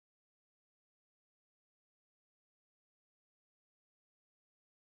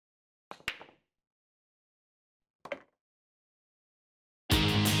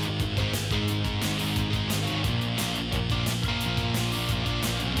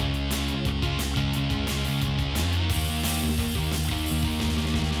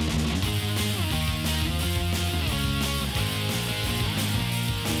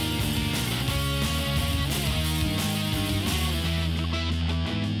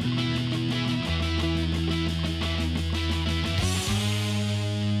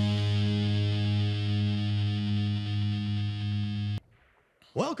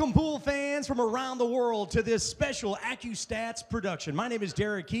Welcome, pool fans from around the world, to this special Accu-Stats production. My name is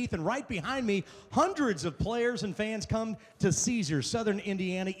Derek Keith, and right behind me, hundreds of players and fans come to Caesars, Southern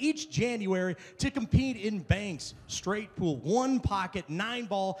Indiana, each January to compete in banks, straight pool, one pocket,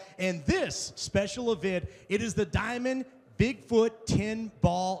 9-ball, and this special event, it is the Diamond Bigfoot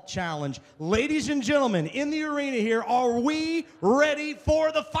 10-ball challenge. Ladies and gentlemen, in the arena here, are we ready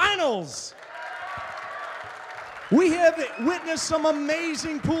for the finals? We have witnessed some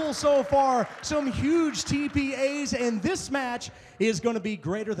amazing pools so far, some huge TPAs, and this match is going to be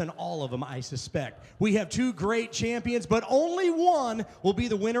greater than all of them, I suspect. We have two great champions, but only one will be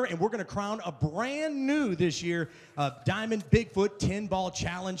the winner, and we're going to crown a brand new this year Diamond Bigfoot 10-ball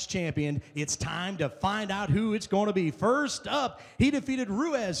challenge champion. It's time to find out who it's going to be. First up, he defeated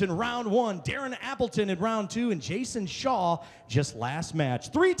Ruiz in round 1, Darren Appleton in round 2, and Jason Shaw just last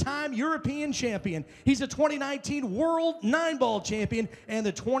match. Three-time European champion. He's a 2019 World 9-ball champion and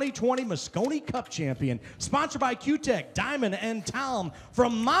the 2020 Moscone Cup champion. Sponsored by Q-Tech, Diamond, and Talm.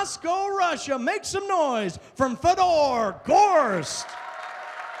 From Moscow, Russia, make some noise from Fedor Gorst.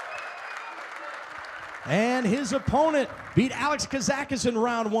 And his opponent beat Alex Kazakis in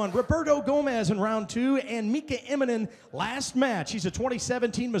round 1, Roberto Gomez in round 2, and Mika Immonen last match. He's a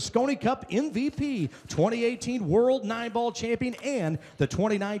 2017 Moscone Cup MVP, 2018 World 9-ball champion, and the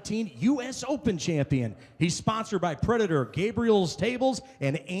 2019 U.S. Open champion. He's sponsored by Predator, Gabriel's Tables,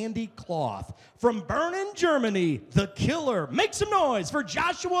 and Andy Cloth. From Berlin, Germany, the killer. Make some noise for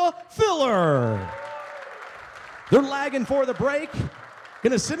Joshua Filler. They're lagging for the break.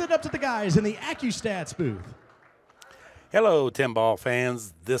 Gonna send it up to the guys in the Accu-Stats booth. Hello, 10-ball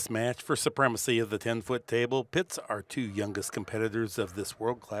fans. This match for supremacy of the 10-foot table pits our two youngest competitors of this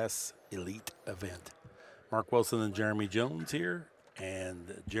world-class elite event. Mark Wilson and Jeremy Jones here.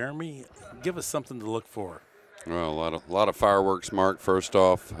 And Jeremy, give us something to look for. Well, a lot of fireworks, Mark. First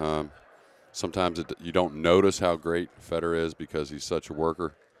off, sometimes you don't notice how great Fedor is because he's such a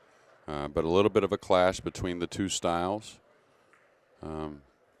worker. But a little bit of a clash between the two styles.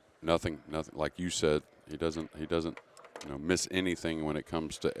 Nothing like you said. He doesn't miss anything when it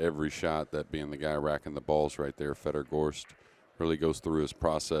comes to every shot. That being the guy racking the balls right there. Fedor Gorst really goes through his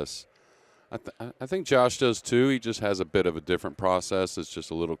process. I think Josh does too. He just has a bit of a different process. It's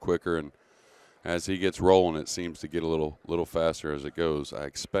just a little quicker, and as he gets rolling, it seems to get a little faster as it goes. I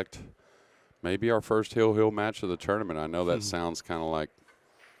expect maybe our first hill match of the tournament. I know that sounds kind of like,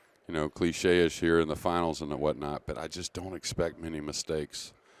 cliche-ish here in the finals and whatnot, but I just don't expect many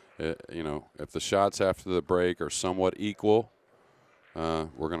mistakes. If the shots after the break are somewhat equal,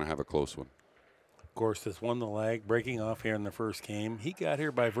 we're going to have a close one. Gorst has won the leg, breaking off here in the first game. He got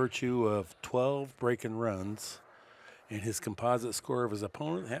here by virtue of 12 break-and runs, and his composite score of his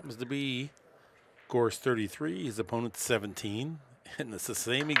opponent happens to be Gorst 33, his opponent 17, and it's the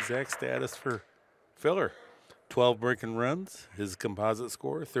same exact status for Filler. 12 break-and runs, his composite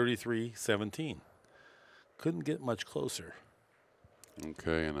score, 33-17. Couldn't get much closer.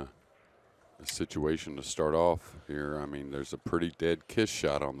 Okay, and a situation to start off here. I mean, there's a pretty dead kiss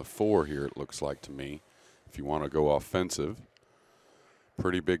shot on the 4 here, it looks like to me, if you want to go offensive.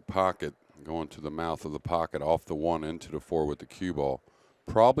 Pretty big pocket going to the mouth of the pocket, off the 1 into the 4 with the cue ball.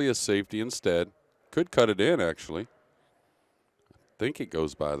 Probably a safety instead. Could cut it in, actually. I think it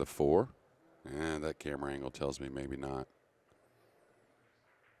goes by the 4. And that camera angle tells me maybe not.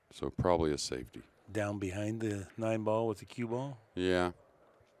 So probably a safety. Down behind the 9-ball with the cue ball? Yeah.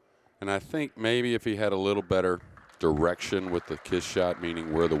 And I think maybe if he had a little better direction with the kiss shot,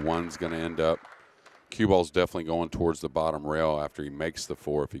 meaning where the 1's going to end up, cue ball's definitely going towards the bottom rail after he makes the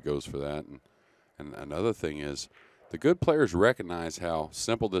 4 if he goes for that. And another thing is, the good players recognize how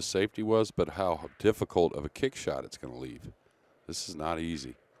simple this safety was, but how difficult of a kick shot it's going to leave. This is not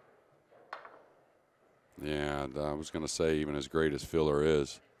easy. Yeah, I was going to say, even as great as Filler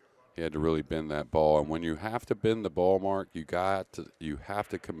is, he had to really bend that ball. And when you have to bend the ball, Mark, you have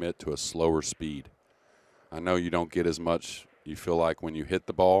to commit to a slower speed. I know you don't get as much, you feel like, when you hit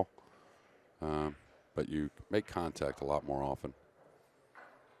the ball, but you make contact a lot more often.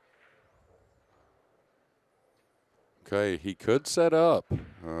 Okay, he could set up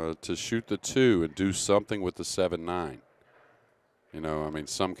to shoot the 2 and do something with the 7-9.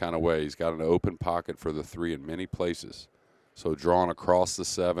 Some kind of way. He's got an open pocket for the 3 in many places. So drawing across the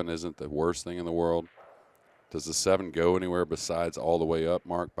 7 isn't the worst thing in the world. Does the 7 go anywhere besides all the way up,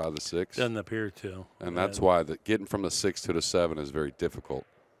 Mark, by the 6? Doesn't appear to. And that's why getting from the 6 to the 7 is very difficult.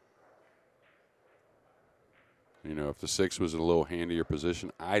 If the 6 was in a little handier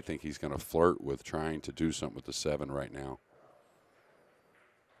position, I think he's going to flirt with trying to do something with the 7 right now.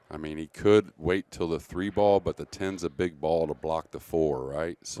 I mean, he could wait till the 3 ball, but the 10's a big ball to block the 4,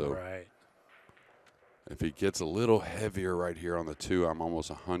 right? So right. if he gets a little heavier right here on the 2, I'm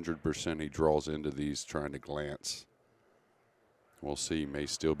almost 100% he draws into these trying to glance. We'll see. He may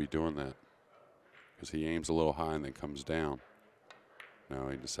still be doing that because he aims a little high and then comes down. No,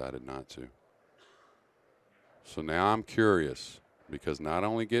 he decided not to. So now I'm curious because not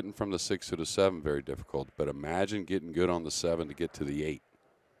only getting from the 6 to the 7 very difficult, but imagine getting good on the 7 to get to the 8.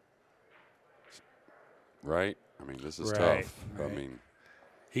 Right? I mean, this is tough. Right. I mean,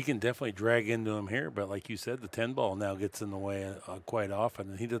 he can definitely drag into him here, but like you said, the 10 ball now gets in the way quite often,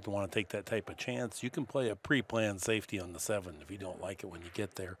 and he doesn't want to take that type of chance. You can play a pre-planned safety on the 7 if you don't like it when you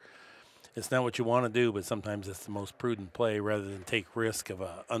get there. It's not what you want to do, but sometimes it's the most prudent play rather than take risk of an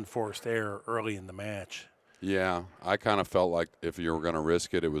unforced error early in the match. yeah, I kind of felt like if you were going to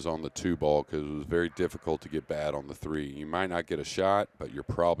risk it, it was on the 2 ball because it was very difficult to get bad on the 3. You might not get a shot, but you're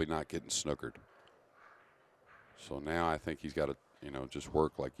probably not getting snookered. So now I think he's got to, just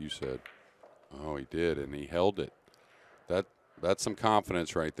work like you said. Oh, he did, and he held it. That's some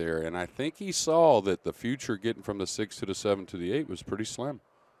confidence right there. And I think he saw that the future getting from the 6 to the 7 to the 8 was pretty slim.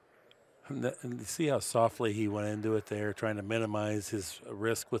 And you see how softly he went into it there, trying to minimize his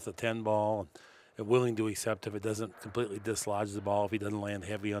risk with the 10 ball and willing to accept if it doesn't completely dislodge the ball, if he doesn't land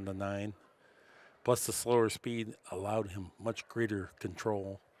heavy on the 9. Plus the slower speed allowed him much greater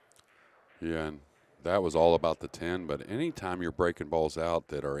control. Yeah, and that was all about the 10, but anytime you're breaking balls out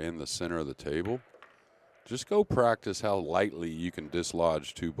that are in the center of the table, just go practice how lightly you can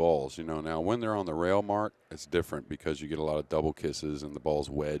dislodge 2 balls. Now when they're on the rail mark, it's different because you get a lot of double kisses and the balls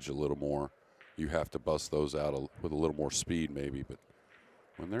wedge a little more. You have to bust those out with a little more speed maybe, but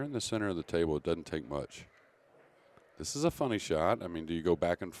when they're in the center of the table, it doesn't take much. This is a funny shot. I mean, do you go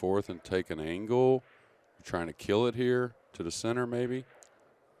back and forth and take an angle? You're trying to kill it here to the center maybe?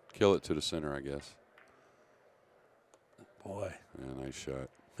 Kill it to the center, I guess. Boy. Yeah, nice shot.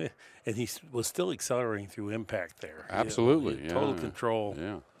 And he was still accelerating through impact there. Absolutely. Total control.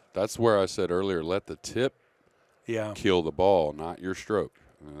 Yeah. That's where I said earlier, let the tip Yeah. kill the ball, not your stroke.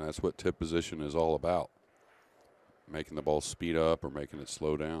 And that's what tip position is all about. Making the ball speed up or making it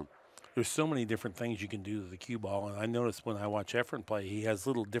slow down. There's so many different things you can do to the cue ball. And I noticed when I watch Efren play, he has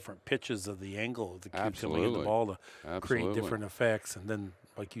little different pitches of the angle of the cue coming in the ball to create different effects. And then,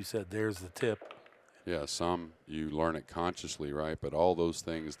 like you said, there's the tip. Yeah, some you learn it consciously, right? But all those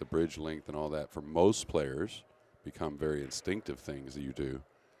things, the bridge length and all that, for most players, become very instinctive things that you do.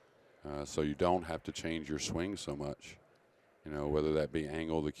 So you don't have to change your swing so much. Whether that be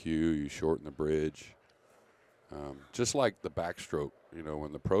angle the cue, you shorten the bridge. Just like the backstroke,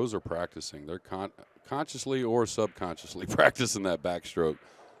 when the pros are practicing, they're consciously or subconsciously practicing that backstroke.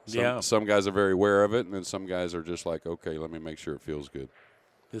 Some guys are very aware of it, and then some guys are just like, okay, let me make sure it feels good.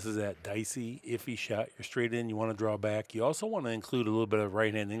 This is that dicey, iffy shot. You're straight in. You want to draw back. You also want to include a little bit of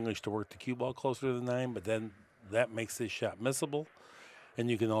right-hand English to work the cue ball closer to the 9, but then that makes this shot missable. And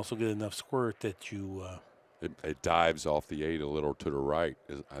you can also get enough squirt that you it dives off the 8 a little to the right.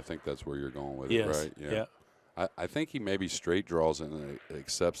 I think that's where you're going with it, right? Yeah. I think he maybe straight draws and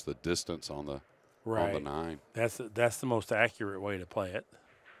accepts the distance on the 9. That's the most accurate way to play it.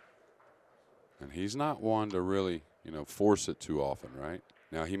 And he's not one to really, force it too often, right?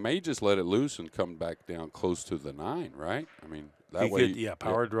 Now, he may just let it loose and come back down close to the 9, right? I mean, that way.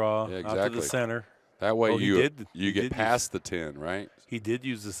 Power draw exactly. out to the center. That way you get past the 10, right? He did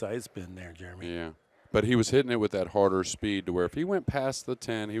use the side spin there, Jeremy. Yeah. But he was hitting it with that harder speed to where if he went past the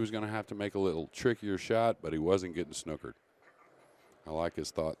 10, he was going to have to make a little trickier shot, but he wasn't getting snookered. I like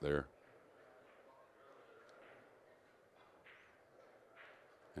his thought there.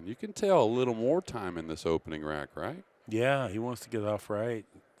 And you can tell a little more time in this opening rack, right? Yeah, he wants to get off right.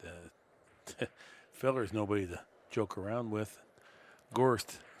 Filler's nobody to joke around with.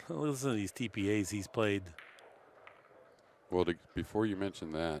 Gorst, listen to these TPAs he's played. Well, before you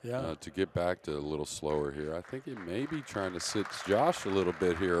mention that, to get back to a little slower here, I think he may be trying to sit Josh a little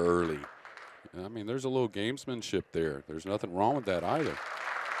bit here early. I mean, there's a little gamesmanship there. There's nothing wrong with that either.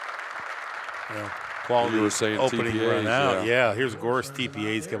 Yeah. Quality you were saying opening TPAs, run out. Yeah, here's Gorst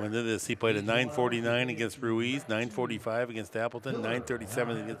TPAs coming into this. He played a 949 against Ruiz, 945 against Appleton,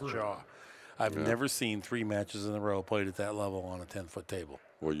 937 against Shaw. I've never seen 3 matches in a row played at that level on a 10-foot table.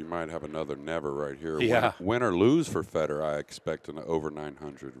 Well, you might have another never right here. Yeah. Win or lose for Fedor, I expect an over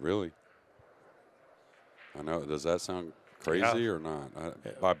 900. Really? I know. Does that sound crazy or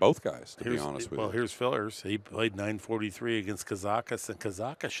not? By both guys, to be honest with you. Well, here's Fillers. He played 943 against Kazakas, and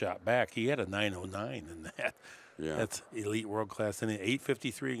Kazaka shot back. He had a 909 in that. Yeah. That's elite world class. And an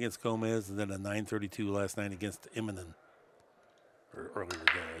 853 against Gomez, and then a 932 last night against Immonen. or early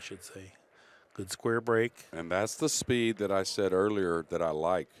today, I should say. Good square break. And that's the speed that I said earlier that I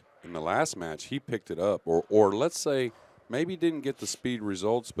like. In the last match, he picked it up. Or let's say maybe didn't get the speed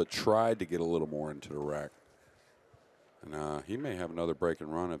results, but tried to get a little more into the rack. And he may have another break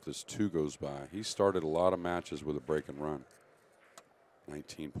and run if this 2 goes by. He started a lot of matches with a break and run.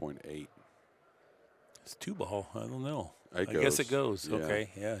 19.8. It's 2-ball. I don't know. I guess it goes. Yeah. Okay.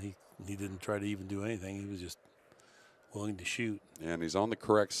 Yeah, he didn't try to even do anything. He was just willing to shoot. And he's on the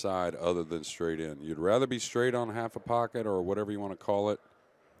correct side other than straight in. You'd rather be straight on half a pocket or whatever you want to call it.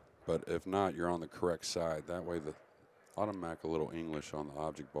 But if not, you're on the correct side. That way the automatic a little English on the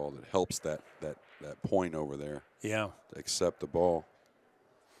object ball that helps that point over there. Yeah. To accept the ball.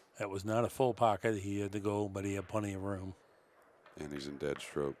 That was not a full pocket. He had to go, but he had plenty of room. And he's in dead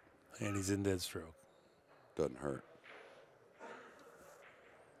stroke. And he's in dead stroke. Doesn't hurt.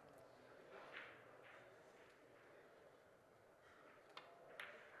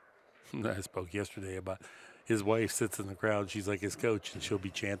 I spoke yesterday about his wife sits in the crowd. She's like his coach, and she'll be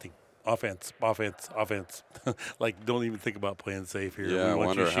chanting, offense, offense, offense. Like, don't even think about playing safe here. Yeah, I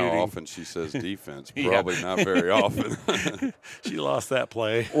wonder how often she says defense. Probably not very often. She lost that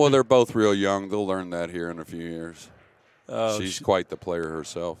play. Well, they're both real young. They'll learn that here in a few years. She's quite the player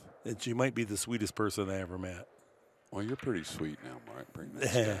herself. And she might be the sweetest person I ever met. Well, you're pretty sweet now, Mike. Pretty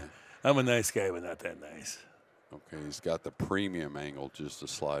nice guy. I'm a nice guy, but not that nice. Okay, he's got the premium angle just to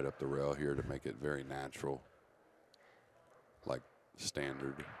slide up the rail here to make it very natural, like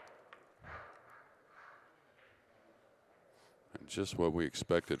standard. And just what we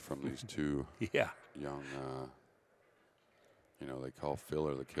expected from these two young, they call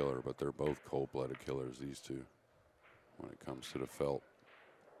Filler the killer, but they're both cold-blooded killers, these two, when it comes to the felt.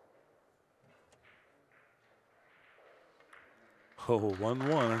 Oh,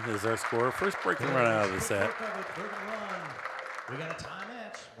 1-1 is our score. First breaking run out of the set. We got a tie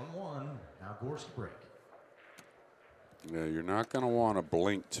match, 1-1. Now Gorst break. Yeah, you're not going to want to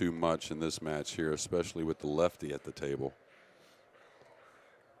blink too much in this match here, especially with the lefty at the table.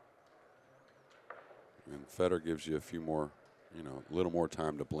 And Feder gives you a few more, a little more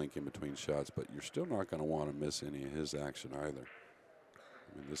time to blink in between shots, but you're still not going to want to miss any of his action either.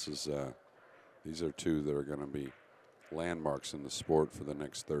 I mean, these are two that are going to be landmarks in the sport for the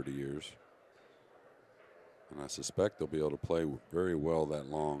next 30 years. And I suspect they'll be able to play very well that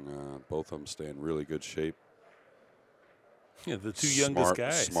long. Both of them stay in really good shape. Yeah, the two youngest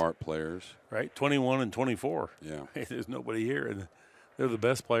guys. Smart players. Right, 21 and 24. Yeah. Hey, there's nobody here. And they're the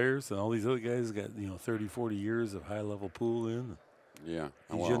best players, and all these other guys got, 30, 40 years of high-level pool in. Yeah.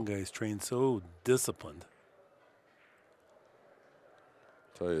 These young guys train so disciplined.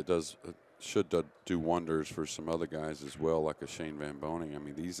 I tell you, it should do wonders for some other guys as well, like a Shane Van Boning. I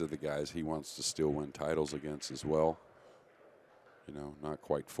mean, these are the guys he wants to still win titles against as well. Not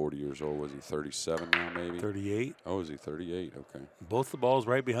quite 40 years old. Was he 37 now, maybe? 38. Oh, is he 38? Okay. Both the balls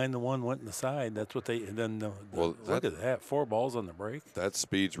right behind the one went in the side. That's what they, and then look at that, 4 balls on the break. That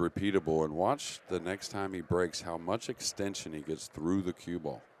speed's repeatable, and watch the next time he breaks how much extension he gets through the cue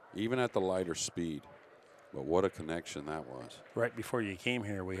ball, even at the lighter speed. But what a connection that was. Right before you came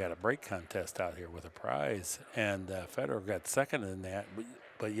here, we had a break contest out here with a prize, and Federer got second in that,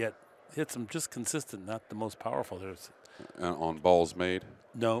 but yet hit some just consistent, not the most powerful. There's on balls made?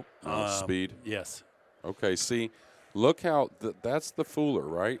 No. Speed? Yes. Okay, see, look how that's the Fuller,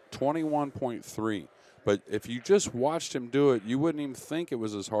 right? 21.3. But if you just watched him do it, you wouldn't even think it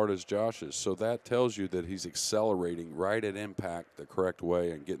was as hard as Josh's. So that tells you that he's accelerating right at impact the correct way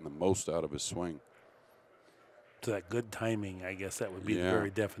and getting the most out of his swing. So that good timing, I guess that would be the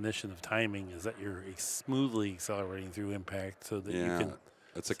very definition of timing, is that you're smoothly accelerating through impact so that you can.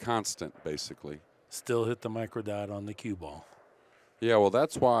 It's a constant, basically. Still hit the micro dot on the cue ball. Yeah, well,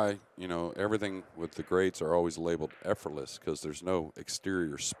 that's why, everything with the greats are always labeled effortless, because there's no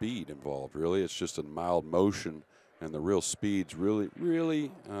exterior speed involved, really. It's just a mild motion, and the real speed's really,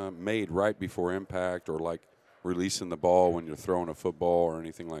 really made right before impact, or like releasing the ball when you're throwing a football or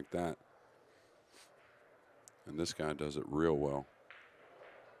anything like that. And this guy does it real well.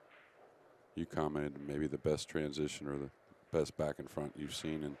 You commented maybe the best transition or the best back and front you've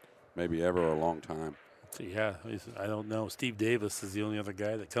seen in maybe ever a long time. So yeah, I don't know. Steve Davis is the only other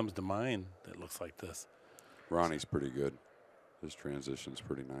guy that comes to mind that looks like this. Ronnie's pretty good. His transition's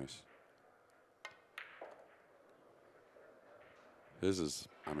pretty nice. His is,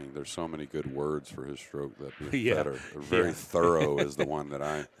 there's so many good words for his stroke that be better. Very thorough is the one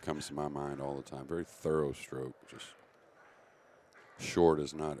that comes to my mind all the time. Very thorough stroke. Just short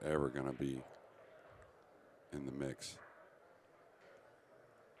is not ever going to be in the mix.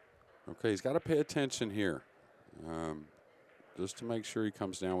 Okay, he's got to pay attention here. just to make sure he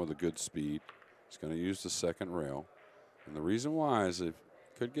comes down with a good speed. He's going to use the second rail. And the reason why is it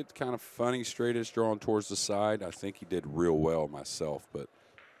could get kind of funny straight edge drawn towards the side. I think he did real well myself, but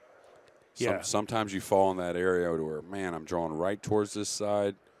sometimes you fall in that area where, man, I'm drawn right towards this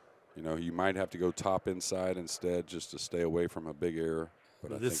side. You know, you might have to go top inside instead just to stay away from a big error.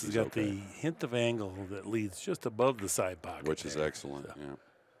 But this has got the hint of angle that leads just above the side pocket, which is excellent. So. Yeah.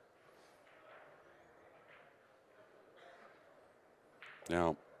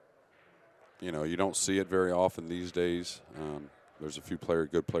 Now, you know, you don't see it very often these days. There's a few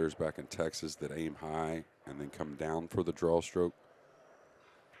good players back in Texas that aim high and then come down for the draw stroke.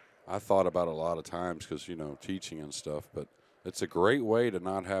 I thought about it a lot of times because, you know, teaching and stuff, but it's a great way to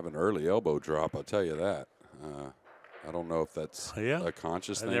not have an early elbow drop, I'll tell you that. I don't know if that's a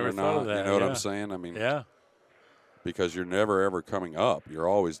conscious thing or not. You know what I'm saying? I mean, because you're never, ever coming up. You're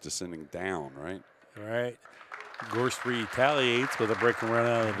always descending down, right? Right. Gorst retaliates with a break and run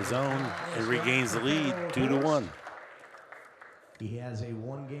out of his own and regains the lead 2-1. He has a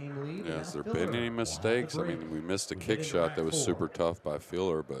 1-game lead. Yeah, has there been any mistakes? I mean, we missed a kick shot that was super tough by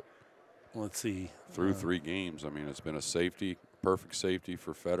Filler, but let's see. Through 3 games, I mean, it's been a safety, perfect safety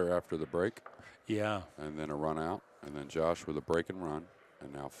for Feder after the break. Yeah. And then a run out, and then Josh with a break and run,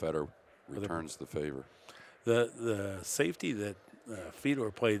 and now Feder returns the favor. The safety that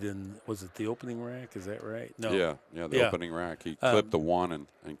Fedor played in, was it the opening rack? Is that right? No. Yeah, the opening rack. He clipped the one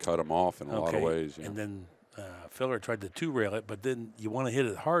and cut him off in a lot of ways. Yeah. And then Filler tried to 2-rail it, but then you want to hit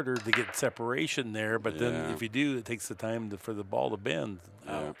it harder to get separation there. But then if you do, it takes the time for the ball to bend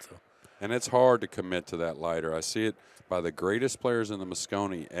out. So. And it's hard to commit to that lighter. I see it by the greatest players in the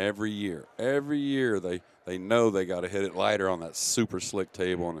Moscone every year. Every year they know they got to hit it lighter on that super slick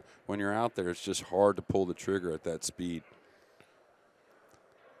table. And when you're out there, it's just hard to pull the trigger at that speed.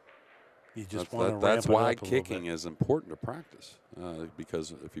 You just want to ramp That's it why up a kicking is important to practice.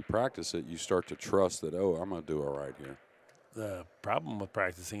 Because if you practice it, you start to trust that, I'm going to do all right here. The problem with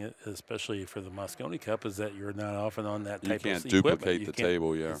practicing it, especially for the Moscone Cup, is that you're not often on that type of equipment. You You can't duplicate the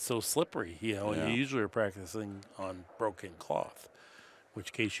table, It's so slippery, you know, and you usually are practicing on broken cloth,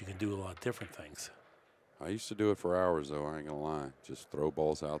 which case you can do a lot of different things. I used to do it for hours, though, I ain't going to lie. Just throw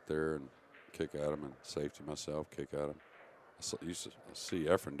balls out there and kick at them and safety myself, kick at them. I used to see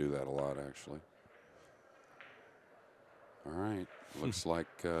Efren do that a lot, actually. All right. Looks like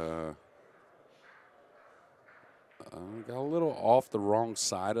got a little off the wrong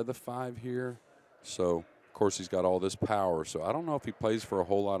side of the 5 here. So, of course, he's got all this power. So, I don't know if he plays for a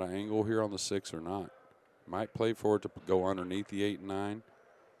whole lot of angle here on the 6 or not. Might play for it to go underneath the 8 and 9.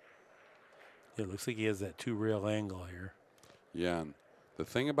 Yeah, it looks like he has that 2-rail angle here. Yeah, and the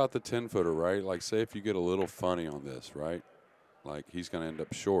thing about the 10-footer, right, like say if you get a little funny on this, right, like he's going to end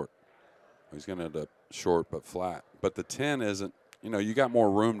up short. He's going to end up short but flat. But the 10 isn't, you know, you got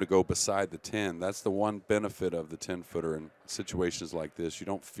more room to go beside the 10. That's the one benefit of the 10-footer in situations like this. You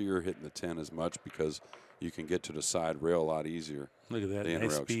don't fear hitting the 10 as much because you can get to the side rail a lot easier. Look at that. The nice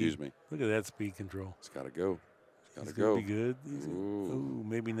rail, speed. excuse me. Look at that speed control. It's got to go. It's got to go. go. Be good. Ooh. Ooh,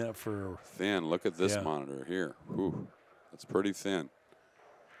 maybe not for thin. Look at this monitor here. Ooh, that's pretty thin.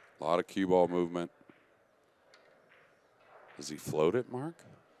 A lot of cue ball movement. Does he float it, Mark?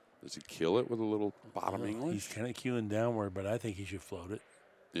 Does he kill it with a little bottom English? He's kind of cueing downward, but I think he should float it.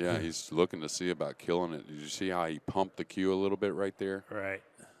 Yeah, he's looking to see about killing it. Did you see how he pumped the cue a little bit right there? Right.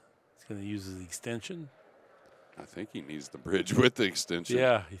 He's going to use his extension. I think he needs the bridge with the extension.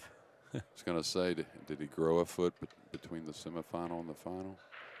 Yeah. I was going to say, did he grow a foot between the semifinal and the final?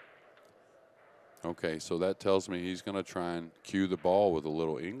 Okay, so that tells me he's going to try and cue the ball with a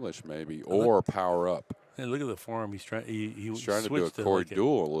little English maybe, or power up. Hey, look at the form. He's trying. He's trying to do a Corey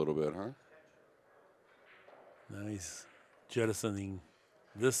duel a little bit, huh? Now he's jettisoning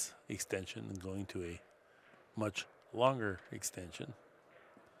this extension and going to a much longer extension.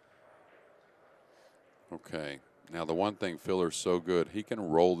 Okay. Now the one thing Filler's so good, he can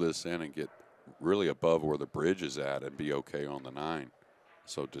roll this in and get really above where the bridge is at and be okay on the 9.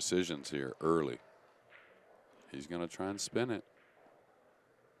 So decisions here early. He's going to try and spin it.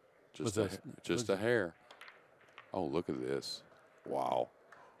 Just a hair. Oh, look at this. Wow.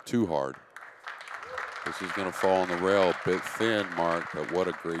 Too hard. This is going to fall on the rail a bit thin, Mark, but what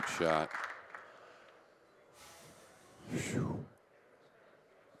a great shot. Whew.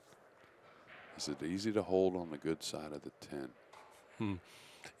 Is it easy to hold on the good side of the 10?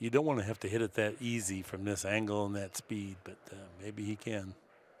 You don't want to have to hit it that easy from this angle and that speed, but maybe he can.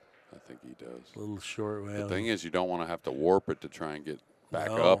 I think he does. A little short. The thing is, you don't want to have to warp it to try and get back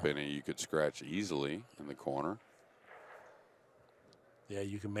up in it. You could scratch easily in the corner. Yeah,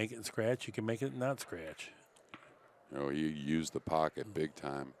 you can make it scratch. You can make it not scratch. You know, he used the pocket big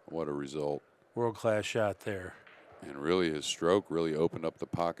time. What a result. World-class shot there. And really his stroke really opened up the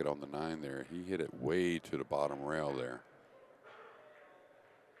pocket on the 9 there. He hit it way to the bottom rail there.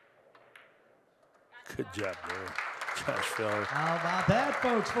 Good job there, Josh Filler. How about that,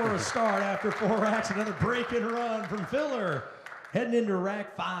 folks, for a start after 4 racks? Another break and run from Filler. Heading into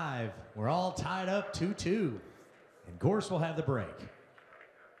rack 5. We're all tied up 2-2. And Gorst will have the break.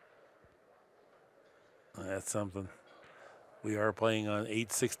 That's something. We are playing on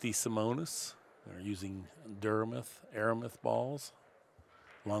 860 Simonis. We're using Aramith balls,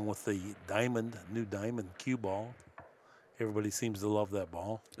 along with the new diamond cue ball. Everybody seems to love that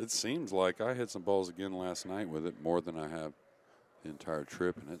ball. It seems like I hit some balls again last night with it, more than I have the entire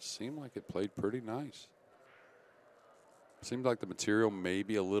trip, and it seemed like it played pretty nice. Seemed like the material may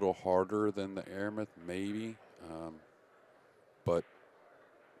be a little harder than the Aramith, maybe, but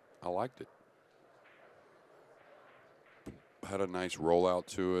I liked it. Had a nice rollout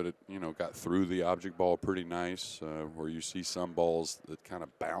to it. It, you know, got through the object ball pretty nice, where you see some balls that kind of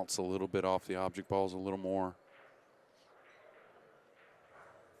bounce a little bit off the object balls a little more.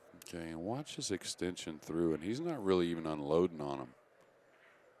 Okay, and watch his extension through, and he's not really even unloading on him.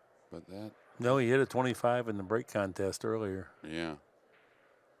 But that... No, he hit a 25 in the break contest earlier. Yeah.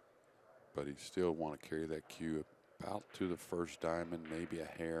 But he still want to carry that cue about to the first diamond, maybe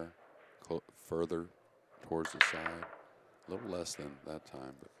a hair further towards the side. A little less than that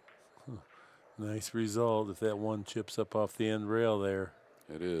time, but nice result if that one chips up off the end rail there.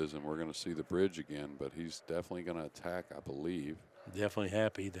 It is, and we're going to see the bridge again, but he's definitely going to attack, I believe. Definitely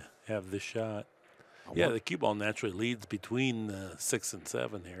happy to have this shot. Yeah, the cue ball naturally leads between 6 and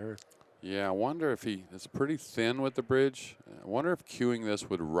 7 here. Yeah, I wonder if it's pretty thin with the bridge. I wonder if cueing this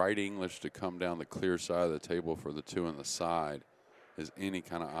with right English to come down the clear side of the table for the 2 on the side is any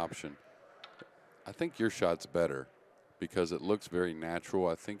kind of option. I think your shot's better, because it looks very natural.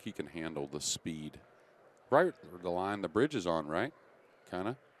 I think he can handle the speed. Right, the line the bridge is on, right? Kind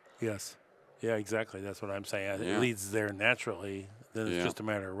of? Yes. Yeah, exactly. That's what I'm saying. Yeah. It leads there naturally. Then it's just a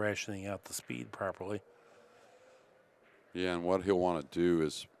matter of rationing out the speed properly. Yeah, and what he'll want to do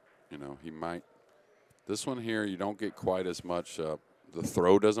is, you know, he might. This one here, you don't get quite as much. The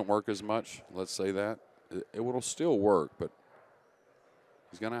throw doesn't work as much, let's say that. It will still work, but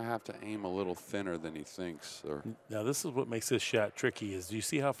he's going to have to aim a little thinner than he thinks. Now, this is what makes this shot tricky is, do you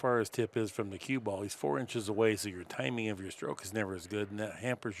see how far his tip is from the cue ball? He's 4 inches away, so your timing of your stroke is never as good, and that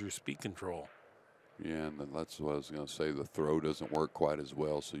hampers your speed control. Yeah, and that's what I was going to say. The throw doesn't work quite as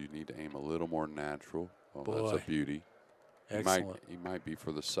well, so you need to aim a little more natural. Well, that's a beauty. Excellent. He might be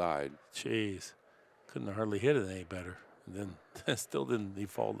for the side. Jeez. Couldn't have hardly hit it any better. And then still didn't. He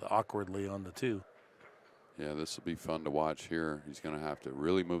fall awkwardly on the 2. Yeah, this will be fun to watch here. He's going to have to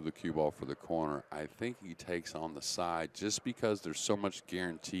really move the cue ball for the corner. I think he takes on the side just because there's so much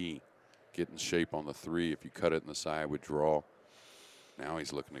guarantee getting shape on the 3. If you cut it in the side with draw. Now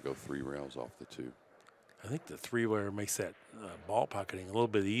he's looking to go 3 rails off the 2. I think the 3-wire makes that ball pocketing a little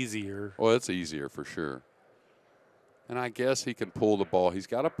bit easier. Well, it's easier for sure. And I guess he can pull the ball. He's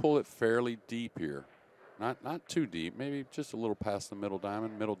got to pull it fairly deep here. Not too deep, maybe just a little past the middle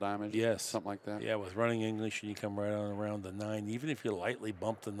diamond. Yes. Something like that. Yeah, with running English and you come right on around the 9. Even if you lightly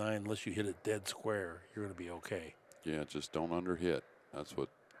bump the 9, unless you hit it dead square, you're going to be okay. Yeah, just don't underhit. That's what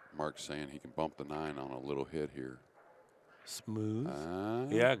Mark's saying. He can bump the 9 on a little hit here. Smooth.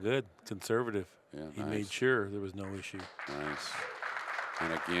 Yeah, good. Conservative. Yeah, he nice. made sure there was no issue. Nice.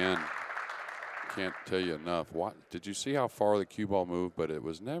 And again, can't tell you enough. Did you see how far the cue ball moved? But it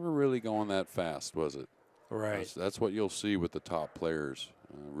was never really going that fast, was it? Right. That's what you'll see with the top players.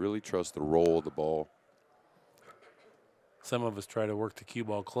 Really trust the roll of the ball. Some of us try to work the cue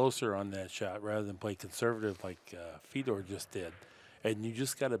ball closer on that shot rather than play conservative like Fedor just did. And you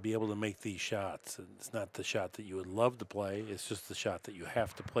just got to be able to make these shots. And it's not the shot that you would love to play. It's just the shot that you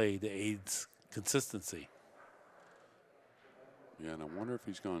have to play to aid consistency. Yeah, and I wonder if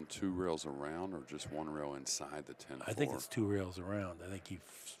he's gone 2 rails around or just 1 rail inside the 10-4. I think it's 2 rails around. I think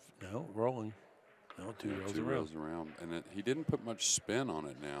rolling. No, 2 rails around. 2 rails around. And he didn't put much spin on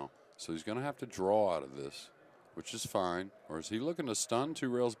it now. So he's going to have to draw out of this, which is fine. Or is he looking to stun 2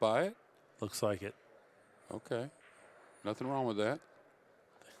 rails by it? Looks like it. Okay. Nothing wrong with that.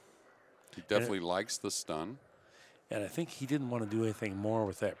 He definitely likes the stun. And I think he didn't want to do anything more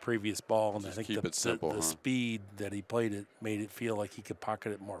with that previous ball. And Just I think keep it simple, the speed that he played it made it feel like he could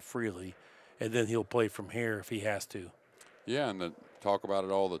pocket it more freely. And then he'll play from here if he has to. Yeah, and talk about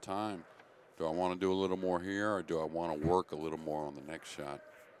it all the time. Do I want to do a little more here, or do I want to work a little more on the next shot?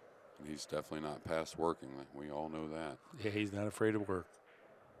 And he's definitely not past working. We all know that. Yeah, he's not afraid of work.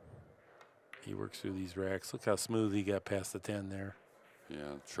 He works through these racks. Look how smooth he got past the 10 there.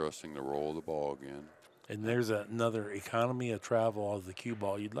 Yeah, trusting to roll the ball again. And there's another economy of travel of the cue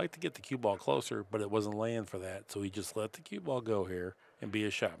ball. You'd like to get the cue ball closer, but it wasn't laying for that. So he just let the cue ball go here and be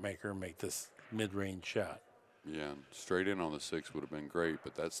a shot maker and make this mid-range shot. Yeah, straight in on the 6 would have been great,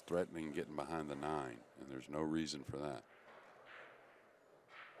 but that's threatening getting behind the 9, and there's no reason for that.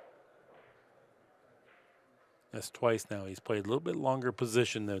 That's twice now. He's played a little bit longer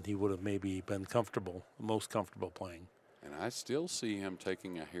position than he would have maybe been comfortable, most comfortable playing. And I still see him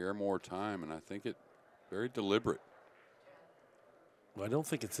taking a hair more time, and I think it very deliberate. Well, I don't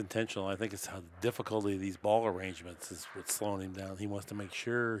think it's intentional. I think it's how the difficulty of these ball arrangements is what's slowing him down. He wants to make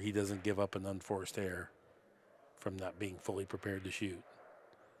sure he doesn't give up an unforced error from not being fully prepared to shoot.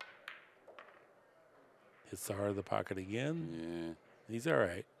 Hits the heart of the pocket again. Yeah. He's all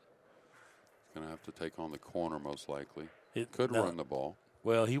right. He's going to have to take on the corner most likely. It Could run the ball.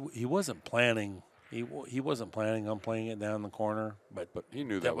 Well, he wasn't planning. He wasn't planning on playing it down the corner, but he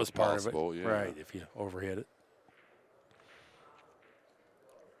knew that was part possible, of it. yeah. Right, if you overhit it.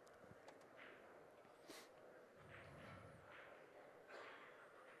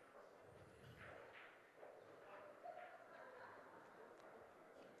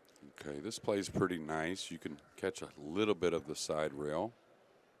 Okay, this play's pretty nice. You can catch a little bit of the side rail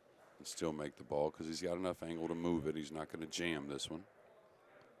and still make the ball because he's got enough angle to move it. He's not going to jam this one.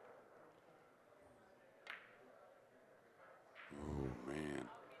 Oh, man.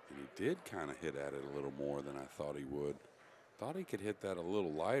 And he did kind of hit at it a little more than I thought he would. Thought he could hit that a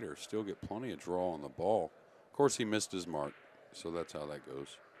little lighter, still get plenty of draw on the ball. Of course, he missed his mark, so that's how that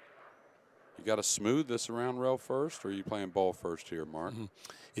goes. You got to smooth this around rail first, or are you playing ball first here, Mark?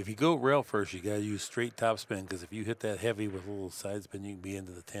 If you go rail first, you got to use straight top spin because if you hit that heavy with a little side spin, you can be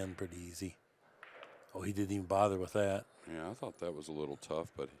into the 10 pretty easy. Oh, he didn't even bother with that. Yeah, I thought that was a little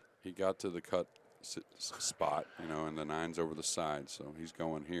tough, but he got to the cut spot, you know, and the 9's over the side, so he's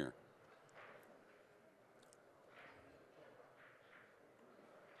going here.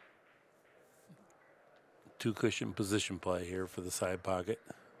 Two cushion position play here for the side pocket.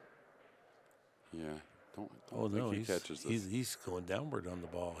 Yeah, don't Oh think no, he catches this. he's going downward on the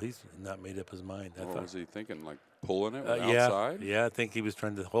ball. He's not made up his mind. What was he thinking? Like pulling it yeah, outside? yeah. I think he was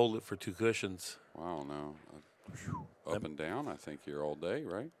trying to hold it for two cushions. Wow, no. Up and down, I think, here all day,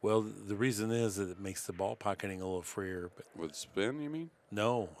 right? Well, the reason is that it makes the ball pocketing a little freer. But With spin, you mean?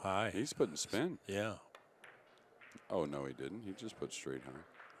 no, high. He's putting spin. Yeah. Oh, no, he didn't. He just put straight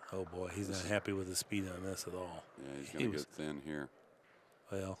high. Oh boy, he's not happy with the speed on this at all. Yeah, he's going to get thin here.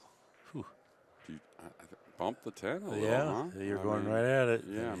 Well, whew. Bump the 10 a little, yeah, huh? you're I going mean, right at it.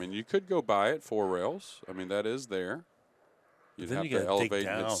 Yeah, I mean, you could go by it 4 rails. I mean, that is there. You'd then have you to gotta dig elevate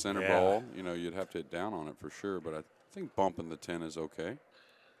and hit down, center yeah. ball. You know, you'd have to hit down on it for sure, but I think bumping the 10 is okay.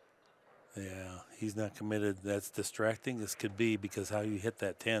 Yeah, he's not committed. That's distracting as could be because how you hit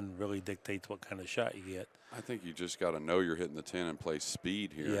that 10 really dictates what kind of shot you get. I think you just got to know you're hitting the 10 and play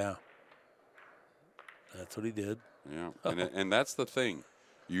speed here. Yeah. That's what he did. Yeah, and that's the thing.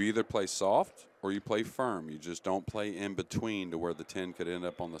 You either play soft or you play firm. You just don't play in between to where the 10 could end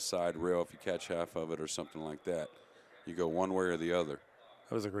up on the side rail if you catch half of it or something like that. You go one way or the other.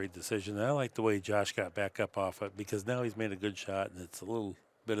 That was a great decision. And I like the way Josh got back up off it because now he's made a good shot and it's a little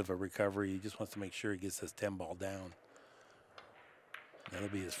bit of a recovery. He just wants to make sure he gets his 10 ball down. That'll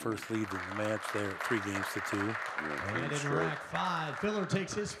be his first lead in the match there at 3-2. Yeah, And in rack 5, Filler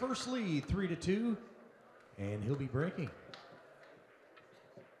takes his first lead, 3-2, and he'll be breaking.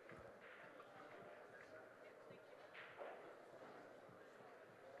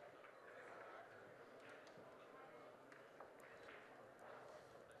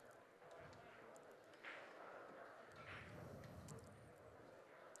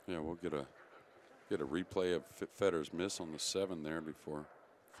 Yeah, we'll get a replay of Fedor's miss on the 7 there before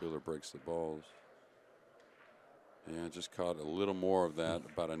Filler breaks the balls. Yeah, just caught a little more of that,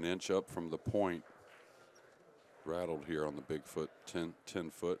 about an inch up from the point. Rattled here on the big foot, 10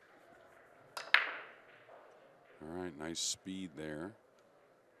 foot. All right, nice speed there.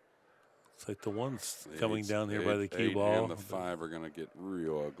 It's like the ones coming down here by the cue 8 ball. and the 5 are going to get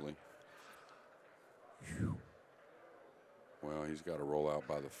real ugly. Well, he's got to roll out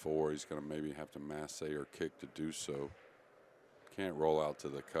by the 4. He's going to maybe have to masse or kick to do so. Can't roll out to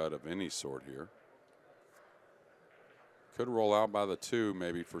the cut of any sort here. Could roll out by the 2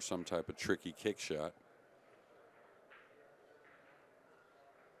 maybe for some type of tricky kick shot.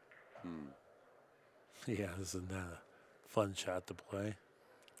 Yeah, this is not a fun shot to play.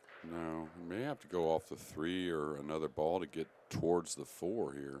 No, he may have to go off the 3 or another ball to get towards the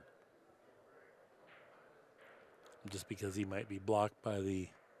 4 here. Just because he might be blocked by the,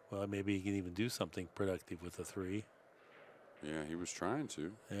 Well, maybe he can even do something productive with a 3. Yeah, he was trying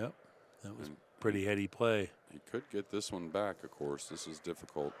to. Yep. That was pretty heady play. He could get this one back, of course. This is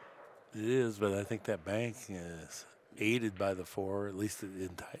difficult. It is, but I think that bank is aided by the 4. At least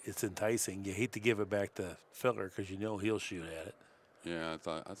it's enticing. You hate to give it back to Filler because you know he'll shoot at it. Yeah,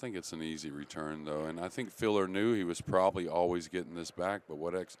 I think it's an easy return, though. And I think Filler knew he was probably always getting this back, but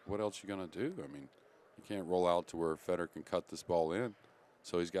what else you going to do? I mean, you can't roll out to where Feder can cut this ball in.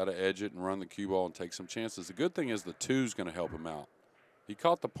 So he's got to edge it and run the cue ball and take some chances. The good thing is the 2's going to help him out. He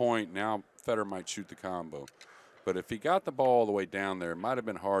caught the point. Now Feder might shoot the combo. But if he got the ball all the way down there, it might have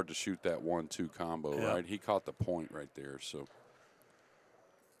been hard to shoot that 1-2 combo, right? He caught the point right there. So,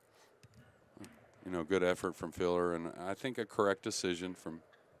 you know, good effort from Filler, and I think a correct decision from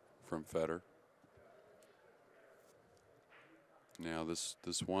Feder. Now this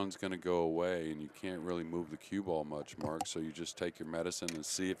one's going to go away, and you can't really move the cue ball much, Mark. So you just take your medicine and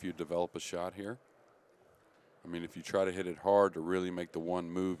see if you develop a shot here. I mean, if you try to hit it hard to really make the 1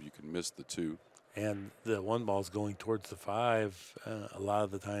 move, you can miss the 2. And the 1 ball's going towards the 5 a lot of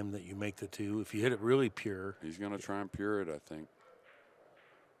the time that you make the 2. If you hit it really pure. He's going to try and pure it, I think.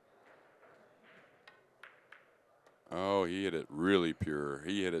 Oh, he hit it really pure.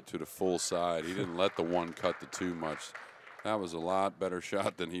 He hit it to the full side. He didn't let the 1 cut the 2 much. That was a lot better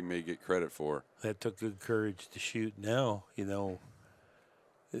shot than he may get credit for. That took good courage to shoot. Now, you know,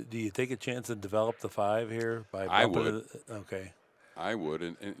 do you take a chance and develop the 5 here? I would. Okay. I would,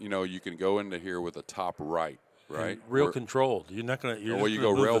 and you know, you can go into here with a top right, right? And real controlled. You're not going to. Well, you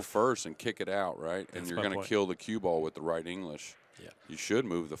go rail first and kick it out, right? And you're going to point. kill the cue ball with the right English. Yeah. You should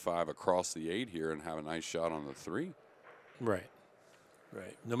move the 5 across the 8 here and have a nice shot on the 3. Right.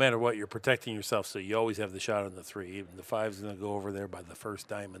 Right. No matter what, you're protecting yourself, so you always have the shot on the 3. Even the 5's going to go over there by the first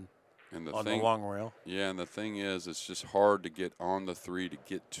diamond and on the long rail. Yeah, and the thing is, it's just hard to get on the 3 to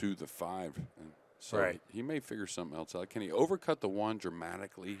get to the 5. And so he may figure something else out. Can he overcut the 1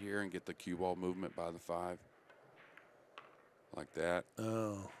 dramatically here and get the cue ball movement by the 5? Like that.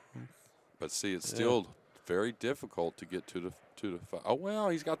 Oh. But see, it's still very difficult to get to the 5. Oh, well,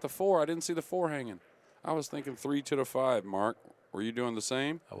 he's got the 4. I didn't see the 4 hanging. I was thinking 3 to the 5, Mark. Were you doing the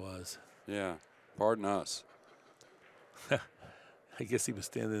same? I was. Yeah. Pardon us. I guess he was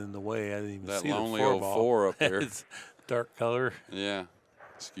standing in the way. I didn't even see that lonely the 4 old ball. 4 up there. It's dark color. Yeah.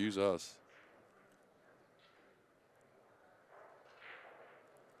 Excuse us.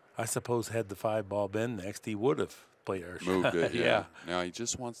 I suppose had the 5 ball been next, he would have played our Moved shot. it, yeah. Now he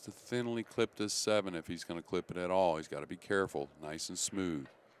just wants to thinly clip this 7 if he's going to clip it at all. He's got to be careful, nice and smooth.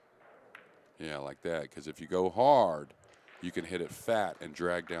 Yeah, like that, because if you go hard, you can hit it fat and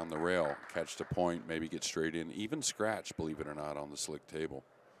drag down the rail, catch the point, maybe get straight in, even scratch, believe it or not, on the slick table.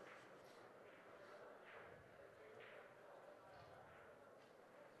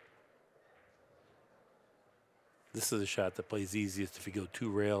 This is a shot that plays easiest if you go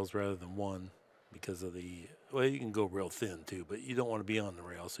 2 rails rather than 1 because of the, well, you can go real thin too, but you don't want to be on the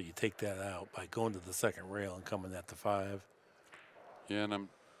rail, so you take that out by going to the second rail and coming at the 5. Yeah, and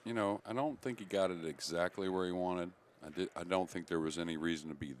you know, I don't think he got it exactly where he wanted. I don't think there was any reason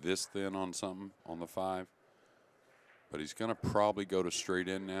to be this thin on something on the 5. But he's going to probably go to straight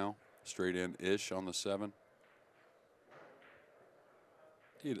in now, straight in-ish on the 7.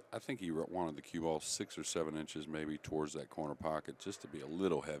 I think he wanted the cue ball 6 or 7 inches maybe towards that corner pocket just to be a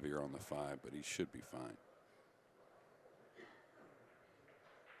little heavier on the 5, but he should be fine.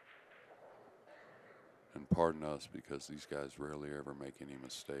 And pardon us because these guys rarely ever make any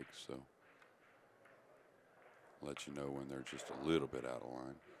mistakes, so let you know when they're just a little bit out of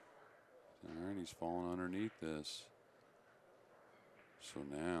line. All right, he's falling underneath this. So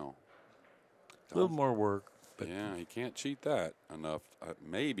now. A little more work. But yeah, he can't cheat that enough.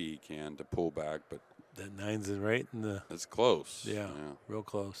 Maybe he can to pull back, but. That 9's right in the. It's close. Yeah, real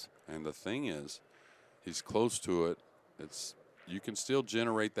close. And the thing is, he's close to it. You can still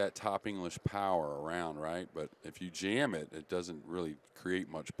generate that top English power around, right? But if you jam it, it doesn't really create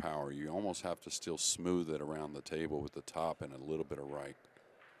much power. You almost have to still smooth it around the table with the top and a little bit of right.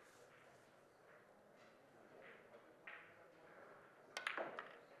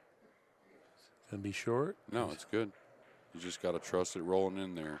 Gonna be short? No, it's good. You just got to trust it rolling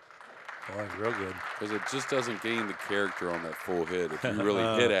in there. Oh, it's real good. Because it just doesn't gain the character on that full hit. If you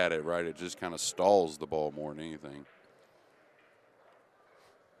really hit at it, right, it just kind of stalls the ball more than anything.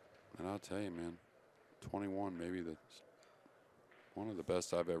 And I'll tell you, man, 21, maybe that's one of the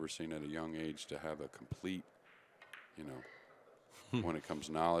best I've ever seen at a young age to have a complete, you know, when it comes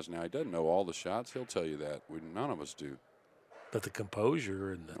to knowledge. Now, he doesn't know all the shots. He'll tell you that. None of us do. But the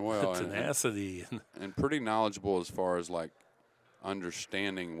composure and the tenacity. And pretty knowledgeable as far as, like,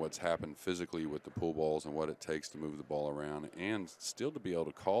 understanding what's happened physically with the pool balls and what it takes to move the ball around, and still to be able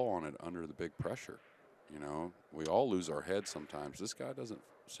to call on it under the big pressure. You know, we all lose our head sometimes. This guy doesn't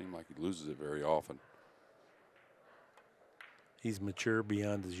seem like he loses it very often. He's mature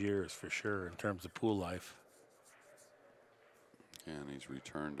beyond his years for sure in terms of pool life. And he's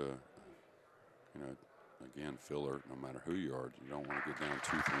returned to, you know, again, filler, no matter who you are, you don't want to get down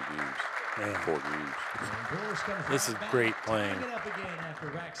 2-3 games, Man. 4 games. This is great playing. It up again after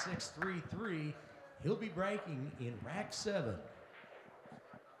rack 6, 3-3. He'll be breaking in rack 7.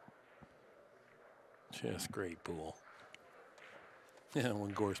 Just great pool. Yeah,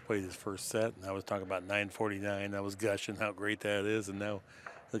 when Gorst played his first set, and I was talking about 949, I was gushing how great that is, and now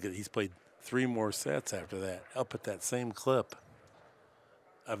look at, he's played 3 more sets after that, up at that same clip.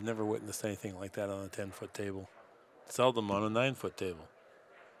 I've never witnessed anything like that on a 10-foot table. Seldom on a 9-foot table.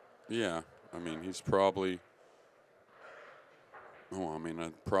 Yeah, I mean, he's probably,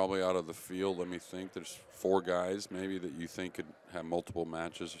 probably out of the field, let me think, there's 4 guys maybe that you think could have multiple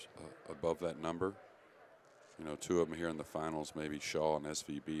matches above that number. You know, 2 of them here in the finals, maybe Shaw and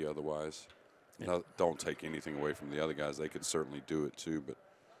SVB otherwise. Yeah. No, don't take anything away from the other guys. They could certainly do it too, but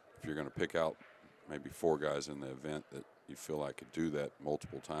if you're going to pick out maybe 4 guys in the event that you feel like could do that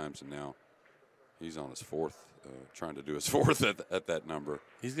multiple times, and now he's on his 4th, trying to do his 4th at that number.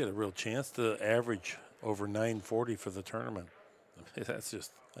 He's got a real chance to average over 940 for the tournament. That's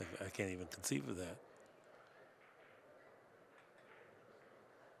just, I can't even conceive of that.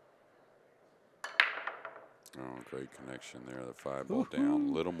 Oh, great connection there. The 5-ball down.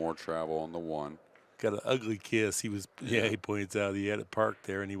 A little more travel on the 1. Got an ugly kiss. He was, he points out he had it parked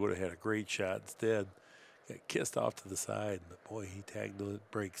there, and he would have had a great shot instead. Got kissed off to the side, but boy, he tagged the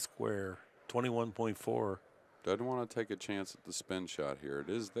break square. 21.4. Doesn't want to take a chance at the spin shot here. It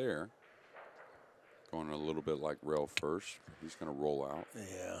is there. Going a little bit like rail first. He's going to roll out.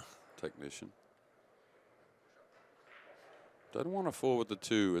 Yeah. Technician. Doesn't want to fool with the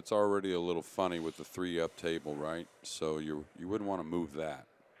 2. It's already a little funny with the 3-up table, right? So you wouldn't want to move that.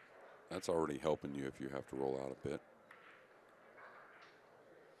 That's already helping you if you have to roll out a bit.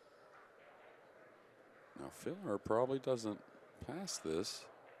 Now, Filler probably doesn't pass this.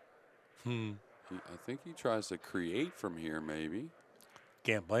 I think he tries to create from here, maybe.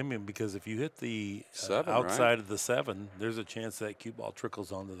 Can't blame him, because if you hit the 7, outside right? of the 7, there's a chance that cue ball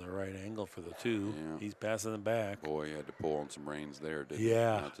trickles onto the right angle for the 2. Yeah. He's passing it back. Boy, he had to pull on some reins there, didn't he?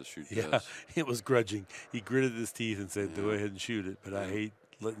 Yeah. Not to shoot Yeah, this. it was grudging. He gritted his teeth and said, go ahead and shoot it, but I hate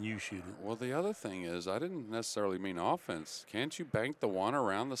letting you shoot it. Well, the other thing is, I didn't necessarily mean offense. Can't you bank the 1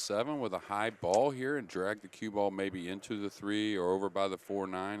 around the 7 with a high ball here and drag the cue ball maybe into the 3 or over by the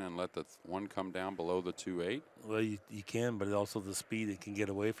 4-9 and let the 1 come down below the 2-8? Well, you can, but also the speed, it can get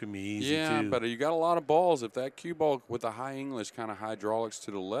away from you easy, Yeah, too. but you got a lot of balls. If that cue ball with the high English kind of hydraulics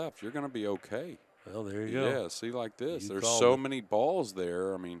to the left, you're going to be okay. Well, there you go. Yeah, see, like this. You There's called so it. many balls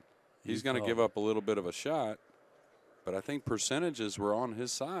there. I mean, he's going to give up a little bit of a shot, but I think percentages were on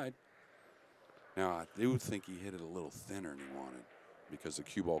his side. Now, I do think he hit it a little thinner than he wanted because the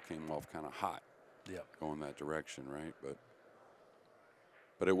cue ball came off kind of hot. Yep. Going that direction, right?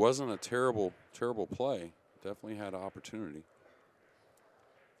 But it wasn't a terrible play. Definitely had an opportunity.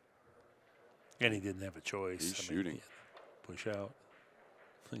 And he didn't have a choice. He's shooting. He had to push out.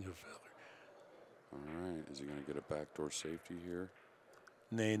 Finger feller. All right. Is he going to get a backdoor safety here?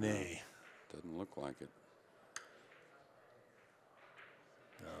 Nay, nay. Doesn't look like it.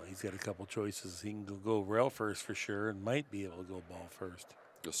 No, he's got a couple choices. He can go rail first for sure and might be able to go ball first.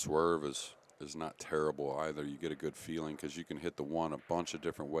 The swerve is not terrible either. You get a good feeling because you can hit the 1 a bunch of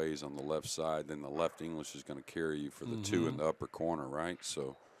different ways on the left side. Then the left English is going to carry you for the 2 in the upper corner, right?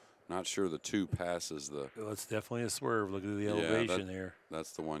 So not sure the 2 passes the. Well, it's definitely a swerve. Look at the elevation here.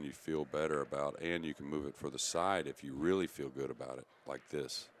 That's the one you feel better about. And you can move it for the side if you really feel good about it, like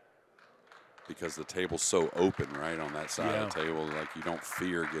this. Because the table's so open, right, on that side of the table, like you don't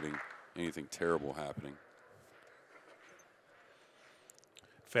fear getting anything terrible happening.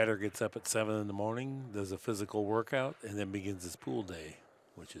 Fedor gets up at 7 in the morning, does a physical workout, and then begins his pool day,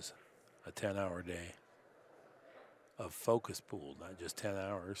 which is a 10-hour day of focus pool, not just 10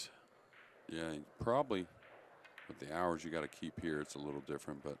 hours. Yeah, probably with the hours you got to keep here, it's a little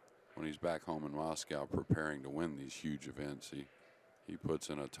different. But when he's back home in Moscow preparing to win these huge events, he puts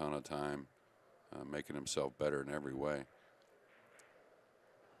in a ton of time, making himself better in every way.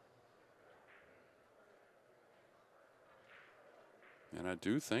 And I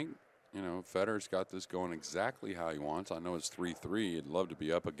do think, you know, Federer's got this going exactly how he wants. I know it's 3-3. He'd love to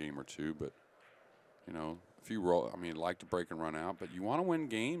be up a game or 2, but, you know, I mean, like to break and run out, but you want to win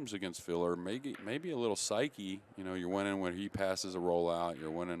games against Filler. Maybe a little psyche. You know, you're winning when he passes a rollout.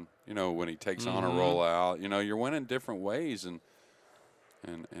 You're winning, you know, when he takes on a rollout. You know, you're winning different ways and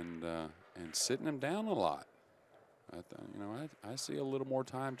sitting him down a lot. You know, I see a little more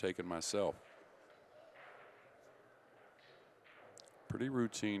time taken myself. Pretty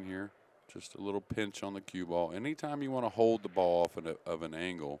routine here. Just a little pinch on the cue ball. Anytime you want to hold the ball off of an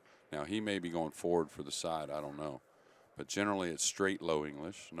angle. Now, he may be going forward for the side. I don't know. But generally, it's straight low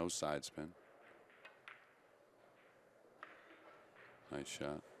English. No side spin. Nice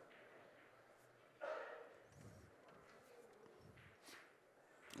shot.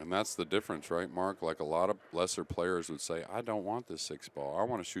 And that's the difference, right, Mark? Like a lot of lesser players would say, I don't want this 6 ball. I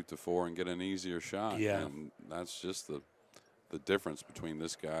want to shoot the 4 and get an easier shot. Yeah. And that's just the difference between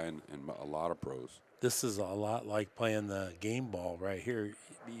this guy and a lot of pros. This is a lot like playing the game ball right here.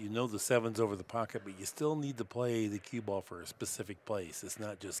 You know the 7's over the pocket, but you still need to play the cue ball for a specific place. It's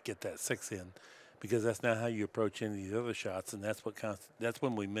not just get that 6 in, because that's not how you approach any of these other shots, and that's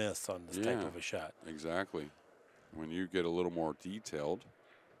when we miss on this type of a shot. Exactly. When you get a little more detailed,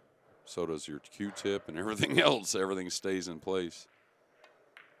 so does your Q-tip and everything else. Everything stays in place.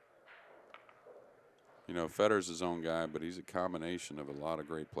 You know, Federer's his own guy, but he's a combination of a lot of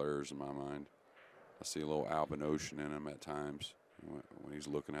great players in my mind. I see a little Alvin Ocean in him at times when he's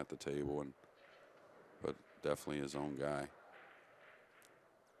looking at the table, but definitely his own guy.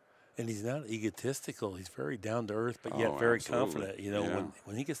 And he's not egotistical. He's very down to earth, but yet very confident. You know,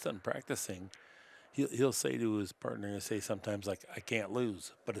 when he gets done practicing, he'll say to his partner, he'll say sometimes like, I can't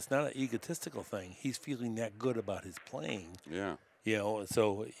lose. But it's not an egotistical thing. He's feeling that good about his playing. Yeah. You know,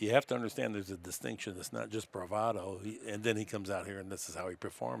 so you have to understand there's a distinction. It's not just bravado. And then he comes out here, and this is how he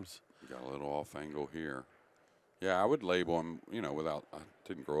performs. Got a little off angle here. Yeah, I would label him, you know, I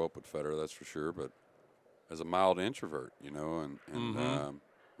didn't grow up with Federer, that's for sure, but as a mild introvert, you know, and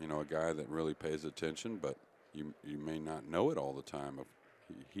you know, a guy that really pays attention, but you may not know it all the time.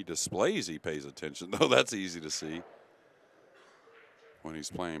 He displays he pays attention, though. That's easy to see when he's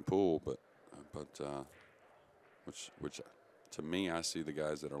playing pool, but which to me, I see the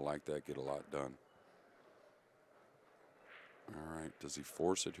guys that are like that get a lot done. All right, does he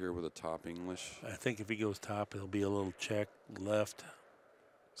force it here with a top English? I think if he goes top, it'll be a little check left.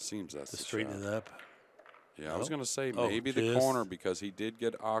 Seems that's to the straighten shot. it up. Yeah, I was going to say maybe the corner because he did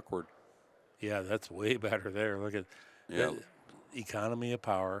get awkward. Yeah, that's way better there. Look at that economy of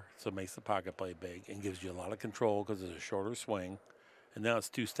power, so it makes the pocket play big and gives you a lot of control because it's a shorter swing. And now it's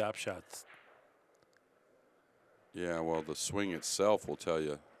 2 stop shots. Yeah, well, the swing itself will tell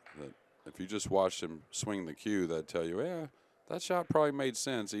you that if you just watched him swing the cue, that'd tell you, yeah, that shot probably made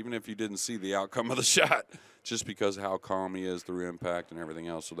sense, even if you didn't see the outcome of the shot, just because of how calm he is through impact and everything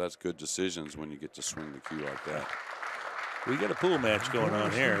else. So that's good decisions when you get to swing the cue like that. We got a pool match going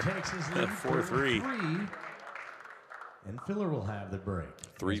on here. 4-3. And Filler will have the break.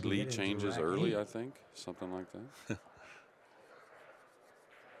 3 lead changes early, I think, something like that.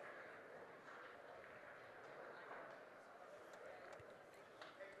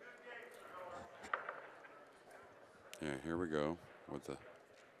 Yeah, here we go with the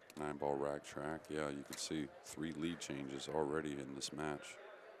 9-ball rack track. Yeah, you can see 3 lead changes already in this match.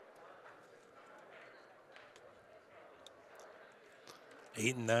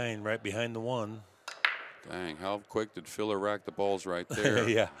 8 and 9 right behind the 1. Dang, how quick did Filler rack the balls right there?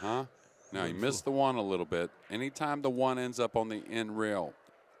 Yeah. Huh? Now, he missed the 1 a little bit. Anytime the 1 ends up on the end rail,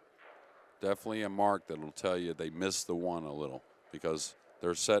 definitely a mark that will tell you they missed the 1 a little because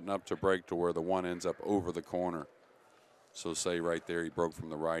they're setting up to break to where the 1 ends up over the corner. So say right there he broke from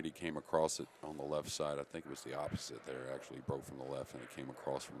the right, he came across it on the left side. I think it was the opposite there. Actually, he broke from the left and it came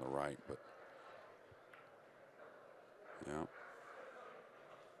across from the right. But yeah.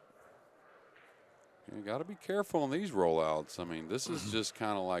 You got to be careful on these rollouts. I mean, this is just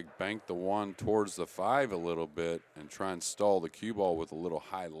kind of like bank the 1 towards the 5 a little bit and try and stall the cue ball with a little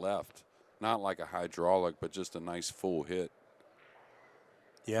high left. Not like a hydraulic, but just a nice full hit.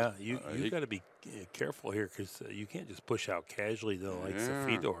 Yeah, you got to be careful here because you can't just push out casually, though, like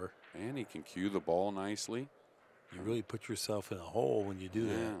Fedor. And he can cue the ball nicely. You really put yourself in a hole when you do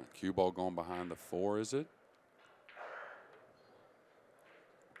that. Cue ball going behind the 4, is it?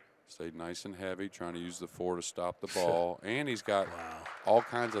 Stayed nice and heavy, trying to use the 4 to stop the ball. And he's got all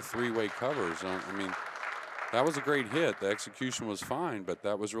kinds of 3-way covers. I mean, that was a great hit. The execution was fine, but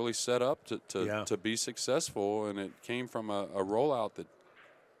that was really set up to be successful, and it came from a rollout that,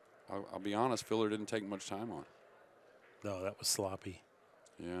 I'll be honest, Filler didn't take much time on. No, that was sloppy.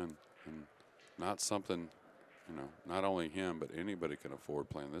 Yeah, and not something, you know, not only him, but anybody can afford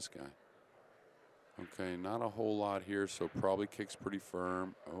playing this guy. Okay, not a whole lot here, so probably kicks pretty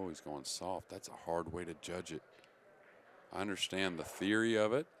firm. Oh, he's going soft. That's a hard way to judge it. I understand the theory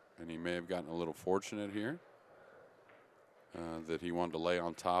of it, and he may have gotten a little fortunate here that he wanted to lay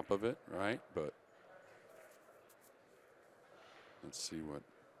on top of it, right? But let's see what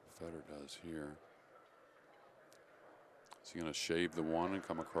Fedor does here. Is he going to shave the one and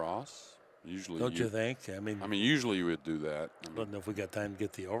come across? Usually, don't you think? I mean, usually you would do that. I don't know if we got time to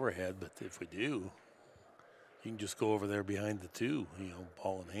get the overhead, but if we do, you can just go over there behind the two, you know,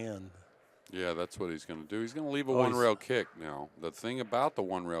 ball in hand. Yeah, that's what he's going to do. He's going to leave a one-rail kick now. The thing about the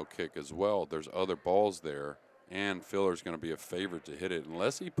one-rail kick as well, there's other balls there, and Filler's going to be a favorite to hit it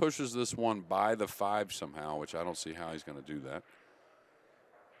unless he pushes this one by the 5 somehow, which I don't see how he's going to do that.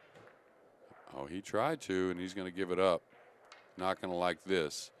 Oh, he tried to, and he's going to give it up. Not going to like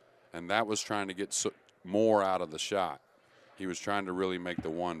this. And that was trying to get more out of the shot. He was trying to really make the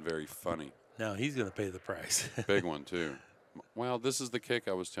one very funny. Now he's going to pay the price. Big one, too. Well, this is the kick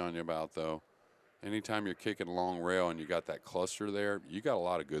I was telling you about, though. Anytime you're kicking long rail and you got that cluster there, you got a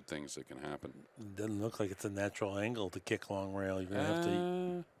lot of good things that can happen. It doesn't look like it's a natural angle to kick long rail. You're going to have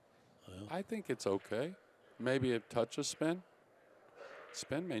to. I think it's okay. Maybe a touch of spin.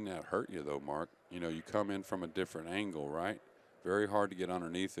 Spin may not hurt you, though, Mark. You know, you come in from a different angle, right? Very hard to get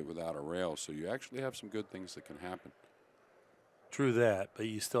underneath it without a rail, so you actually have some good things that can happen. True that, but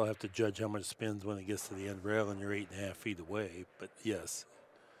you still have to judge how much spins when it gets to the end rail and you're 8.5 feet away. But yes,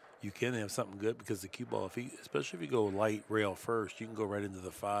 you can have something good because the cue ball, especially if you go light rail first, you can go right into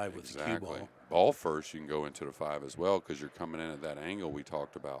the 5 with the cue ball. Ball first, you can go into the 5 as well because you're coming in at that angle we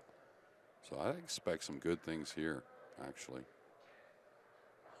talked about. So I expect some good things here, actually.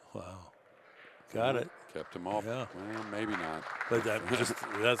 Wow. Got it. Kept him off. Yeah. Well, maybe not. But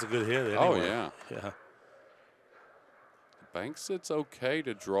that's a good hit anyway. Oh, yeah. Yeah. Banks, it's okay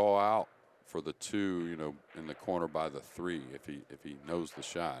to draw out for the 2, you know, in the corner by the 3 if he knows the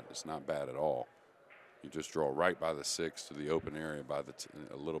shot. It's not bad at all. You just draw right by the 6 to the open area by the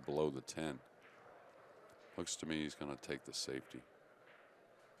a little below the 10. Looks to me he's going to take the safety.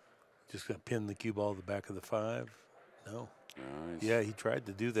 Just going to pin the cue ball to the back of the 5? No. Nice. Yeah, he tried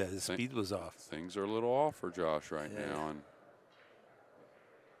to do that. His speed was off. Things are a little off for Josh right now. And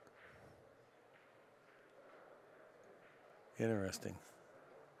interesting.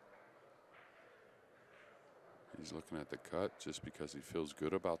 he's looking at the cut just because he feels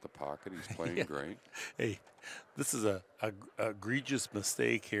good about the pocket. He's playing great. Hey, this is a egregious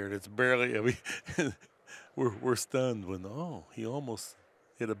mistake here, and it's barely. I mean, we're stunned when he almost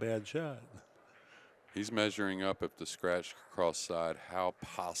hit a bad shot. He's measuring up if the scratch cross side. How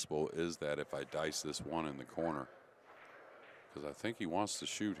possible is that if I dice this one in the corner? Because I think he wants to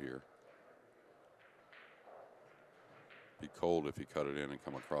shoot here. Be cold if he cut it in and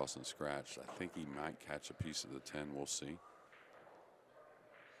come across and scratch. I think he might catch a piece of the 10. We'll see.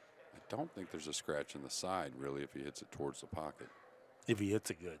 I don't think there's a scratch in the side, really, if he hits it towards the pocket. If he hits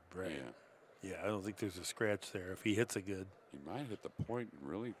it good, right? Yeah. Yeah, I don't think there's a scratch there. If he hits it good. He might hit the point and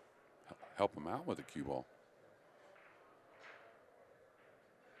really help him out with a cue ball.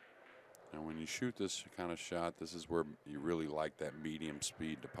 Now, when you shoot this kind of shot, this is where you really like that medium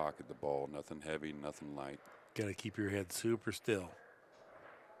speed to pocket the ball. Nothing heavy, nothing light. Got to keep your head super still.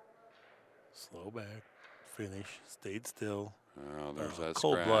 Slow back. Finish. Stayed still. Oh, there's that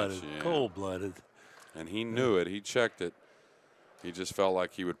cold-blooded. scratch. Yeah. Cold-blooded. And he knew it. He checked it. He just felt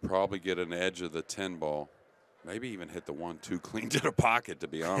like he would probably get an edge of the 10 ball. Maybe even hit the 1 too clean to the pocket, to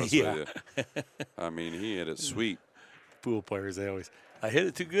be honest with you. I mean, he hit it sweet. Pool players, I hit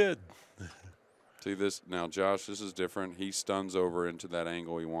it too good. See this now, Josh, this is different. He stuns over into that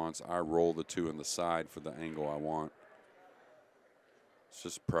angle he wants. I roll the 2 in the side for the angle I want. It's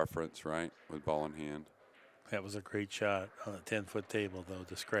just preference, right, with ball in hand. That was a great shot on a 10-foot table, though,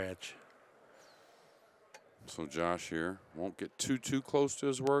 to scratch. So Josh here won't get too close to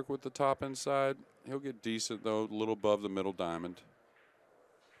his work with the top inside. He'll get decent, though, a little above the middle diamond.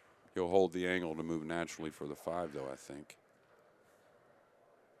 He'll hold the angle to move naturally for the 5, though, I think.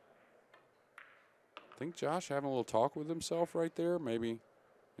 I think Josh having a little talk with himself right there. Maybe,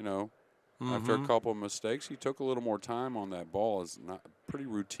 you know, after a couple of mistakes, he took a little more time on that ball. It's not a pretty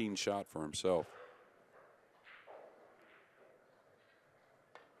routine shot for himself.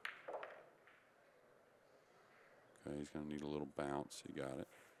 Okay, he's going to need a little bounce. He got it.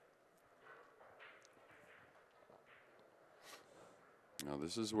 Now,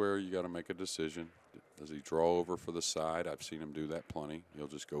 this is where you got to make a decision. Does he draw over for the side? I've seen him do that plenty. He'll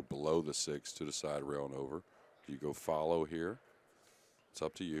just go below the 6 to the side rail and over. Do you go follow here? It's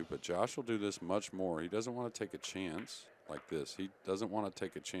up to you. But Josh will do this much more. He doesn't want to take a chance. like this. He doesn't want to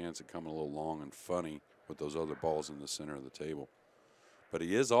take a chance at coming a little long and funny with those other balls in the center of the table. But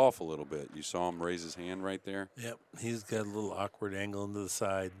he is off a little bit. You saw him raise his hand right there? Yep, he's got a little awkward angle into the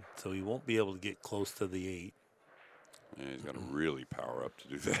side, so he won't be able to get close to the 8. Yeah, he's got to really power up to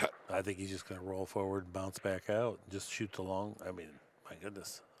do that. I think he's just going to roll forward and bounce back out and just shoot the long. I mean, my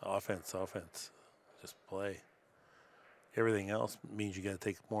goodness, offense. Just play. Everything else means you got to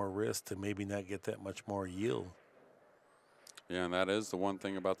take more risk to maybe not get that much more yield. Yeah, and that is the one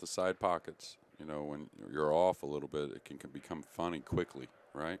thing about the side pockets. You know, when you're off a little bit, it can become funny quickly,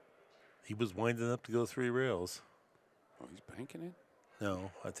 right? He was winding up to go 3 rails. Oh, he's banking it? No,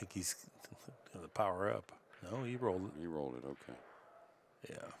 I think he's going to power up. No, he rolled it. He rolled it, okay.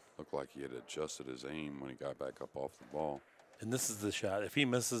 Yeah. Looked like he had adjusted his aim when he got back up off the ball. And this is the shot. If he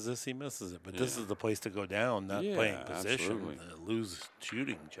misses this, he misses it. But this is the place to go down, not playing position. Lose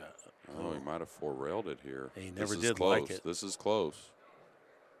shooting shot. Oh, he might have 4-railed it here. He never did did like it. This is close.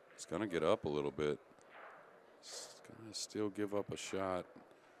 He's going to get up a little bit. He's going to still give up a shot.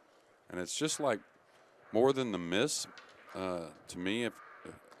 And it's just like more than the miss, to me, if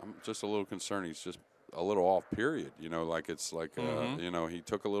I'm just a little concerned, he's just a little off, period. You know, like it's like, you know, he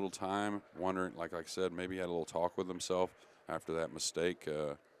took a little time wondering, like I said, maybe he had a little talk with himself after that mistake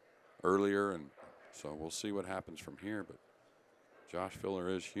earlier. And so we'll see what happens from here. But Josh Filler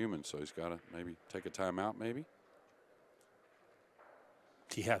is human, so he's got to maybe take a timeout, maybe.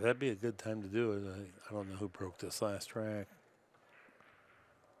 Yeah, that'd be a good time to do it. I don't know who broke this last track.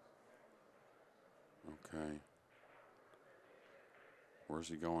 Okay. Where's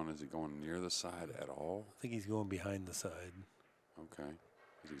he going? Is he going near the side at all? I think he's going behind the side. Okay.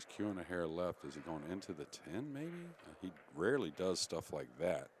 He's cueing a hair left. Is he going into the 10 maybe? He rarely does stuff like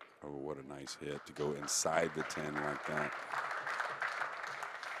that. Oh, what a nice hit to go inside the 10 like that.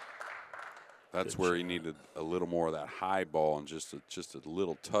 That's where he needed a little more of that high ball and just a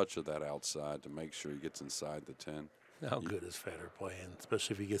little touch of that outside to make sure he gets inside the 10. How good is Fedor playing,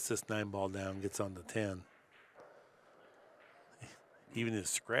 especially if he gets this 9-ball down, gets on the 10. Even his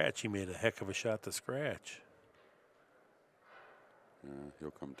scratch, he made a heck of a shot to scratch. Yeah,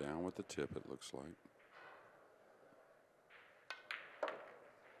 he'll come down with the tip, it looks like.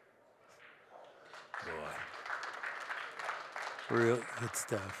 Boy. Real good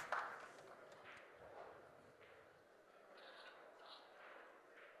stuff.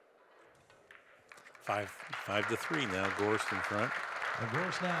 Five to 3 now. Gorst in front. And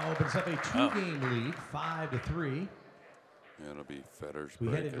Gorst now opens up a 2-game lead, 5-3. Yeah, it'll be Fedor's We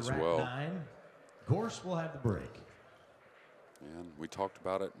break head into as rack well. 9. Gorst will have the break. And we talked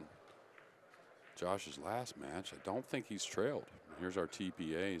about it in Josh's last match. I don't think he's trailed. Here's our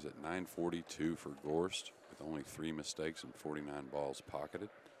TPA. He's at 942 for Gorst with only 3 mistakes and 49 balls pocketed.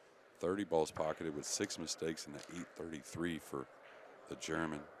 30 balls pocketed with 6 mistakes and an 833 for the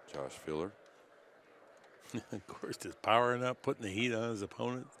German, Josh Filler. Gorst is powering up, putting the heat on his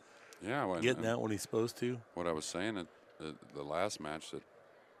opponent. Yeah, well, getting out when he's supposed to. What I was saying at the last match, that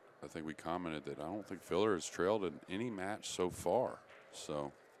I think we commented that I don't think Filler has trailed in any match so far.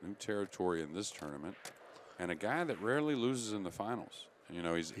 So new territory in this tournament, and a guy that rarely loses in the finals. You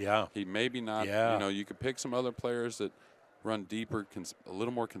know, he maybe not. You know, you could pick some other players that run deeper, a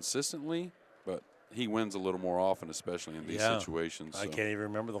little more consistently, but he wins a little more often, especially in these situations. I can't even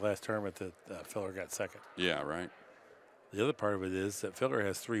remember the last tournament that Filler got second. Yeah, right. The other part of it is that Filler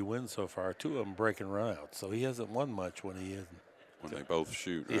has 3 wins so far, 2 of them breaking runouts, so he hasn't won much when he isn't. When they both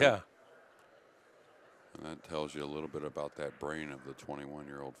shoot, right? Yeah. And that tells you a little bit about that brain of the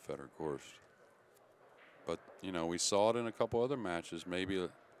 21-year-old Fedor Gorst. But, you know, we saw it in a couple other matches, maybe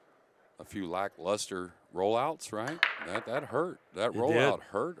a few lackluster rollouts, right? That hurt. That rollout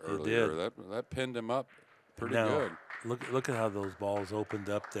hurt earlier. That pinned him up pretty good. Look at how those balls opened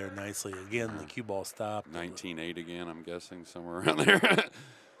up there nicely. Again, the cue ball stopped. 19-8 again, I'm guessing, somewhere around there.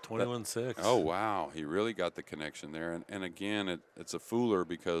 21-6. Oh, wow. He really got the connection there. And again, it's a fooler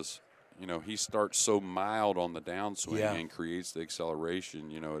because, you know, he starts so mild on the downswing and creates the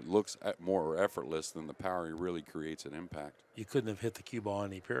acceleration. You know, it looks more effortless than the power he really creates an impact. You couldn't have hit the cue ball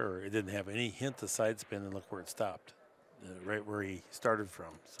any purer. It didn't have any hint of side spin, and look where it stopped. Right where he started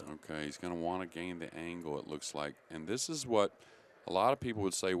from. So. Okay, he's going to want to gain the angle, it looks like. And this is what a lot of people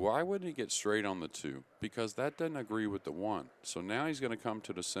would say, why wouldn't he get straight on the 2? Because that doesn't agree with the 1. So now he's going to come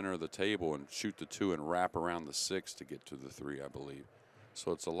to the center of the table and shoot the 2 and wrap around the 6 to get to the 3, I believe.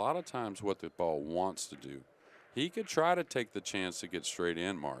 So it's a lot of times what the ball wants to do. He could try to take the chance to get straight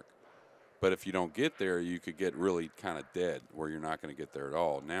in, Mark. But if you don't get there, you could get really kind of dead where you're not going to get there at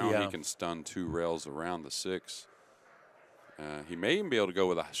all. Now he can stun 2 rails around the 6. He may even be able to go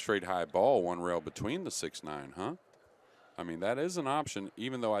with a straight high ball, 1 rail between the 6-9, huh? I mean, that is an option,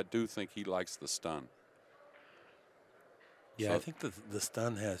 even though I do think he likes the stun. Yeah, So, I think the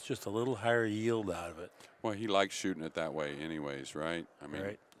stun has just a little higher yield out of it. well, he likes shooting it that way anyways, right? I mean,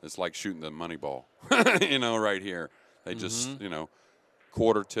 Right. it's like shooting the money ball, you know, right here. They just, you know,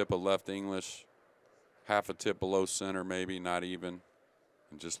 quarter tip of left English, half a tip below center maybe, not even,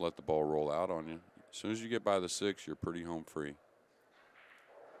 and just let the ball roll out on you. As soon as you get by the 6, you're pretty home free.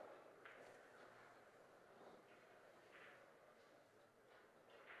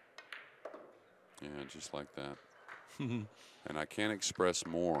 Yeah, just like that. And I can't express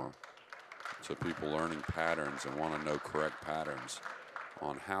more to people learning patterns and want to know correct patterns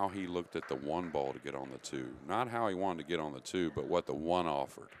on how he looked at the 1 ball to get on the 2. Not how he wanted to get on the 2, but what the 1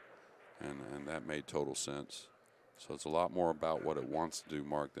 offered. And that made total sense. So it's a lot more about what it wants to do,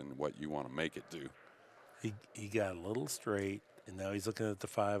 Mark, than what you want to make it do. He got a little straight, and now he's looking at the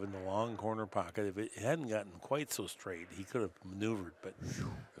 5 in the long corner pocket. If it hadn't gotten quite so straight, he could have maneuvered. But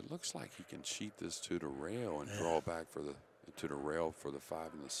it looks like he can cheat this to the rail and draw back for the to the rail for the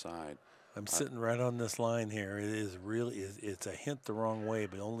 5 in the side. I'm sitting right on this line here. It is really, it's a hint the wrong way,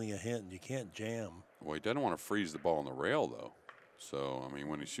 but only a hint. You can't jam. Well, he doesn't want to freeze the ball on the rail, though. So, I mean,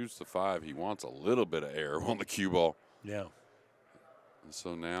 when he shoots the 5, he wants a little bit of air on the cue ball. Yeah. And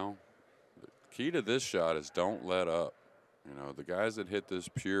so now, the key to this shot is don't let up. You know, the guys that hit this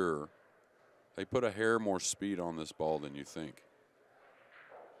pure, they put a hair more speed on this ball than you think.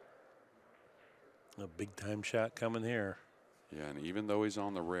 A big-time shot coming here. Yeah, and even though he's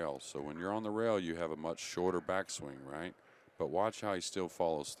on the rail, so when you're on the rail, you have a much shorter backswing, right? But watch how he still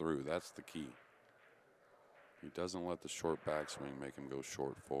follows through. That's the key. He doesn't let the short backswing make him go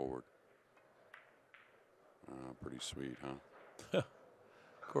short forward. Pretty sweet, huh?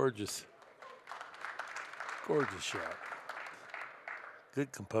 Gorgeous. Gorgeous shot.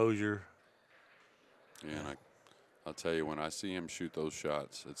 Good composure. Yeah, and I'll tell you, when I see him shoot those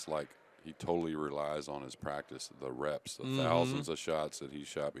shots, it's like he totally relies on his practice, the reps, the thousands of shots that he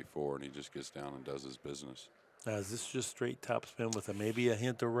shot before, and he just gets down and does his business. Now, is this just straight topspin with maybe a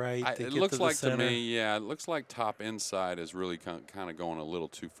hint of right? It looks like to me, yeah, it looks like top inside is really kind of going a little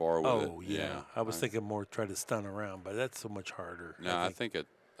too far with it. Oh, yeah. I was thinking more try to stun around, but that's so much harder. No, I think a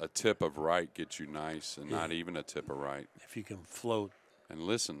tip of right gets you nice, and not even a tip of right. If you can float. And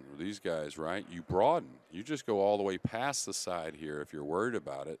listen, these guys, right, you broaden. You just go all the way past the side here if you're worried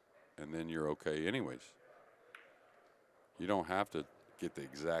about it, and then you're okay anyways. You don't have to get the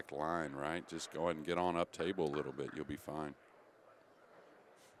exact line, right? Just go ahead and get on up table a little bit. You'll be fine.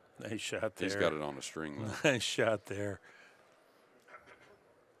 Nice shot there. He's got it on a string, though. Nice shot there.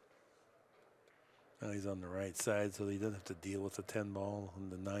 Now he's on the right side, so he doesn't have to deal with the 10 ball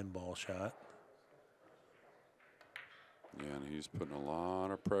and the 9 ball shot. Yeah, and he's putting a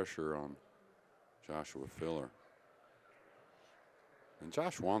lot of pressure on Joshua Filler. And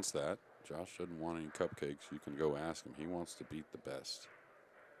Josh wants that. Josh doesn't want any cupcakes. You can go ask him. He wants to beat the best.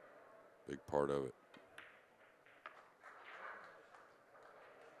 Big part of it.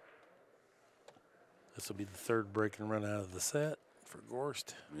 This will be the 3rd break and run out of the set for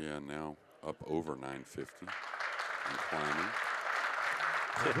Gorst. Yeah, now up over 950 and climbing.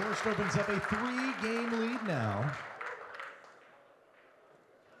 So Gorst opens up a 3-game lead now.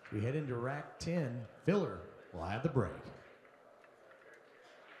 We head into rack 10. Filler will have the break.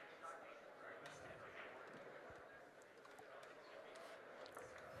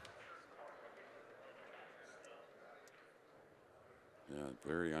 Yeah,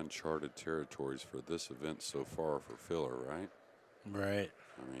 very uncharted territories for this event so far for Filler, right? Right.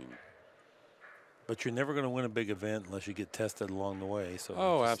 I mean, but you're never going to win a big event unless you get tested along the way. So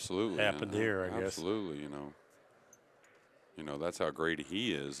oh, absolutely. Happened here, I guess. Absolutely, You know, that's how great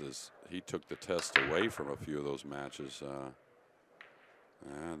he is he took the test away from a few of those matches. All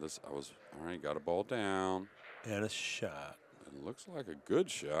right, got a ball down. And a shot. It looks like a good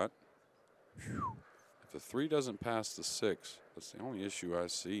shot. Whew. If the 3 doesn't pass the 6, that's the only issue I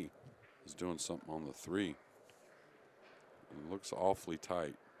see, is doing something on the 3. It looks awfully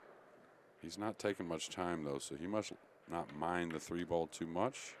tight. He's not taking much time, though, so he must not mind the 3 ball too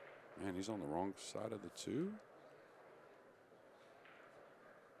much. Man, he's on the wrong side of the 2.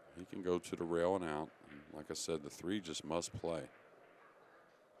 He can go to the rail and out. And like I said, the 3 just must play.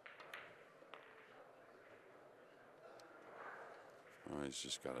 Oh, he's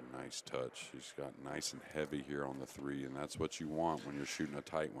just got a nice touch. He's got nice and heavy here on the 3, and that's what you want when you're shooting a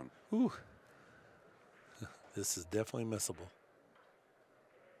tight one. Ooh. This is definitely missable.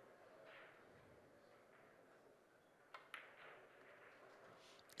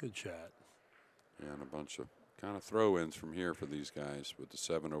 Good shot. Yeah, and a bunch of kind of throw-ins from here for these guys with the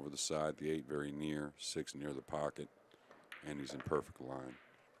 7 over the side, the 8 very near, 6 near the pocket. and he's in perfect line.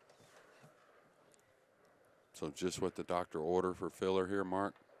 So just what the doctor ordered for Filler here,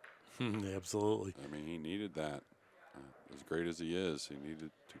 Mark? Absolutely. I mean, he needed that. As great as he is, he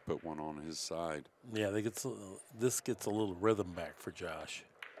needed to put one on his side. Yeah, this gets a little rhythm back for Josh.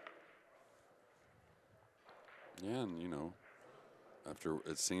 Yeah, and, you know, after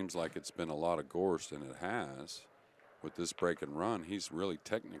it seems like it's been a lot of Gorst, and it has, with this break and run, he's really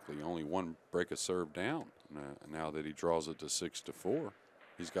technically only one break of serve down. Now that he draws it to 6-4,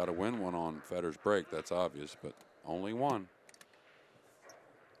 he's got to win one on Fedor's break. That's obvious, but only one.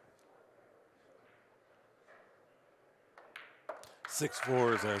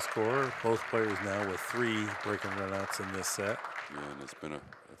 6-4 is our score. Both players now with 3 break and runouts in this set. Yeah, and it's been a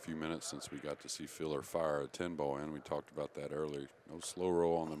few minutes since we got to see Filler fire a 10-ball in. We talked about that earlier. No slow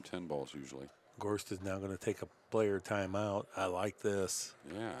roll on them 10 balls usually. Gorst is now going to take a player timeout. I like this.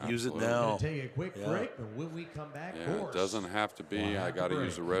 Yeah, use absolutely. it now. Take a quick break, and when we come back, yeah, Gorst it doesn't have to be. I got to break.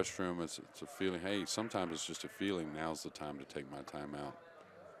 use the restroom. It's a feeling. Hey, sometimes it's just a feeling. Now's the time to take my timeout.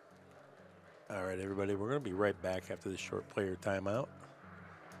 All right, everybody, we're going to be right back after this short player timeout.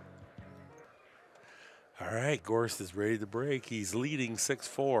 All right, Gorst is ready to break. He's leading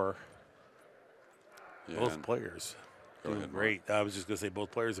 6-4. Yeah, Both players doing great. I was just going to say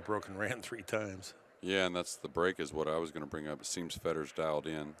both players have broken ran 3 times. Yeah, and that's the break is what I was going to bring up. It seems Fedor's dialed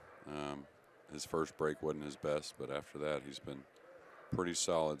in. His first break wasn't his best, but after that he's been pretty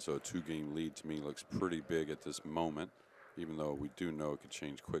solid. So a 2-game lead to me looks pretty big at this moment, even though we do know it could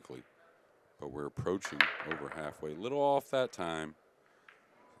change quickly. But we're approaching over halfway. A little off that time.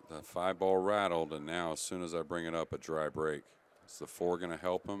 The 5-ball rattled, and now as soon as I bring it up, a dry break. Is the 4 going to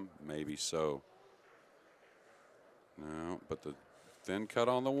help him? Maybe so. No, but the thin cut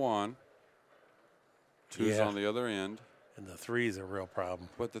on the 1. 2's on the other end. And the 3 is a real problem.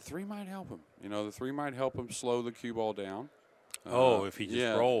 But the 3 might help him. You know, the 3 might help him slow the cue ball down. If he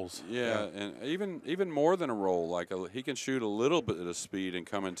just rolls. Yeah, and even more than a roll. Like he can shoot a little bit of speed and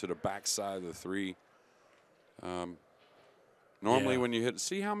come into the backside of the 3. Normally when you hit,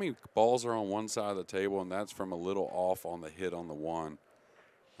 see how many balls are on one side of the table, and that's from a little off on the hit on the 1.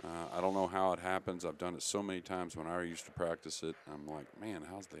 I don't know how it happens. I've done it so many times when I used to practice it. I'm like, man,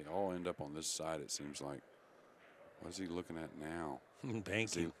 how's they all end up on this side, it seems like. What is he looking at now?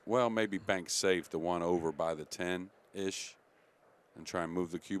 Banking. Well, maybe bank safe, the 1 over by the 10-ish, and try and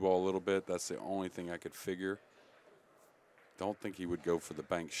move the cue ball a little bit. That's the only thing I could figure. Don't think he would go for the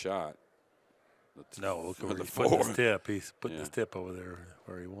bank shot. No, look where he's putting his tip. He's putting his tip over there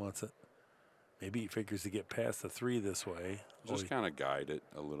where he wants it. Maybe he figures to get past the 3 this way. Just kind of guide it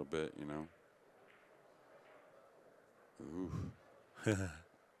a little bit, you know. Ooh.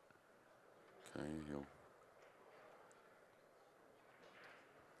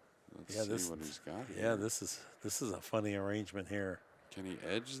 Okay, let's see what he's got here. Yeah, this is a funny arrangement here. Can he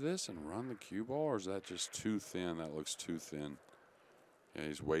edge this and run the cue ball, or is that just too thin? That looks too thin. Yeah,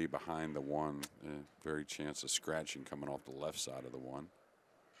 he's way behind the 1. Very chance of scratching coming off the left side of the 1.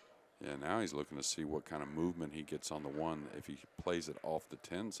 Yeah, now he's looking to see what kind of movement he gets on the 1 if he plays it off the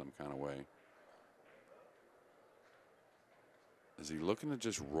 10 some kind of way. Is he looking to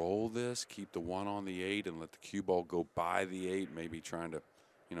just roll this, keep the 1 on the 8, and let the cue ball go by the 8, maybe trying to,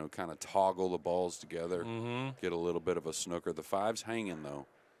 you know, kind of toggle the balls together, get a little bit of a snooker. The 5's hanging, though,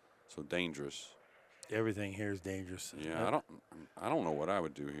 so dangerous. Everything here is dangerous. Yeah, I don't know what I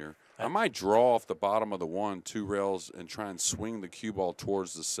would do here. I might draw off the bottom of the 1, 2 rails, and try and swing the cue ball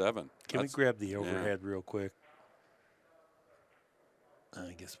towards the 7. Can we grab the overhead real quick?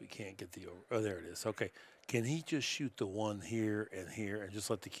 I guess we can't get the over. Oh, there it is. Okay. Can he just shoot the 1 here and just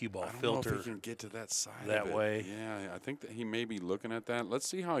let the cue ball filter? I don't know if he can get to that side that way. Yeah, I think that he may be looking at that. Let's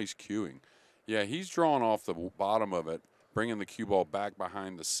see how he's cueing. Yeah, he's drawing off the bottom of it, bringing the cue ball back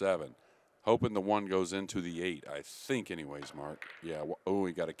behind the 7. Hoping the 1 goes into the 8, I think anyways, Mark. Yeah, oh,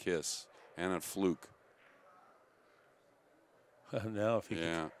 he got a kiss and a fluke. No, if he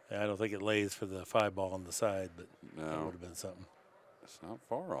could, I don't think it lays for the 5-ball on the side, but that would have been something. It's not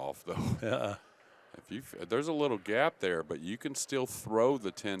far off, though. If there's a little gap there, but you can still throw the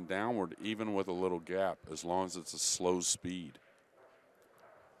 10 downward even with a little gap as long as it's a slow speed.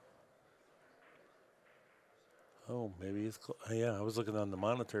 Oh, maybe it's I was looking on the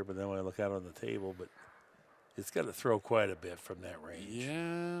monitor, but then when I look out on the table, but it's got to throw quite a bit from that range.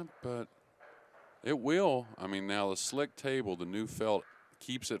 Yeah, but it will. I mean, now the slick table, the new felt,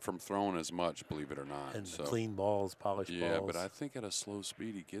 keeps it from throwing as much, believe it or not. And the clean balls, polished balls. Yeah, but I think at a slow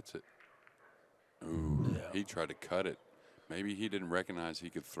speed he gets it. Ooh, he tried to cut it. Maybe he didn't recognize he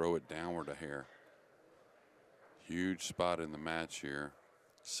could throw it downward a hair. Huge spot in the match here.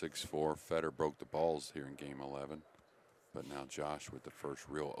 6-4. Fedor broke the balls here in game 11. But now Josh with the first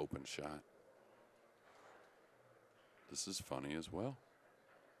real open shot. This is funny as well.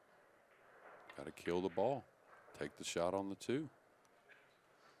 Got to kill the ball. Take the shot on the 2.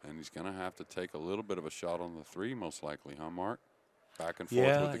 And he's going to have to take a little bit of a shot on the 3, most likely, huh, Mark? Back and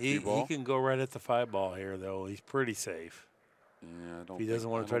forth with the cue ball. He can go right at the 5 ball here, though. He's pretty safe. Yeah, I don't. If he doesn't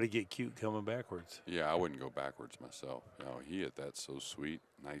want to try to get cute coming backwards. Yeah, I wouldn't go backwards myself. Oh, he hit that so sweet.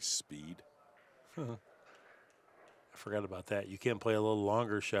 Nice speed. I forgot about that. You can play a little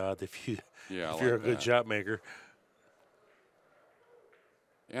longer shot if you're like a good shot maker.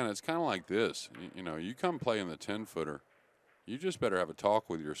 Yeah, and it's kind of like this. You know, you come play in the 10-footer, you just better have a talk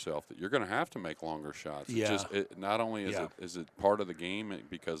with yourself that you're going to have to make longer shots. Yeah. Not only is it part of the game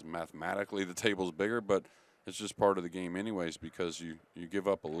because mathematically the table's bigger, but it's just part of the game anyways because you give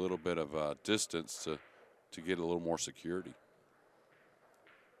up a little bit of distance to get a little more security.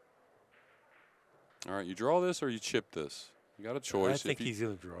 All right, you draw this or you chip this? You got a choice. I think he's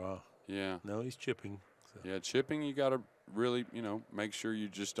going to draw. Yeah. No, he's chipping. So. Yeah, chipping, you got to really, make sure you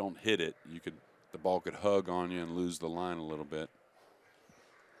just don't hit it. The ball could hug on you and lose the line a little bit.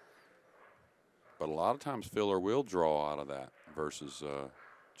 But a lot of times Filler will draw out of that versus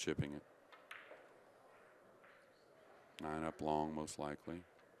chipping it. 9 up long, most likely.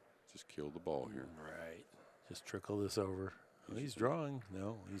 Just kill the ball here. Right. Just trickle this over. Well, he's drawing.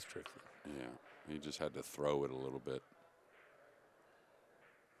 No, he's trickling. Yeah. He just had to throw it a little bit.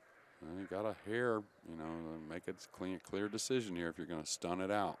 And you got a hair, make it clear decision here if you're going to stun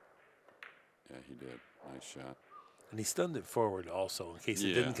it out. Yeah, he did. Nice shot. And he stunned it forward also in case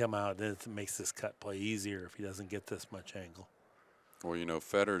it didn't come out. Then it makes this cut play easier if he doesn't get this much angle. Well,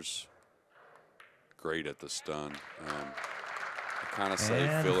 Fedor's great at the stun. I kind of say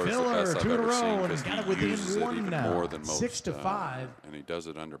Filler's the best I've ever seen because he uses it even more than most. 6-5. And he does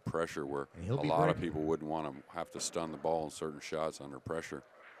it under pressure where a lot of people wouldn't want to have to stun the ball in certain shots under pressure.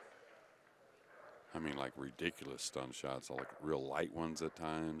 I mean, like ridiculous stun shots, like real light ones at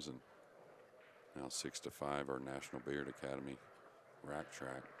times. And now 6-5, our National Billiard Academy rack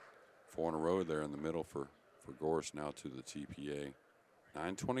track. 4 in a row there in the middle for Gorst now to the TPA.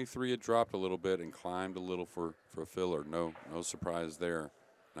 923 had dropped a little bit and climbed a little for Filler. No surprise there.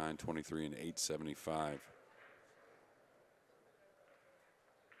 923 and 875.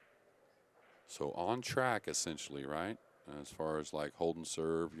 So on track essentially, right? As far as like hold and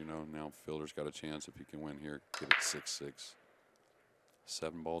serve, now Filler's got a chance if he can win here. Get it 6-6.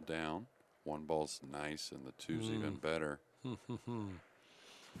 7 ball down. 1 ball's nice and the 2's even better.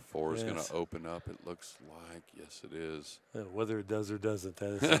 4 is going to open up, it looks like. Yes, it is. Whether it does or doesn't, that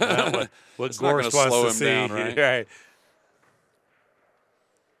is not what Gorst wants slow to him see. down, right? Right.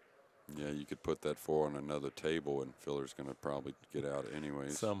 Yeah, you could put that 4 on another table, and Filler's going to probably get out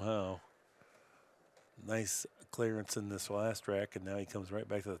anyways. Somehow. Nice clearance in this last rack, and now he comes right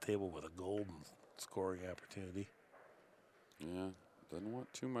back to the table with a golden scoring opportunity. Yeah. Doesn't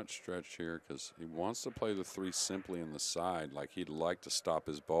want too much stretch here because he wants to play the 3 simply in the side. Like he'd like to stop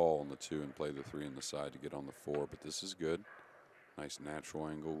his ball on the 2 and play the 3 in the side to get on the 4. But this is good. Nice natural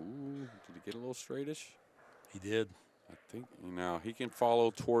angle. Ooh, did he get a little straightish? He did. I think he can follow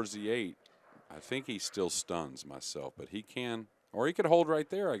towards the 8. I think he still stuns myself, but he can, or he could hold right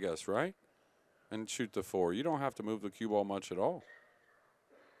there, I guess, right? And shoot the 4. You don't have to move the cue ball much at all.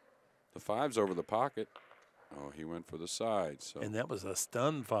 The 5's over the pocket. Oh, he went for the side. So. And that was a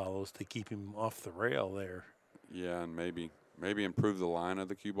stun follows to keep him off the rail there. Yeah, and maybe improve the line of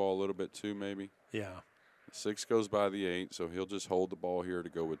the cue ball a little bit too, maybe. Yeah. 6 goes by the 8, so he'll just hold the ball here to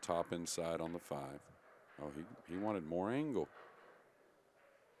go with top inside on the 5. Oh, he wanted more angle.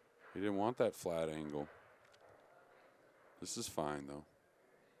 He didn't want that flat angle. This is fine, though.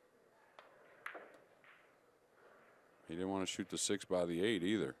 He didn't want to shoot the 6 by the 8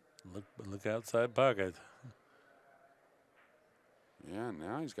 either. Look outside pocket. Yeah,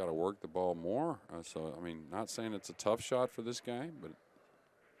 now he's got to work the ball more. So, I mean, not saying it's a tough shot for this guy, but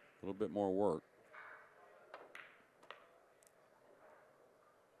a little bit more work.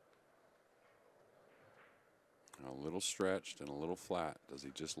 A little stretched and a little flat. Does he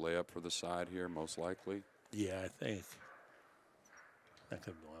just lay up for the side here, most likely? Yeah, I think. I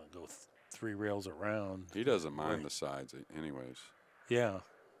could want to go 3 rails around. He doesn't mind the sides anyways. Yeah.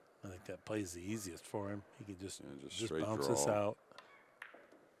 I think that plays the easiest for him. He could just bounce draw. this out.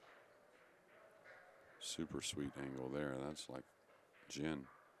 Super sweet angle there. That's like gin.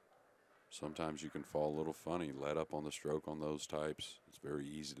 Sometimes you can fall a little funny, let up on the stroke on those types. It's very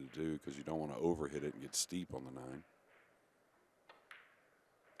easy to do because you don't want to overhit it and get steep on the 9.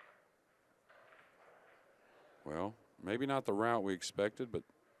 Well, maybe not the route we expected, but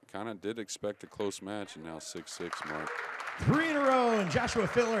kind of did expect a close match, and now 6-6 Mark. 3 in a row, and Joshua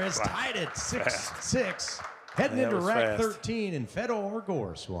Filler has tied it 6-6. Heading That into was rack fast. 13, and Fedor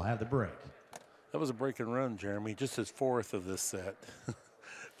Gorst will have the break. That was a break and run, Jeremy. Just his 4th of this set.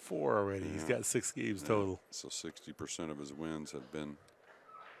 4 already. He's got 6 games total. So 60% of his wins have been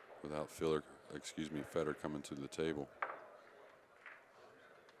without Fedor coming to the table.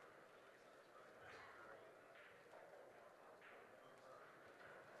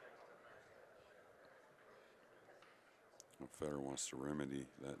 Well, Fedor wants to remedy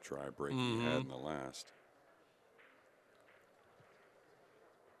that dry break he had in the last.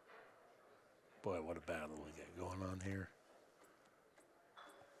 Boy, what a battle we got going on here.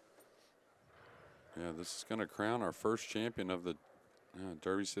 Yeah, this is going to crown our first champion of the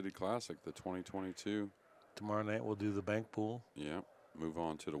Derby City Classic, the 2022. Tomorrow night we'll do the bank pool. Yeah, move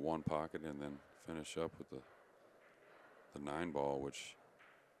on to the 1 pocket and then finish up with the 9 ball, which,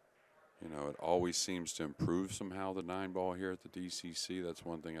 you know, it always seems to improve somehow, the 9 ball here at the DCC. That's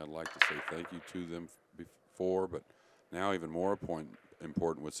one thing I'd like to say thank you to them before, but now even more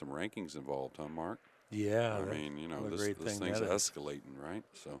important with some rankings involved, huh, Mark? Yeah. I mean, you know, this thing's that escalating, right?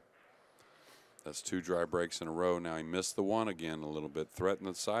 So that's 2 dry breaks in a row. Now he missed the 1 again a little bit, threatened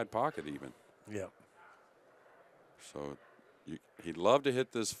the side pocket even. Yep. So he'd love to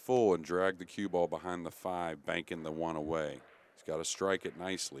hit this full and drag the cue ball behind the 5, banking the 1 away. He's got to strike it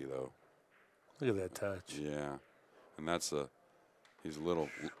nicely, though. Look at that touch. Yeah, and he's a little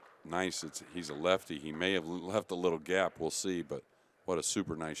nice. He's a lefty. He may have left a little gap. We'll see, but what a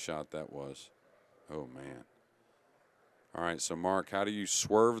super nice shot that was. Oh, man. All right, so Mark, how do you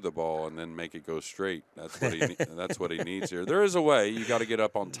swerve the ball and then make it go straight? That's what that's what he needs here. There is a way. You got to get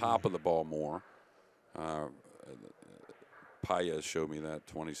up on top of the ball more. Paez showed me that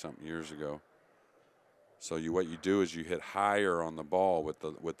 20-something years ago. So what you do is you hit higher on the ball with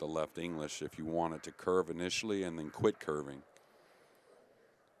the left English if you want it to curve initially and then quit curving.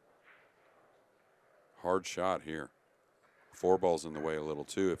 Hard shot here. 4 ball's in the way a little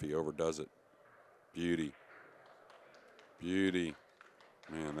too if he overdoes it. Beauty. Beauty.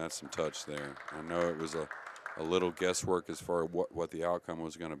 Man, that's some touch there. I know it was a little guesswork as far as what the outcome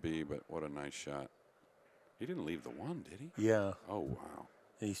was going to be, but what a nice shot. He didn't leave the 1, did he? Yeah. Oh, wow.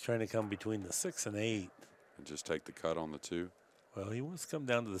 He's trying to come between the 6 and 8. And just take the cut on the 2. Well, he wants to come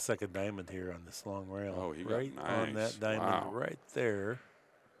down to the 2nd diamond here on this long rail. Oh, he right got nice. on that diamond right there.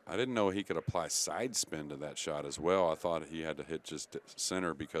 I didn't know he could apply side spin to that shot as well. I thought he had to hit just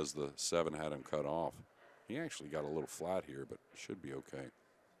center because the 7 had him cut off. He actually got a little flat here, but should be okay.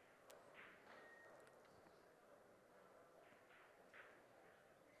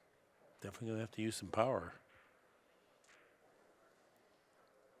 Definitely going to have to use some power.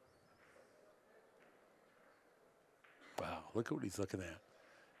 Wow, look at what he's looking at.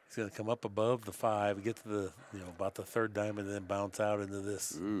 He's going to come up above the 5, get to the, about the 3rd diamond, and then bounce out into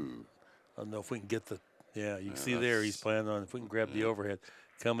this. Ooh. I don't know if we can get the, you can see there he's planning on, if we can grab the overhead,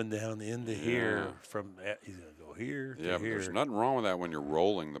 coming down into here from, he's going to go here to yeah, but here. there's nothing wrong with that when you're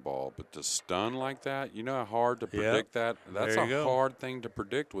rolling the ball, but to stun like that, you know how hard to predict that? That's a hard thing to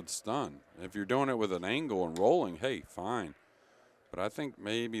predict with stun. If you're doing it with an angle and rolling, hey, fine. But I think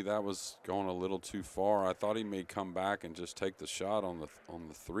maybe that was going a little too far. I thought he may come back and just take the shot on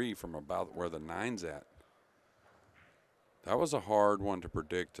the 3 from about where the 9's at. That was a hard one to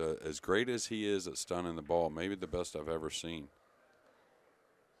predict. As great as he is at stunning the ball, maybe the best I've ever seen.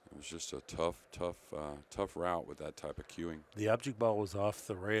 It was just a tough route with that type of cueing. The object ball was off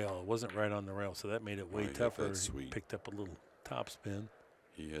the rail. It wasn't right on the rail, so that made it way tougher. He picked up a little top spin.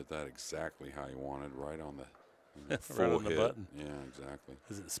 He hit that exactly how he wanted, right on the right on the button. Yeah, exactly.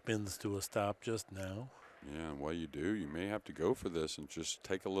 As it spins to a stop just now. Yeah, and what you do, you may have to go for this and just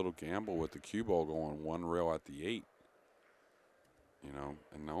take a little gamble with the cue ball going 1 rail at the 8.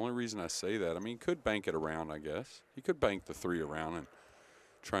 And the only reason I say that, I mean, he could bank it around, I guess. He could bank the 3 around and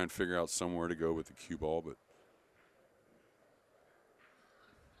try and figure out somewhere to go with the cue ball, but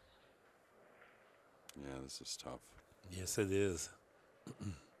yeah, this is tough. Yes, it is.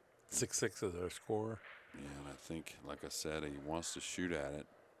 6-6 is our score. Yeah, and I think, like I said, he wants to shoot at it.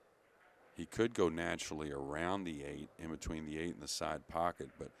 He could go naturally around the 8, in between the 8 and the side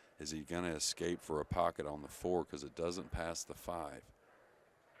pocket, but is he going to escape for a pocket on the 4 because it doesn't pass the 5?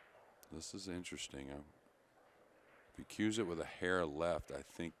 This is interesting. If he cues it with a hair left, I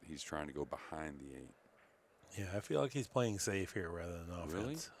think he's trying to go behind the 8. Yeah, I feel like he's playing safe here rather than offense.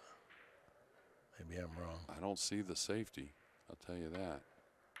 Really? Maybe I'm wrong. I don't see the safety. I'll tell you that.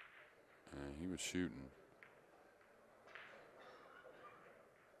 And he was shooting.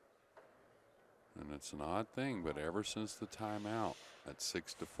 And it's an odd thing, but ever since the timeout at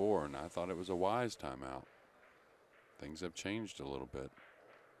 6-4, and I thought it was a wise timeout, things have changed a little bit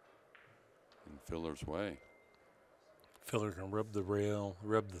in Filler's way. Filler can rub the rail,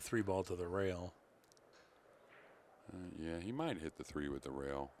 rub the 3-ball to the rail. Yeah, he might hit the 3 with the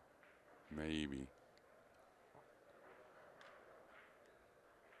rail. Maybe.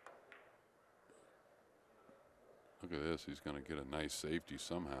 Look at this. He's going to get a nice safety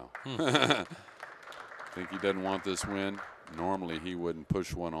somehow. I think he doesn't want this win. Normally, he wouldn't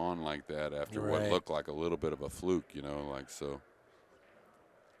push one on like that after what looked like a little bit of a fluke, you know, like so.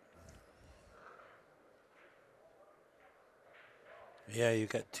 Yeah, you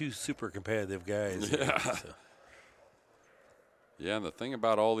got 2 super competitive guys. Yeah. Here, so. Yeah, and the thing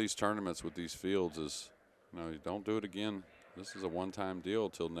about all these tournaments with these fields is, you know, you don't do it again. This is a one-time deal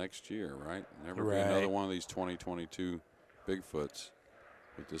till next year, right? Never be another one of these 2022 Bigfoots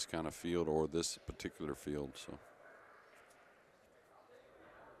with this kind of field or this particular field. So,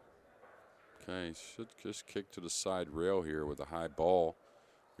 okay, should just kick to the side rail here with a high ball.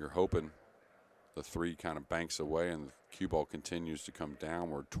 You're hoping the 3 kind of banks away and the cue ball continues to come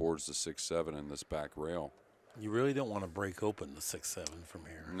downward towards the 6-7 in this back rail. You really don't want to break open the 6-7 from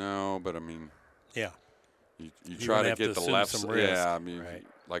here. No, but I mean, yeah. You try to get the left. Yeah, I mean,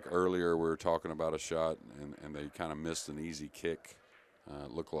 like earlier we were talking about a shot and they kind of missed an easy kick.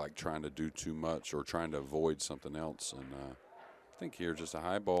 Looked like trying to do too much or trying to avoid something else. And I think here just a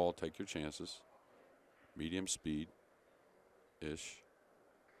high ball, take your chances. Medium speed-ish.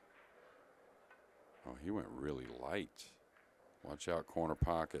 Oh, he went really light. Watch out, corner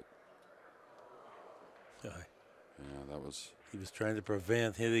pocket. Yeah, that was. He was trying to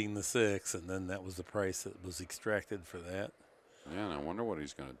prevent hitting the 6, and then that was the price that was extracted for that. Yeah, and I wonder what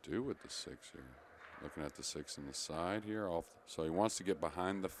he's going to do with the 6 here. Looking at the 6 in the side here. So he wants to get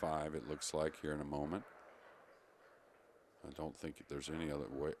behind the 5, it looks like, here in a moment. I don't think there's any other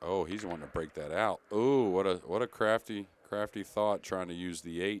way. Oh, he's wanting to break that out. Oh, what a crafty thought, trying to use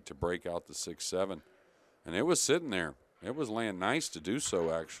the 8 to break out the 6-7. And it was sitting there. It was laying nice to do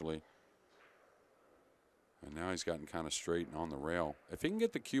so, actually. And now he's gotten kind of straight and on the rail. If he can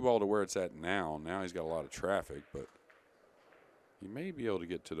get the cue ball to where it's at now he's got a lot of traffic, but he may be able to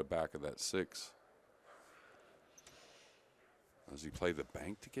get to the back of that 6. Does he play the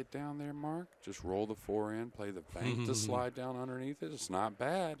bank to get down there, Mark? Just roll the 4 in, play the bank to slide down underneath it? It's not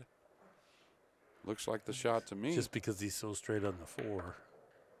bad. Looks like the shot to me. Just because he's so straight on the 4.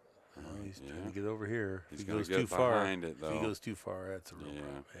 He's trying to get over here. He's going to get behind it, though. If he goes too far, that's a real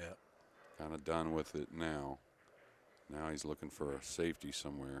problem. Yeah. Kind of done with it now. Now he's looking for a safety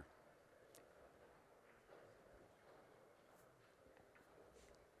somewhere.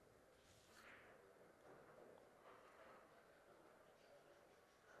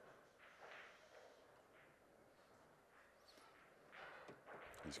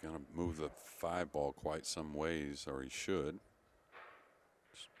 He's going to move the 5 ball quite some ways, or he should.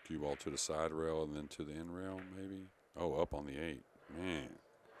 Just cue ball to the side rail and then to the in rail, maybe. Oh, up on the 8. Man.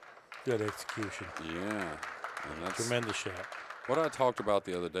 Good execution. Yeah. And that's tremendous shot. What I talked about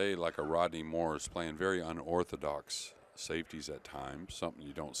the other day, like a Rodney Morris playing very unorthodox safeties at times, something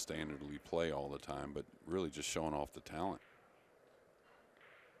you don't standardly play all the time, but really just showing off the talent.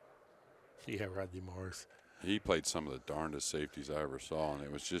 Yeah, Rodney Morris. He played some of the darndest safeties I ever saw, and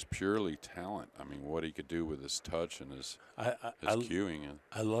it was just purely talent. I mean, what he could do with his touch and his cueing.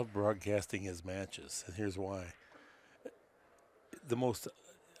 I love broadcasting his matches, and here's why. The most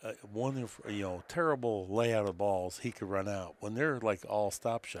terrible layout of balls, he could run out. When they're like all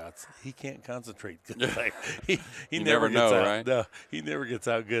stop shots, he can't concentrate. Like, he never gets out. Right? No, he never gets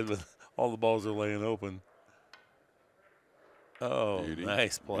out good when all the balls are laying open. Oh, Beauty.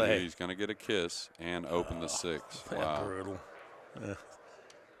 Nice play. He's going to get a kiss and open the 6. Wow. Brutal.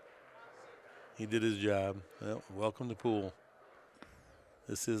 He did his job. Well, welcome to pool.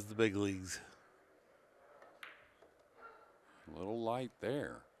 This is the big leagues. A little light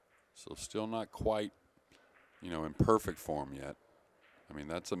there. So still not quite, in perfect form yet. I mean,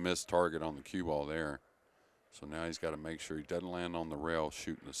 that's a missed target on the cue ball there. So now he's got to make sure he doesn't land on the rail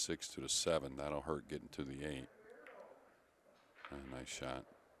shooting the 6 to the 7. That'll hurt getting to the 8. Nice shot.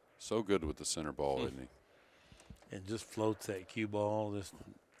 So good with the center ball, isn't he? And just floats that cue ball, just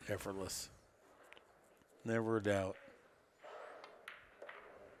effortless. Never a doubt.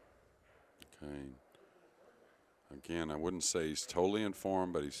 Okay. Again, I wouldn't say he's totally in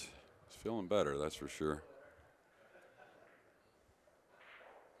form, but he's feeling better, that's for sure.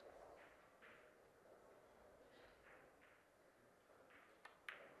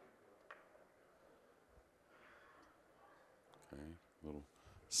 Okay, little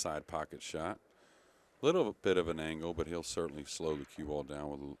side pocket shot. Little bit of an angle, but he'll certainly slow the cue ball down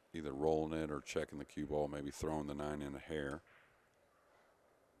with either rolling it or checking the cue ball, maybe throwing the 9 in a hair.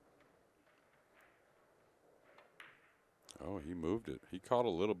 Oh, he moved it. He caught a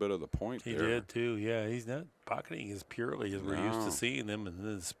little bit of the point He there. did too, yeah. He's not pocketing as purely as we're used No. to seeing him, and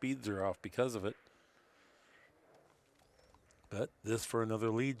the speeds are off because of it. But this for another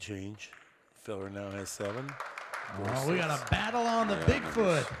lead change. Filler now has 7. Oh, we got a battle on the Yeah,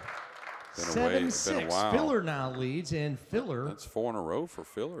 Bigfoot. Been a 7-6. while. Filler now leads, and Filler That's 4 in a row for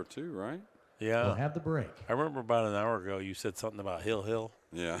Filler too, right? Yeah. will have the break. I remember about an hour ago you said something about Hill.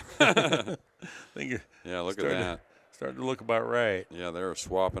 Yeah. Think you're Yeah, look at that. starting to look about right. Yeah, they were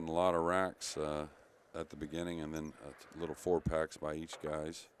swapping a lot of racks at the beginning, and then little 4-packs by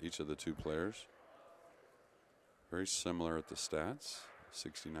each of the 2 players. Very similar at the stats.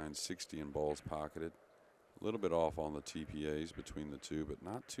 69-60 in balls pocketed. A little bit off on the TPAs between the 2, but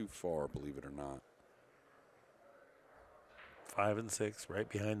not too far, believe it or not. 5 and 6, right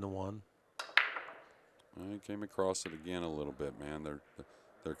behind the 1. He came across it again a little bit, man.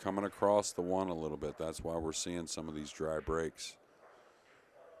 They're coming across the 1 a little bit. That's why we're seeing some of these dry breaks.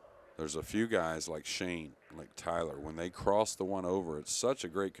 There's a few guys like Shane, like Tyler. When they cross the 1 over, it's such a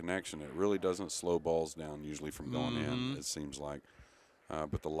great connection. It really doesn't slow balls down usually from going in, it seems like.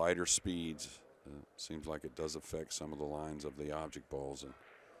 But the lighter speeds, seems like it does affect some of the lines of the object balls.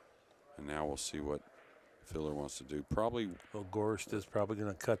 And now we'll see what Filler wants to do. Probably. Well, Gorst is probably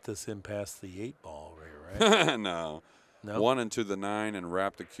going to cut this in past the 8 ball, right? No. No? 1 into the 9 and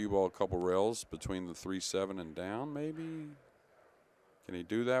wrap the cue ball a couple rails between the 3-7 and down, maybe? Can he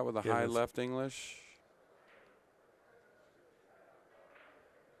do that with a high left English?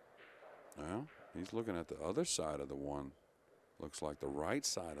 Well, he's looking at the other side of the 1. Looks like the right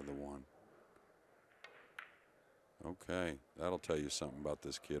side of the 1. Okay, that'll tell you something about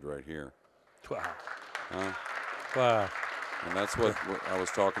this kid right here. Wow. Huh? Wow. And that's what I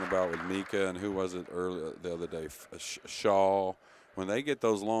was talking about with Mika, and who was it earlier the other day? Shaw. When they get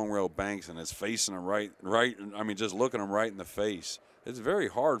those long rail banks and it's facing them right, I mean, just looking them right in the face, it's very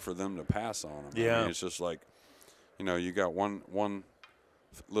hard for them to pass on them. Yeah. I mean, it's just like, you know, you got one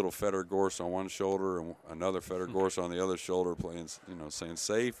little Fedor Gorst on one shoulder and another Fedor Gorst on the other shoulder playing, you know, saying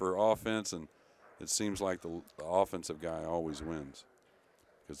safe or offense, and it seems like the offensive guy always wins.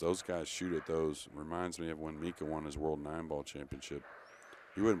 Because those guys shoot at those. Reminds me of when Mika won his World 9-Ball Championship.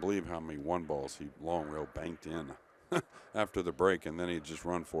 You wouldn't believe how many 1 balls he long rail banked in after the break, and then he'd just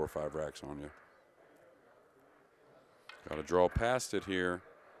run 4 or 5 racks on you. Got to draw past it here.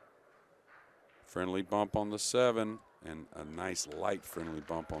 Friendly bump on the 7, and a nice light friendly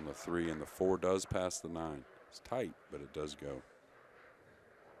bump on the 3, and the 4 does pass the 9. It's tight, but it does go.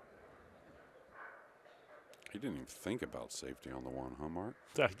 He didn't even think about safety on the 1, huh, Mark?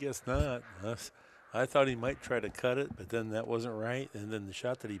 I guess not. I thought he might try to cut it, but then that wasn't right. And then the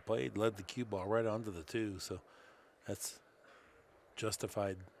shot that he played led the cue ball right onto the 2. So that's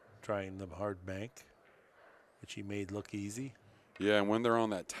justified trying the hard bank, which he made look easy. Yeah, and when they're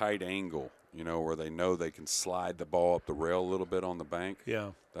on that tight angle, you know, where they know they can slide the ball up the rail a little bit on the bank. Yeah.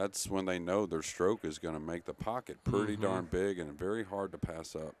 That's when they know their stroke is going to make the pocket pretty darn big and very hard to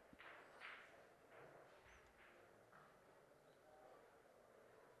pass up.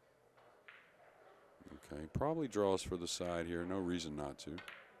 Okay, probably draws for the side here. No reason not to.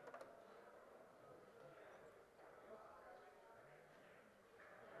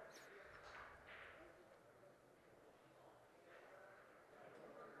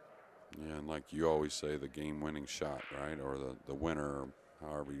 Yeah, and like you always say, the game-winning shot, right? Or the winner, or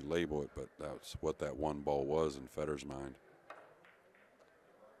however you label it, but that's what that 1 ball was in Federer's mind.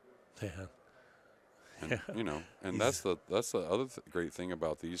 Yeah. And, you know, and that's the other great thing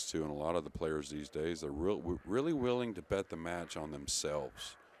about these two and a lot of the players these days. They're really willing to bet the match on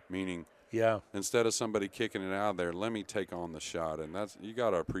themselves. Meaning, instead of somebody kicking it out there, let me take on the shot, and that's you got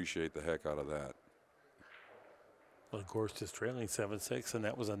to appreciate the heck out of that. Well, Gorst is trailing 7-6, and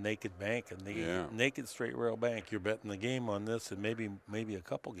that was a naked bank, a naked straight rail bank. You're betting the game on this, and maybe a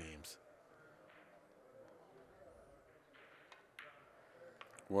couple games.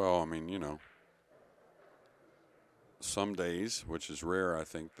 Well, I mean, you know, some days, which is rare, I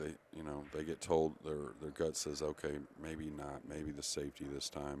think they get told their gut says, okay, maybe not, maybe the safety this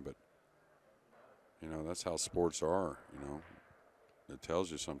time, but you know that's how sports are. You know, it tells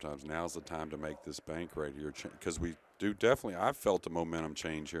you sometimes now's the time to make this bank right here because we do definitely. I've felt the momentum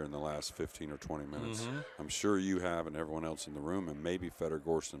change here in the last 15 or 20 minutes. I'm sure you have, and everyone else in the room, and maybe Fedor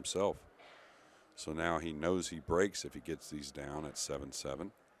Gorst himself. So now he knows he breaks if he gets these down at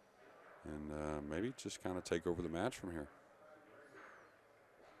 7-7. And maybe just kind of take over the match from here.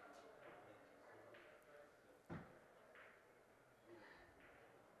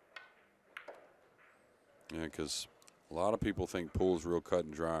 Yeah, because a lot of people think pool's real cut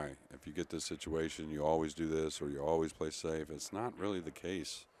and dry. If you get this situation, you always do this or you always play safe. It's not really the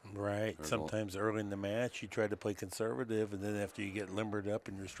case. Right. Sometimes early in the match, you try to play conservative, and then after you get limbered up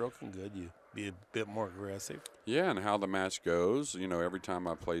and you're stroking good, you be a bit more aggressive. Yeah, and how the match goes, you know, every time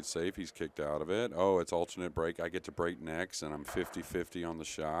I played safe, he's kicked out of it. Oh, it's alternate break. I get to break next, and I'm 50-50 on the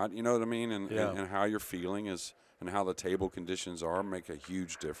shot. You know what I mean? And how you're feeling is, and how the table conditions are make a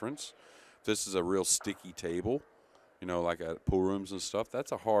huge difference. This is a real sticky table, you know, like at pool rooms and stuff.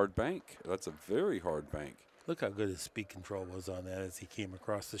 That's a hard bank. That's a very hard bank. Look how good his speed control was on that as he came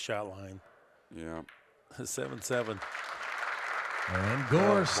across the shot line. Yeah. 7-7. And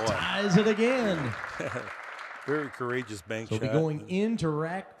Gorst ties it again. Very courageous bank shot. So we'll be going into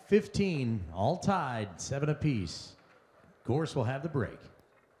rack 15, all tied, 7 apiece. Gorst will have the break.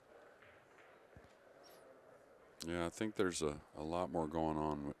 Yeah, I think there's a lot more going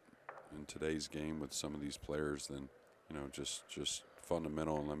on in today's game with some of these players than, you know, just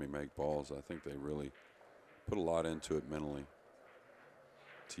fundamental and let me make balls. I think they really put a lot into it mentally.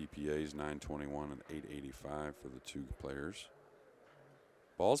 TPA's 921 and 885 for the two players.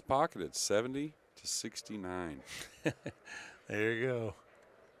 Balls pocketed 70 to 69. There you go.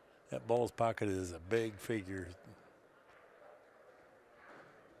 That ball's pocketed is a big figure.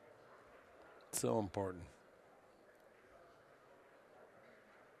 So important.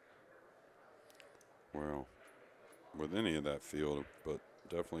 Well, with any of that field, but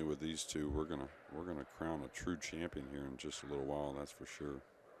definitely with these two, we're gonna crown a true champion here in just a little while. That's for sure.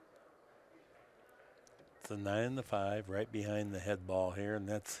 It's a 9 and the 5 right behind the head ball here, and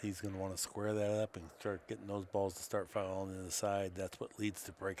he's going to want to square that up and start getting those balls to start falling to the side. That's what leads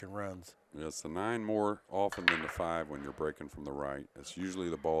to breaking runs. Yeah, it's the 9 more often than the 5 when you're breaking from the right. It's usually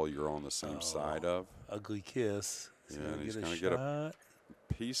the ball you're on the same side of. Ugly kiss. Yeah, and he's going to get a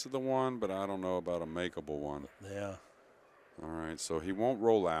piece of the 1, but I don't know about a makeable one. Yeah. All right, so he won't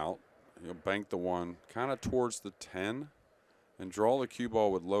roll out. He'll bank the 1 kind of towards the 10 and draw the cue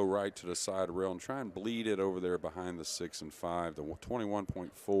ball with low right to the side rail and try and bleed it over there behind the 6 and 5, the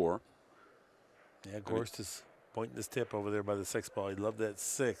 21.4. Yeah, Gorst is pointing this tip over there by the 6 ball. He'd love that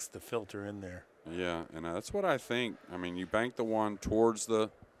 6 to filter in there. Yeah, and that's what I think. I mean, you bank the 1 towards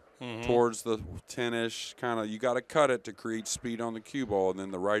the 10-ish, kind of. You got to cut it to create speed on the cue ball, and then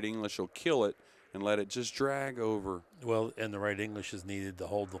the right English will kill it and let it just drag over. Well, and the right English is needed to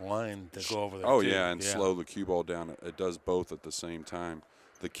hold the line to go over there. Oh, yeah, and slow the cue ball down. It does both at the same time.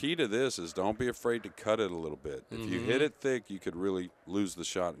 The key to this is don't be afraid to cut it a little bit. If you hit it thick, you could really lose the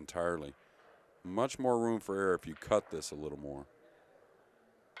shot entirely. Much more room for error if you cut this a little more.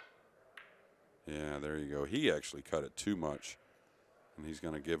 Yeah, there you go. He actually cut it too much, and he's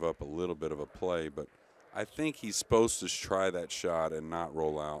going to give up a little bit of a play, but I think he's supposed to try that shot and not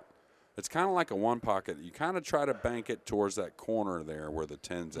roll out. It's kind of like a 1 pocket. You kind of try to bank it towards that corner there where the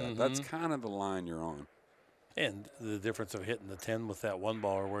 10's at. That's kind of the line you're on. And the difference of hitting the 10 with that 1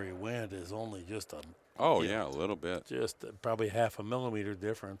 ball or where you went is only just a a little bit. Just probably half a millimeter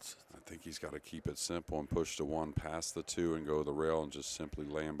difference. I think he's got to keep it simple and push the 1 past the 2 and go to the rail and just simply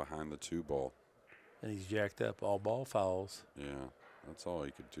land behind the 2 ball. And he's jacked up all ball fouls. Yeah, that's all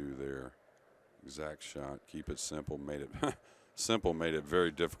he could do there. Exact shot. Keep it simple. Made it simple. Made it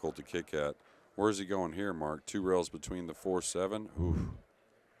very difficult to kick at. Where's he going here, Mark? 2 rails between the 4-7. Ooh.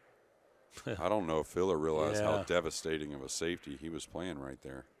 I don't know if Filler realized how devastating of a safety he was playing right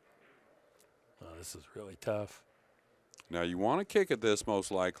there. Oh, this is really tough. Now, you want to kick at this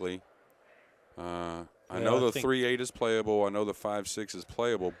most likely. I know the 3-8 is playable. I know the 5-6 is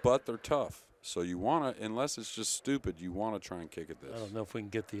playable, but they're tough. So you want to, unless it's just stupid, you want to try and kick at this. I don't know if we can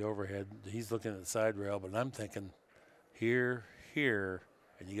get the overhead. He's looking at the side rail, but I'm thinking here,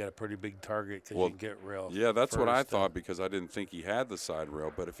 and you got a pretty big target because you can get rail. Yeah, that's what I thought because I didn't think he had the side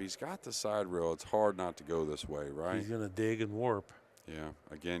rail. But if he's got the side rail, it's hard not to go this way, right? He's going to dig and warp. Yeah,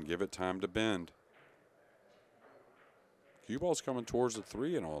 again, give it time to bend. Cue ball's coming towards the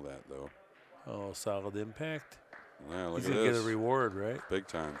 3 and all that, though. Oh, solid impact. Yeah, look He's at this. going to get a reward, right? Big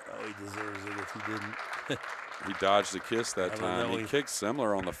time. Oh, he deserves it if he didn't. He dodged the kiss that time. He kicked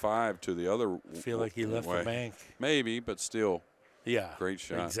similar on the 5 to the other. I feel like he left the bank. Maybe, but still. Yeah. Great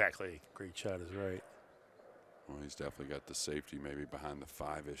shot. Exactly. Great shot is right. Well, he's definitely got the safety maybe behind the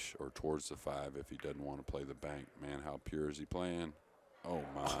 5-ish or towards the 5 if he doesn't want to play the bank. Man, how pure is he playing? Oh,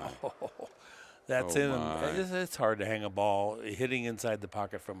 my. That's in him. It's hard to hang a ball hitting inside the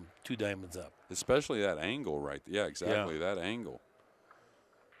pocket from 2 diamonds up. Especially that angle right there. Yeah, exactly, that angle.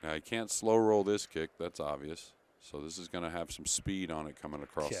 Now, he can't slow roll this kick. That's obvious. So this is going to have some speed on it coming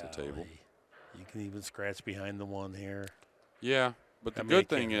across the table. You can even scratch behind the 1 here. Yeah, but the good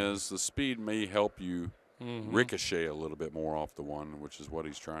thing is the speed may help you ricochet a little bit more off the one, which is what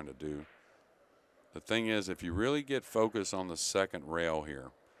he's trying to do. The thing is, if you really get focused on the second rail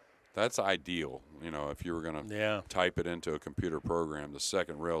here, that's ideal. You know, if you were going to type it into a computer program, the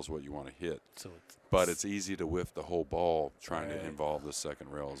second rail is what you want to hit. But it's easy to whiff the whole ball trying to involve the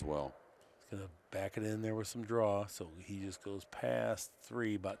second rail as well. He's going to back it in there with some draw, so he just goes past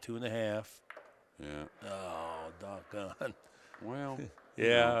 3, about 2.5. Yeah. Oh, doggone. Well.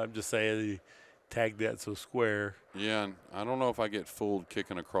 Yeah, I'm just saying he tagged that so square. Yeah, and I don't know if I get fooled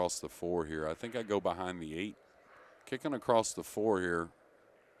kicking across the 4 here. I think I go behind the 8. Kicking across the 4 here,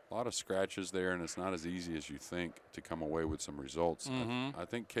 a lot of scratches there, and it's not as easy as you think to come away with some results. I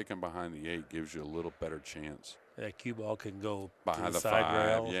think kicking behind the 8 gives you a little better chance. That cue ball can go behind to the side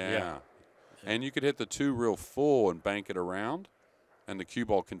 5, rail. yeah. And you could hit the 2 real full and bank it around, and the cue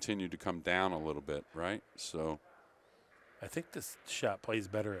ball continued to come down a little bit, right? So I think this shot plays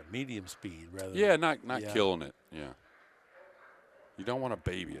better at medium speed rather than not killing it. Yeah. You don't want to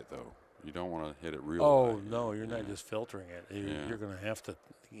baby it, though. You don't want to hit it real high. No, you're not just filtering it. You're going to have to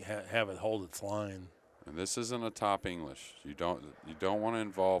have it hold its line. And this isn't a top English. You don't want to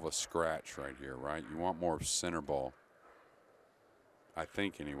involve a scratch right here, right? You want more center ball. I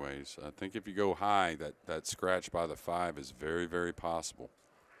think, anyways. I think if you go high, that scratch by the 5 is very, very possible.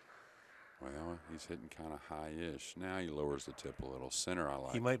 Well, he's hitting kind of high-ish. Now he lowers the tip a little. Center, I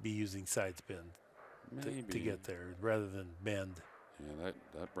like. He might be using side spin to get there rather than bend. Yeah,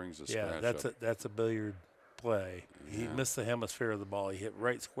 that brings the scratch up. That's a billiard play. Yeah. He missed the hemisphere of the ball. He hit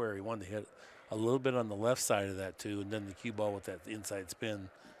right square. He wanted to hit a little bit on the left side of that, too, and then the cue ball with that inside spin.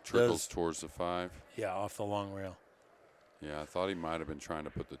 Trickles towards the 5. Yeah, off the long rail. Yeah, I thought he might have been trying to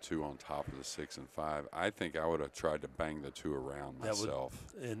put the 2 on top of the 6 and 5. I think I would have tried to bang the 2 around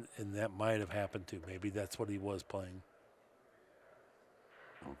myself. And that might have happened too. Maybe that's what he was playing.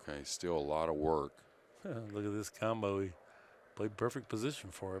 Okay, still a lot of work. Look at this combo. He played perfect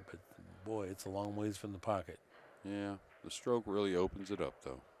position for it, but boy, it's a long ways from the pocket. Yeah, the stroke really opens it up,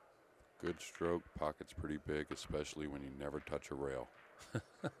 though. Good stroke, pocket's pretty big, especially when you never touch a rail.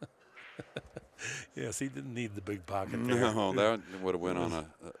 Yes, he didn't need the big pocket there. No, that would have went on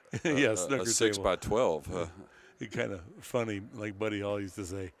a 6 table. by 12. It's kind of funny, like Buddy Hall used to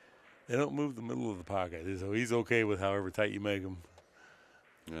say, they don't move the middle of the pocket. So he's okay with however tight you make them.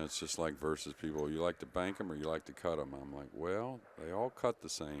 Yeah, it's just like versus people. You like to bank them or you like to cut them? I'm like, well, they all cut the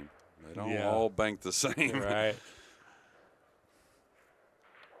same. They don't all bank the same. Right.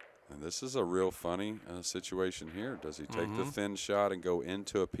 And this is a real funny situation here. Does he take the thin shot and go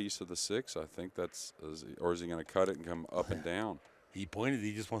into a piece of the 6? I think or is he going to cut it and come up and down? He pointed.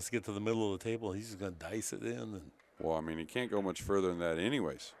 He just wants to get to the middle of the table. He's just going to dice it in. Well, I mean, he can't go much further than that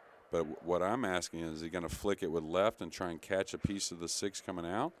anyways. But what I'm asking is he going to flick it with left and try and catch a piece of the 6 coming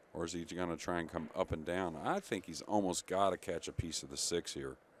out? Or is he going to try and come up and down? I think he's almost got to catch a piece of the 6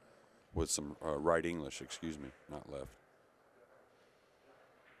 here with some right English, excuse me, not left.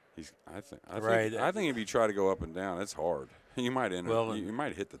 I think if you try to go up and down, it's hard. You might you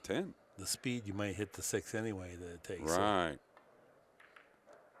might hit the 10. The speed, you might hit the 6 anyway that it takes. Right.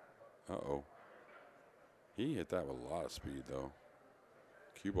 Uh-oh. He hit that with a lot of speed, though.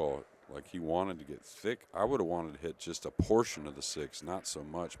 Cue ball, like he wanted to get thick. I would have wanted to hit just a portion of the 6, not so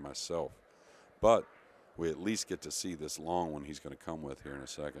much myself. But we at least get to see this long one he's going to come with here in a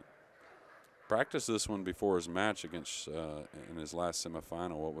second. Practiced this one before his match against in his last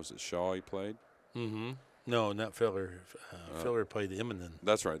semifinal. What was it, Shaw he played? No, not Filler. Filler played Immonen.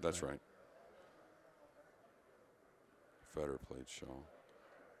 That's right. Federer played Shaw.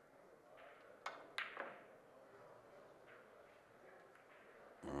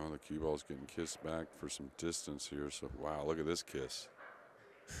 Oh, the cue ball's getting kissed back for some distance here. So, wow, look at this kiss.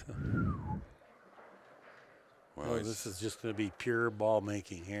 Wow, this is just going to be pure ball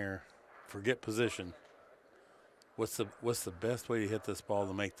making here. Forget position. What's the best way to hit this ball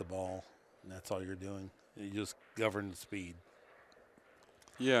to make the ball? And that's all you're doing. You just govern the speed.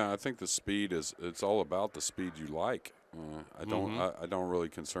 Yeah, I think the speed it's all about the speed you like. I don't really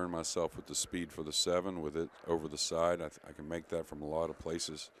concern myself with the speed for the 7 with it over the side. I can make that from a lot of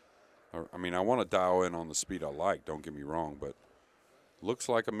places. I mean, I want to dial in on the speed I like. Don't get me wrong, but looks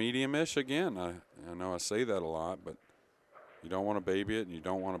like a medium-ish again. I know I say that a lot, but you don't want to baby it and you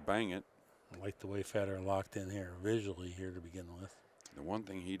don't want to bang it. I like the way Federer locked in here visually here to begin with. The one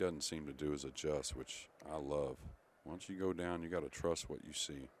thing he doesn't seem to do is adjust, which I love. Once you go down, you got to trust what you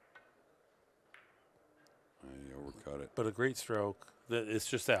see. He overcut it. But a great stroke. It's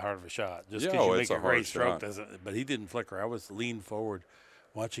just that hard of a shot. Just because you make a great stroke doesn't. But he didn't flicker. I was leaned forward,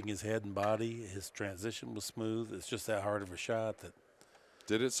 watching his head and body. His transition was smooth. It's just that hard of a shot that.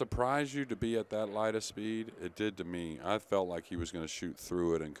 Did it surprise you to be at that light of speed? It did to me. I felt like he was going to shoot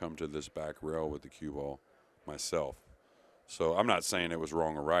through it and come to this back rail with the cue ball myself. So I'm not saying it was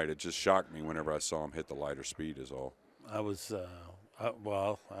wrong or right. It just shocked me whenever I saw him hit the lighter speed is all. I was,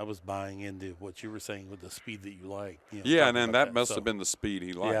 I was buying into what you were saying with the speed that you like. You know, yeah, and then that must have been the speed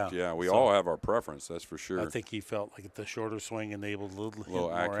he liked. Yeah, we all have our preference, that's for sure. I think he felt like the shorter swing enabled a little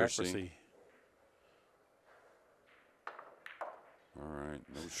more accuracy. accuracy. All right,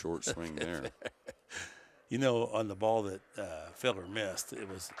 no short swing there. You know, on the ball that Filler missed, it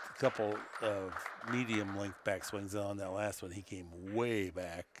was a couple of medium length backswings. On that last one, he came way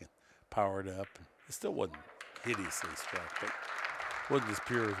back and powered up. It still wasn't hideously struck, but wasn't as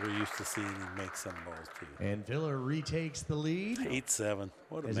pure as we're used to seeing him make some balls too. And Filler retakes the lead. 8-7.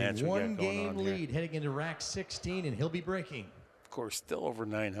 What a as match a we got one going on game here. lead heading into rack 16, and he'll be breaking. Of course, still over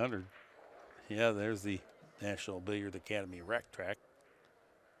 900. Yeah, there's the National Billiard Academy rack track.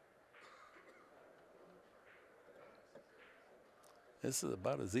 This is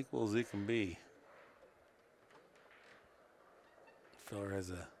about as equal as it can be. Filler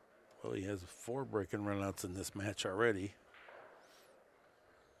has he has 4 breaking runouts in this match already.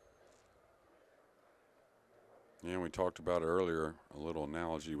 Yeah, we talked about earlier, a little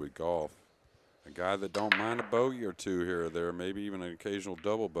analogy with golf. A guy that don't mind a bogey or two here or there, maybe even an occasional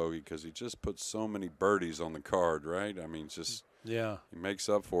double bogey, because he just puts so many birdies on the card, right? I mean, just he makes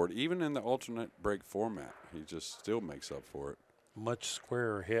up for it. Even in the alternate break format, he just still makes up for it. Much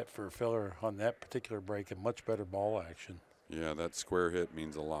squarer hit for Filler on that particular break and much better ball action. Yeah, that square hit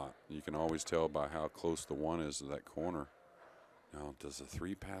means a lot. You can always tell by how close the 1 is to that corner. Now, does a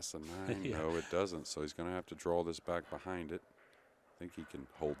 3 pass a 9? Yeah. No, it doesn't. So he's going to have to draw this back behind it. I think he can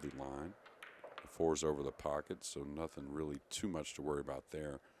hold the line. The 4's over the pocket, so nothing really too much to worry about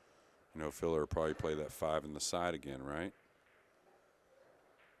there. You know, Filler will probably play that 5 in the side again, right?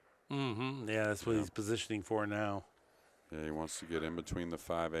 Mm-hmm. Yeah, that's what he's positioning for now. Yeah, he wants to get in between the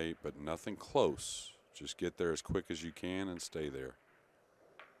 5-8, but nothing close. Just get there as quick as you can and stay there.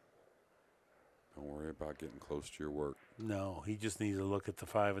 Don't worry about getting close to your work. No, he just needs to look at the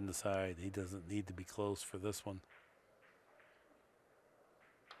 5 in the side. He doesn't need to be close for this one.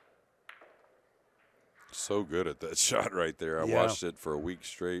 So good at that shot right there. I watched it for a week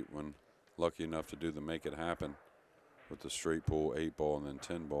straight when lucky enough to do the make it happen with the straight pull, 8-ball, and then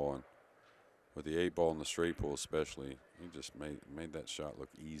 10-ball. And with the 8-ball and the straight pull especially, he just made that shot look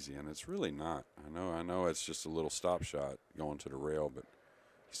easy, and it's really not. I know it's just a little stop shot going to the rail, but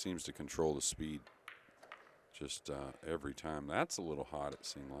he seems to control the speed just every time. That's a little hot, it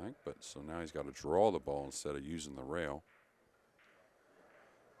seemed like, but so now he's got to draw the ball instead of using the rail.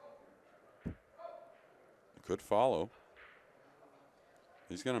 Could follow.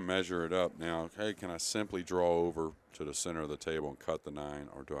 He's going to measure it up now. Hey, can I simply draw over to the center of the table and cut the 9,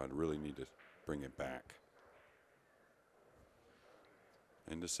 or do I really need to bring it back?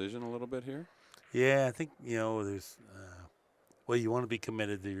 Indecision a little bit here? Yeah, I think, you know, there's, well, you want to be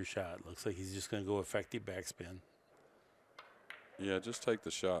committed to your shot. Looks like he's just going to go effective backspin. Yeah, just take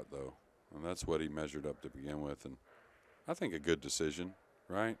the shot, though. And that's what he measured up to begin with. And I think a good decision,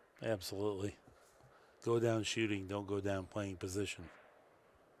 right? Absolutely. Go down shooting, don't go down playing position.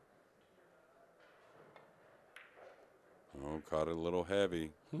 Oh, caught it a little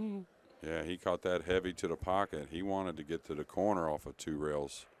heavy. Yeah, he caught that heavy to the pocket. He wanted to get to the corner off of 2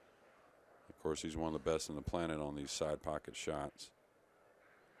 rails. Of course, he's one of the best in the planet on these side pocket shots.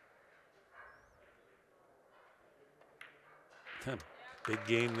 Big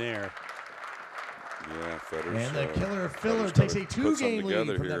game there. Yeah, Fedor's, And the killer Filler Fedor's takes a gotta put something 2-game lead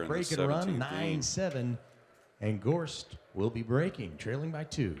together from here that in break the and run, 17th inning. 9-7. And Gorst will be breaking, trailing by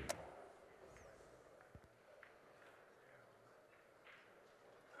 2.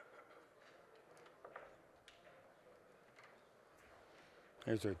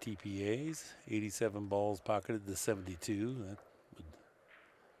 There's our TPAs. 87 balls pocketed to 72. That would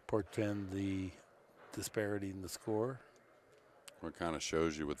portend the disparity in the score. What kind of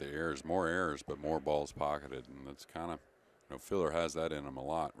shows you with the errors, more errors, but more balls pocketed, and that's kind of, you know, Filler has that in him a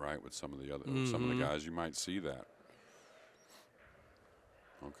lot, right? With some of the other, some of the guys, you might see that.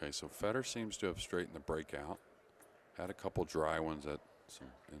 Okay, so Fedor seems to have straightened the breakout. Had a couple dry ones at some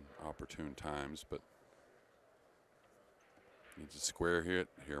inopportune times, but needs a square hit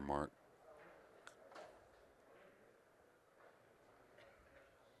here, Mark.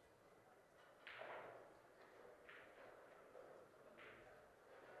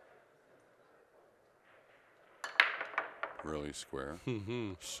 Really square.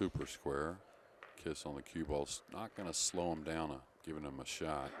 Super square. Kiss on the cue ball. Not going to slow him down, giving him a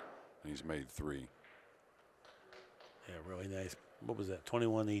shot. And he's made 3. Yeah, really nice what was that,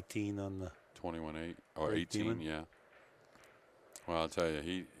 21-18 on the 21-8 or Great 18, Demon. yeah. Well, I'll tell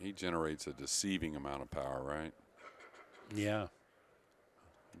you, he generates a deceiving amount of power, right? Yeah.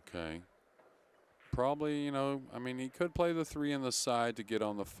 Okay. Probably, you know, I mean, he could play the 3 in the side to get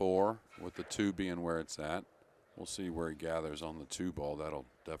on the 4 with the 2 being where it's at. We'll see where he gathers on the 2 ball. That'll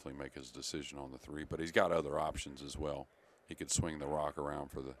definitely make his decision on the 3. But he's got other options as well. He could swing the rock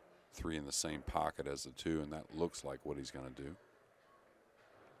around for the 3 in the same pocket as the 2, and that looks like what he's going to do.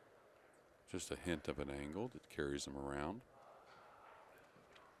 Just a hint of an angle that carries him around.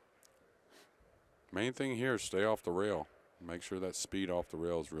 Main thing here is stay off the rail. Make sure that speed off the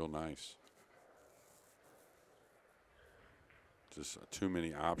rail is real nice. Just too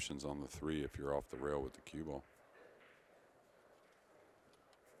many options on the 3 if you're off the rail with the cue ball.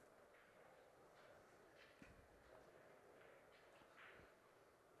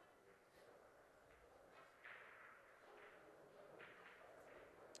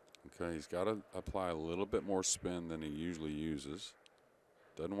 Okay, he's got to apply a little bit more spin than he usually uses.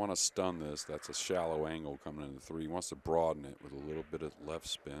 Doesn't want to stun this. That's a shallow angle coming into 3. He wants to broaden it with a little bit of left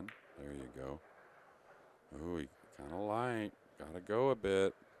spin. There you go. Oh, he kind of light. Got to go a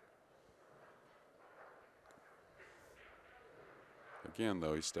bit. Again,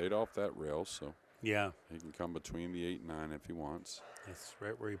 though, he stayed off that rail, so Yeah. he can come between the 8 and 9 if he wants. That's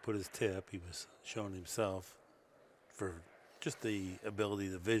right where he put his tip. He was showing himself for just the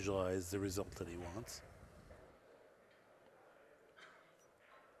ability to visualize the result that he wants.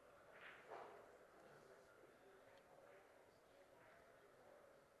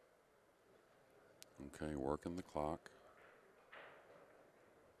 Okay, working the clock.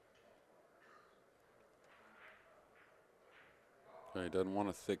 Okay, he doesn't want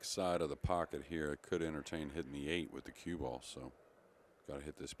a thick side of the pocket here. It could entertain hitting the 8 with the cue ball, so got to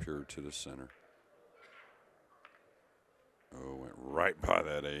hit this pure to the center. Oh, went right by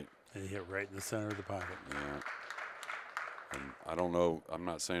that 8. And he hit right in the center of the pocket. Yeah. And I don't know, I'm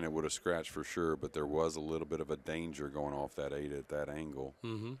not saying it would have scratched for sure, but there was a little bit of a danger going off that 8 at that angle.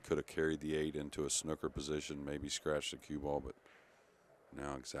 Could have carried the 8 into a snooker position, maybe scratched the cue ball, but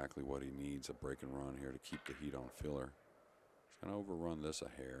now exactly what he needs, a break and run here to keep the heat on filler. He's going to overrun this a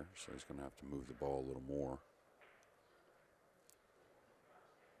hair, so he's going to have to move the ball a little more.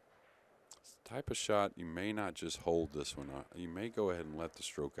 It's the type of shot you may not just hold this one. You may go ahead and let the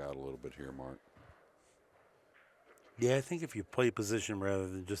stroke out a little bit here, Mark. Yeah, I think if you play position rather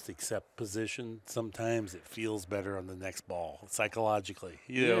than just accept position, sometimes it feels better on the next ball psychologically.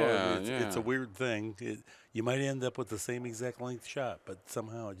 You know, it's a weird thing. You might end up with the same exact length shot, but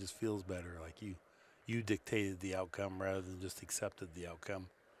somehow it just feels better, like you dictated the outcome rather than just accepted the outcome.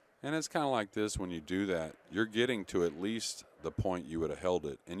 And it's kind of like this, when you do that, you're getting to at least the point you would have held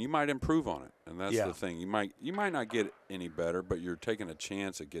it, and you might improve on it. And that's the thing. You might not get any better, but you're taking a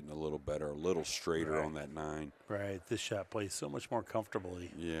chance at getting a little better, a little straighter on that 9. Right. This shot plays so much more comfortably.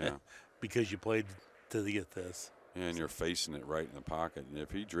 Yeah. Because you played to get this. And you're facing it right in the pocket. And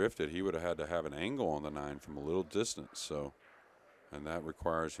if he drifted, he would have had to have an angle on the 9 from a little distance. So, and that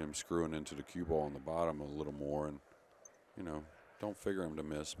requires him screwing into the cue ball on the bottom a little more. And, you know, don't figure him to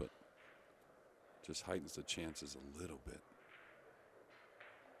miss, but just heightens the chances a little bit.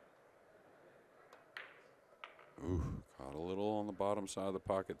 Ooh, caught a little on the bottom side of the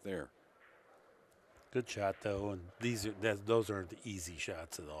pocket there. Good shot, though, and those aren't the easy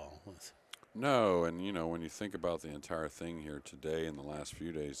shots at all. No, and, you know, when you think about the entire thing here today and the last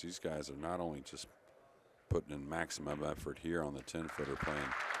few days, these guys are not only just putting in maximum effort here on the 10-footer playing,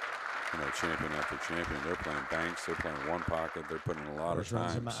 you know, champion after champion. They're playing banks. They're playing one pocket. They're putting in a lot of time.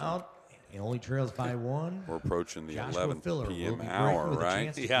 Runs him out. He only trails by 1. We're approaching the Joshua 11 Filler p.m. will be hour, breaking with a right?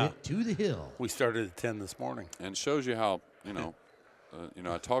 chance to get to the hill. We started at 10 this morning. And shows you how, you know,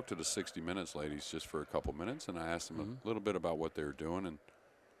 I talked to the 60 Minutes ladies just for a couple minutes, and I asked them a little bit about what they were doing,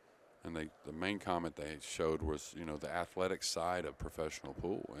 and the main comment they showed was, you know, the athletic side of professional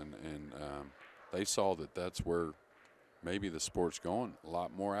pool, and they saw that that's where maybe the sport's going. A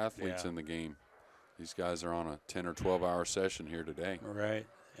lot more athletes in the game. These guys are on a 10 or 12-hour session here today. Right,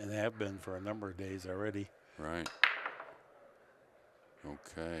 and they have been for a number of days already. Right.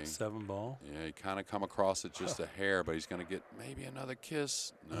 Okay. 7 ball. Yeah, he kind of come across it just a hair, but he's going to get maybe another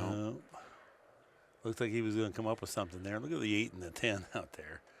kiss. No. Looks like he was going to come up with something there. Look at the 8 and the 10 out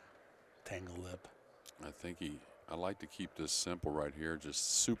there. Tangle lip. I like to keep this simple right here.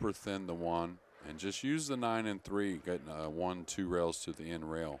 Just super thin the 1, and just use the 9 and 3, getting 1, 2 rails to the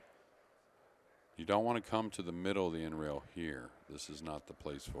end rail. You don't want to come to the middle of the end rail here. This is not the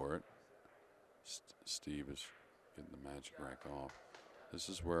place for it. Steve is getting the magic rack off. This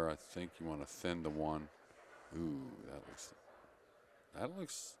is where I think you want to thin the 1. Ooh, that looks That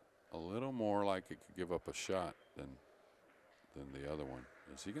looks a little more like it could give up a shot than the other one.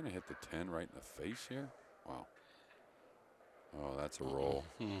 Is he going to hit the 10 right in the face here? Wow. Oh, that's a roll.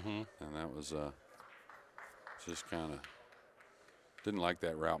 Mm-hmm. And that was just kind of didn't like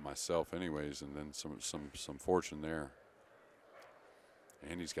that route myself anyways, and then some fortune there.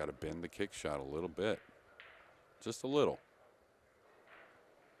 And he's got to bend the kick shot a little bit. Just a little.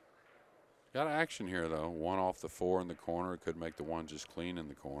 Got action here, though. One off the 4 in the corner. Could make the 1 just clean in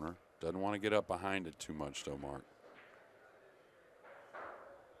the corner. Doesn't want to get up behind it too much, though, Mark.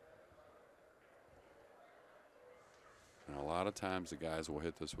 And a lot of times the guys will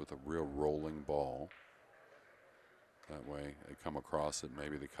hit this with a real rolling ball. That way they come across it.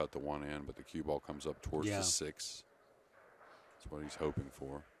 Maybe they cut the 1 in, but the cue ball comes up towards the 6. That's what he's hoping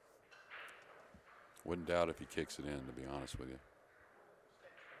for. Wouldn't doubt if he kicks it in, to be honest with you.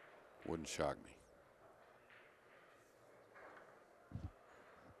 Wouldn't shock me.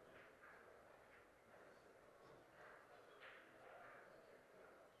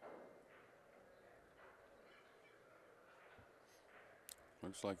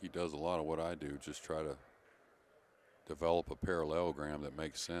 Looks like he does a lot of what I do, just try to develop a parallelogram that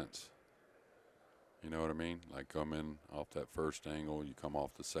makes sense. You know what I mean? Like come in off that first angle, you come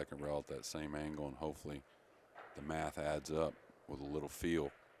off the second rail at that same angle, and hopefully the math adds up with a little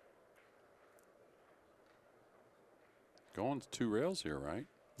feel. Going to 2 rails here, right?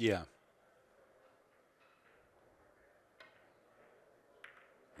 Yeah.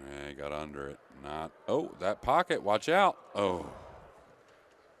 Yeah, he got under it. Not. Oh, that pocket. Watch out. Oh.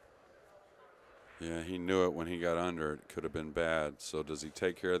 Yeah, he knew it when he got under it. Could have been bad. So does he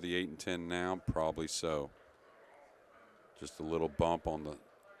take care of the 8 and 10 now? Probably so. Just a little bump on the,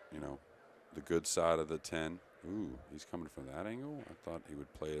 the good side of the 10. Ooh, he's coming from that angle? I thought he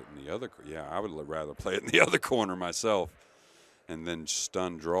would play it in the other. Yeah, I would rather play it in the other corner myself. And then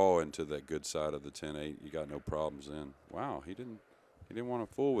stun draw into that good side of the 10-8. You got no problems in. Wow, he didn't want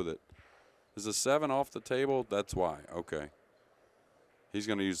to fool with it. Is the 7 off the table? That's why. Okay. He's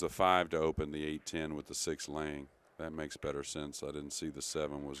going to use the 5 to open the 8-10 with the 6 laying. That makes better sense. I didn't see the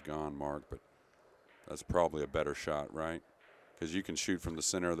 7 was gone, Mark, but that's probably a better shot, right? Because you can shoot from the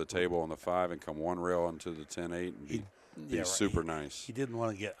center of the table on the 5 and come 1 rail into the 10-8 and be super nice. He didn't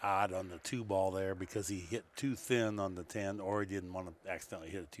want to get odd on the 2 ball there because he hit too thin on the 10, or he didn't want to accidentally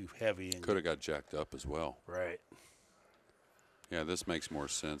hit it too heavy. Could have got jacked up as well. Right. Yeah, this makes more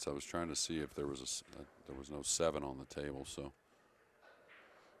sense. I was trying to see if there was no 7 on the table, so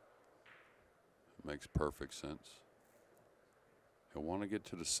it makes perfect sense. He'll want to get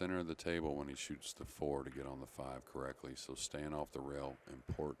to the center of the table when he shoots the 4 to get on the 5 correctly. So staying off the rail,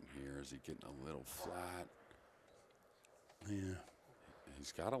 important here. Is he getting a little flat? Yeah.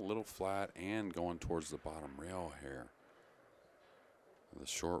 He's got a little flat and going towards the bottom rail here. The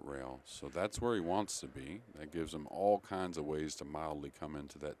short rail. So that's where he wants to be. That gives him all kinds of ways to mildly come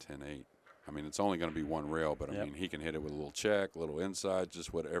into that 10-8. I mean, it's only going to be 1 rail, but I mean, he can hit it with a little check, a little inside,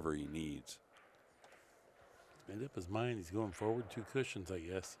 just whatever he needs. Made up his mind. He's going forward 2 cushions, I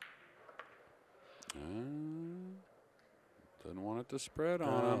guess. Doesn't want it to spread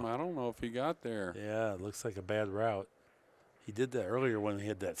on him. I don't know if he got there. Yeah, it looks like a bad route. He did that earlier when he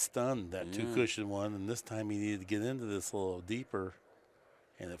had that stun, that 2 cushion one, and this time he needed to get into this a little deeper,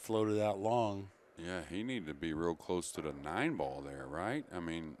 and it floated out long. Yeah, he needed to be real close to the 9 ball there, right? I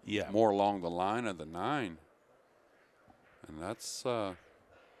mean, yeah, more along the line of the 9. And that's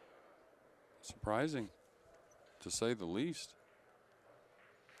surprising, to say the least.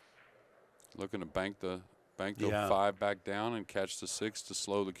 Looking to bank the 5 back down and catch the 6 to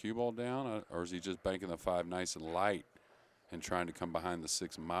slow the cue ball down, or is he just banking the 5 nice and light and trying to come behind the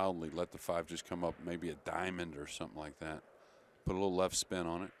 6 mildly, let the 5 just come up maybe a diamond or something like that? Put a little left spin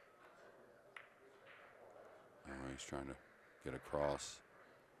on it. Oh, he's trying to get across.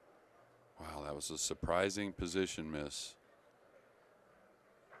 Wow, that was a surprising position miss.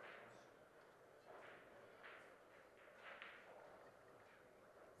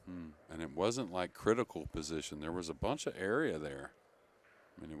 And it wasn't like critical position. There was a bunch of area there.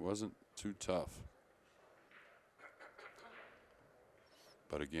 I mean, it wasn't too tough.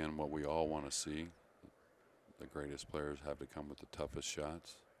 But again, what we all want to see, the greatest players have to come with the toughest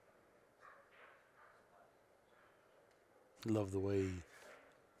shots. Love the way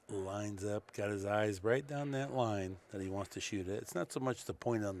he lines up, got his eyes right down that line that he wants to shoot at. It's not so much the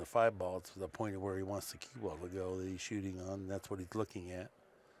point on the 5 ball, it's the point of where he wants the cue ball to go that he's shooting on. That's what he's looking at.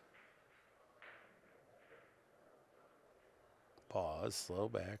 Pause, slow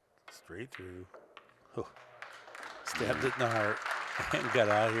back, straight through. Oh, stabbed it in the heart and got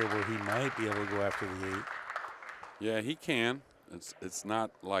out of here where he might be able to go after the 8. Yeah, he can. It's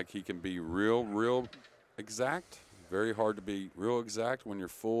not like he can be real exact. Very hard to be real exact when you're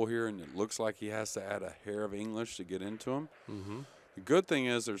full here, and it looks like he has to add a hair of English to get into him. Mm-hmm. The good thing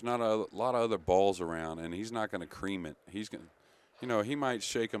is there's not a lot of other balls around, and he's not going to cream it. He's going, he might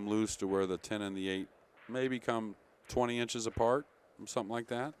shake them loose to where the 10 and the 8 maybe come 20 inches apart, something like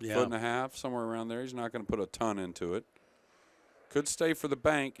that. Yeah. Foot and a half, somewhere around there. He's not going to put a ton into it. Could stay for the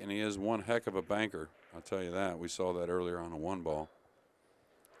bank, and he is one heck of a banker. I'll tell you that. We saw that earlier on a 1 ball.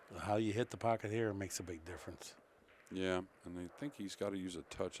 How you hit the pocket here makes a big difference. Yeah, and I think he's got to use a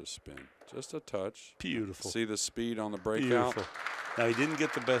touch of spin. Just a touch. Beautiful. See the speed on the breakout? Beautiful. Now, he didn't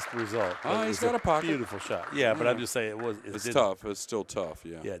get the best result. Oh, he's got a pocket. Beautiful shot. Yeah, but I'm just saying it's tough. It's still tough,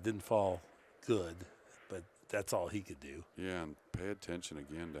 yeah. Yeah, it didn't fall good, but that's all he could do. Yeah, and pay attention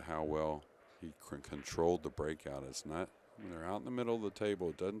again to how well he controlled the breakout. It's not, when they're out in the middle of the table,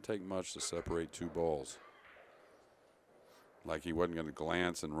 it doesn't take much to separate 2 balls. Like he wasn't going to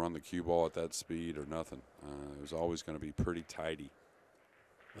glance and run the cue ball at that speed or nothing. It was always going to be pretty tidy.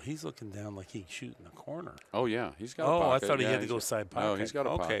 Well, he's looking down like he's shooting a corner. Oh, yeah. He's got a pocket. Oh, I thought he had to go side pocket. No, he's got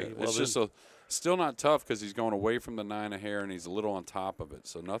a pocket. Well, it's just still not tough because he's going away from the 9 of hair and he's a little on top of it.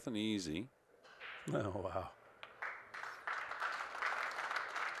 So nothing easy. Oh, wow.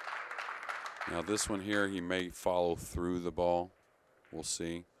 Now this one here, he may follow through the ball. We'll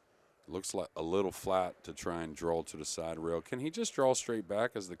see. Looks like a little flat to try and draw to the side rail. Can he just draw straight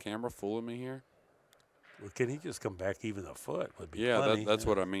back? Is the camera fooling me here? Well, can he just come back even a foot? Would be yeah, plenty. that's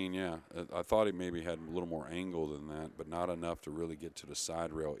what I mean, yeah. I thought he maybe had a little more angle than that, but not enough to really get to the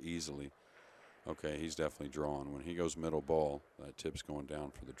side rail easily. Okay, he's definitely drawing. When he goes middle ball, that tip's going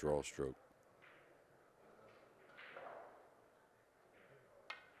down for the draw stroke.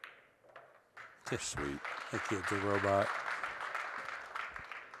 Sweet. That kid's a robot.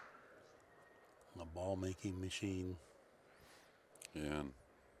 A ball-making machine. Yeah, and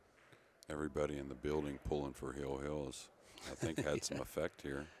everybody in the building pulling for Hill Hills, I think, had some effect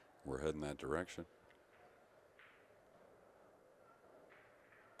here. We're heading that direction.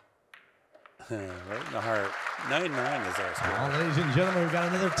 Right in the heart. 9-9 is our score. Well, ladies and gentlemen, we've got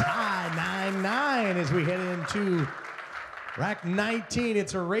another tie, 9-9, as we head into rack 19.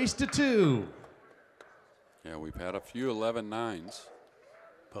 It's a race to 2. Yeah, we've had a few 11-9s.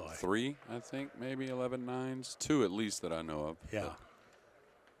 Boy. 3, I think, maybe 11-9s. 2 at least that I know of. Yeah.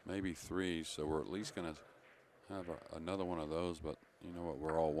 Maybe 3, so we're at least going to have another one of those, but you know what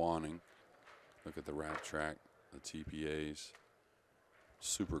we're all wanting. Look at the rack track, the TPAs.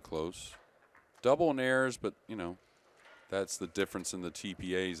 Super close. Double and airs, but, that's the difference in the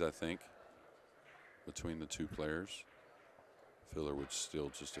TPAs, I think, between the 2 players. Filler would still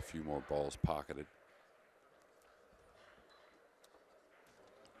just a few more balls pocketed.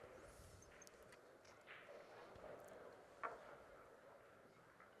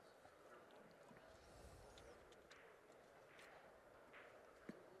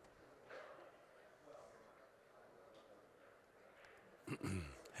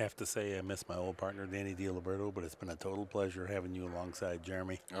 Have to say I miss my old partner, Danny DiLiberto, but it's been a total pleasure having you alongside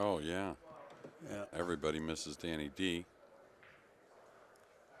Jeremy. Oh, yeah. Yeah. Everybody misses Danny D.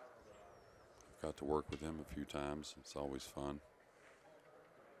 I've got to work with him a few times. It's always fun.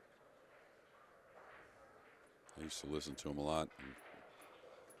 I used to listen to him a lot.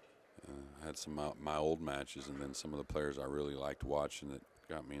 I had some of my old matches, and then some of the players I really liked watching that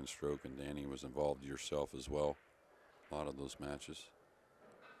got me in stroke, and Danny was involved yourself as well. A lot of those matches.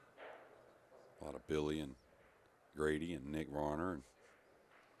 A lot of Billy and Grady and Nick Varner.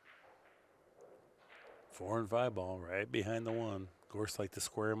 4 and 5 ball right behind the 1. Gorst like to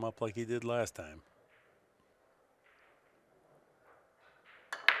square him up like he did last time.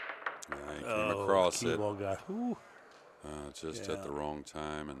 He came across the it. ball got Just at the wrong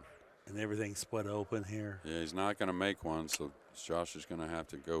time. And everything split open here. Yeah, he's not going to make one, so Josh is going to have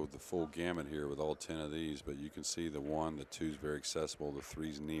to go the full gamut here with all 10 of these. But you can see the 1, the 2 is very accessible, the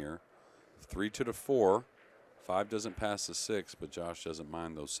 3's near. 3 to the 4. 5 doesn't pass the 6, but Josh doesn't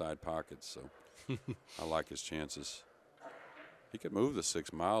mind those side pockets, so I like his chances. He could move the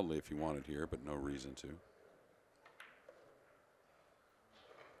 6 mildly if he wanted here, but no reason to.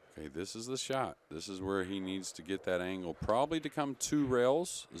 Okay, this is the shot. This is where he needs to get that angle, probably to come 2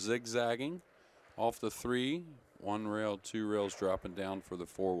 rails, zigzagging off the 3. 1 rail, 2 rails dropping down for the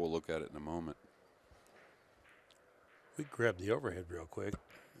 4. We'll look at it in a moment. We grab the overhead real quick.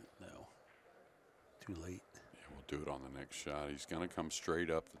 No. Too late. Yeah, we'll do it on the next shot. He's going to come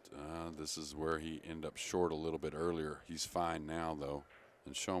straight up. This is where he ended up short a little bit earlier. He's fine now, though.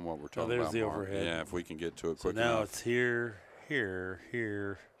 And show him what we're talking about. There's the overhead. Yeah, if we can get to it so quick now enough. It's here, here,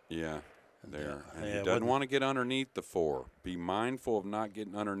 here. Yeah. there. Yeah. And Yeah, he doesn't want to get underneath the 4. Be mindful of not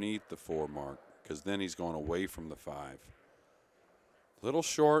getting underneath the 4 mark, because then he's going away from the 5. Little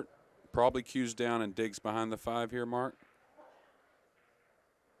short, probably cues down and digs behind the 5 here, Mark.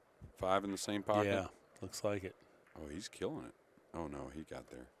 5 in the same pocket. Yeah, looks like it. Oh, he's killing it. Oh, no, he got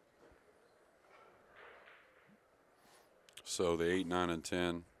there. So the 8, 9, and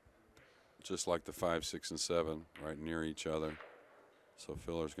 10, just like the 5, 6, and 7, right near each other. So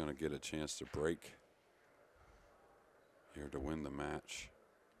Filler's going to get a chance to break here to win the match.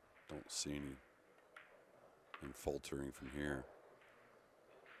 Don't see any faltering from here.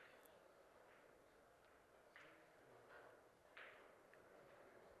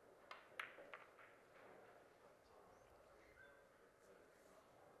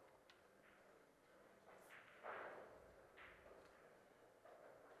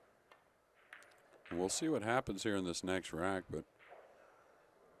 We'll see what happens here in this next rack, but,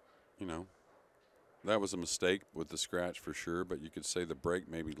 you know, that was a mistake with the scratch for sure, but you could say the break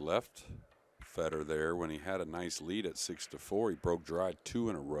maybe left Fedor there when he had a nice lead at 6-4. He broke dry 2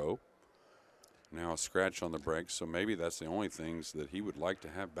 in a row. Now a scratch on the break, so maybe that's the only things that he would like to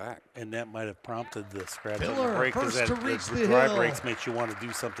have back. And that might have prompted the scratch on Filler the break, because first to that reach the the dry hill. breaks makes you want to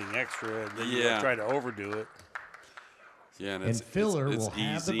do something extra, and then you Yeah. try to overdo it. Yeah, and, And Filler it's will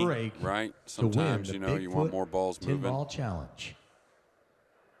have the easy, break right? to win Sometimes, the you know, you want Bigfoot more balls 10 moving. ball challenge.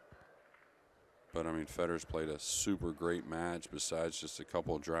 But, I mean, Fedor's played a super great match besides just a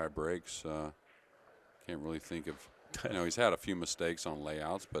couple of dry breaks. Can't really think of, you know, he's had a few mistakes on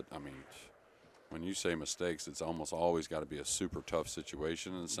layouts, but, I mean, when you say mistakes, it's almost always got to be a super tough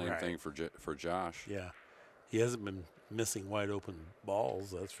situation, and the same Right. thing for Josh. Yeah, he hasn't been missing wide open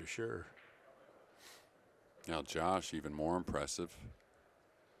balls, that's for sure. Now Josh, even more impressive,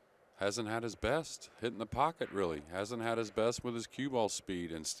 hasn't had his best hitting the pocket, really. Hasn't had his best with his cue ball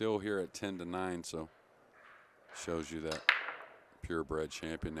speed, and still here at 10-9, so shows you that purebred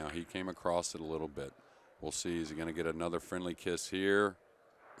champion. Now he came across it a little bit. We'll see, is he going to get another friendly kiss here?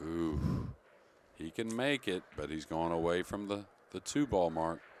 Ooh, he can make it, but he's going away from the 2 ball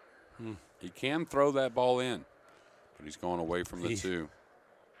mark. He can throw that ball in, but he's going away from the 2.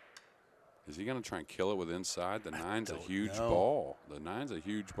 Is he going to try and kill it with inside? The 9's a huge ball. The 9's a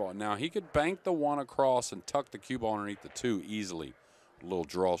huge ball. Now, he could bank the 1 across and tuck the cue ball underneath the 2 easily. A little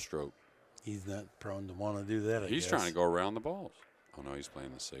draw stroke. He's not prone to want to do that, I He's guess. trying to go around the balls. Oh, no, he's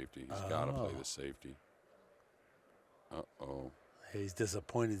playing the safety. He's got to play the safety. Uh-oh. He's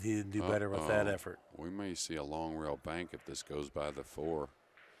disappointed he didn't do better with that effort. We may see a long rail bank if this goes by the 4.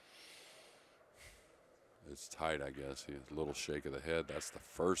 It's tight, I guess. He has a little shake of the head. That's the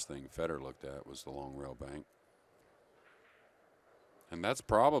first thing Fedor looked at, was the long rail bank. And that's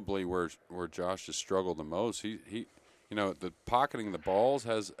probably where Josh has struggled the most. He you know, the pocketing the balls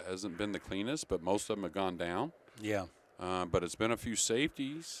hasn't been the cleanest, but most of them have gone down. Yeah. But it's been a few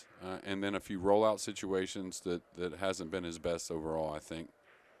safeties and then a few rollout situations that hasn't been his best overall, I think.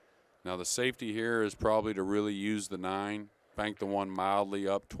 Now the safety here is probably to really use the 9, bank the 1 mildly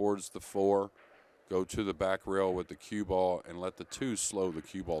up towards the 4, go to the back rail with the cue ball, and let the 2 slow the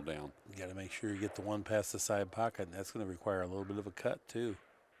cue ball down. You got to make sure you get the 1 past the side pocket, and that's going to require a little bit of a cut too.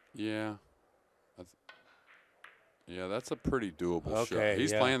 Yeah. Yeah, that's a pretty doable Okay, shot.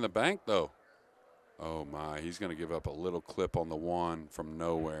 He's yeah. playing the bank, though. Oh, my. He's going to give up a little clip on the 1 from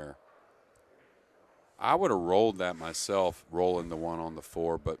nowhere. I would have rolled that myself, rolling the 1 on the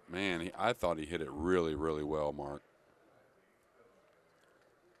 4, but, man, I thought he hit it really, really well, Mark.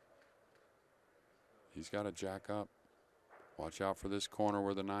 He's got to jack up. Watch out for this corner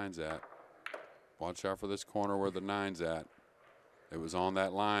where the 9's at. Watch out for this corner where the 9's at. It was on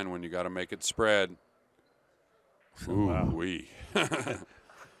that line when you got to make it spread. Ooh-wee.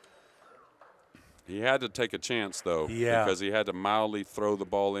 He had to take a chance, though, because he had to mildly throw the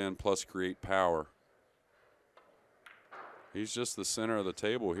ball in plus create power. He's just the center of the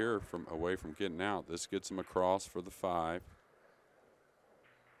table here away from getting out. This gets him across for the 5.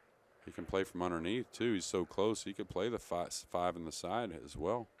 He can play from underneath, too. He's so close, he could play the 5 in the side as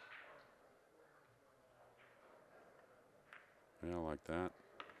well. Yeah, like that.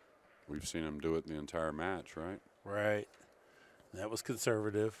 We've seen him do it in the entire match, right? Right. That was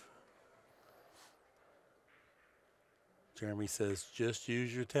conservative. Jeremy says, just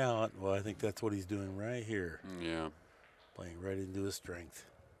use your talent. Well, I think that's what he's doing right here. Yeah. Playing right into his strength.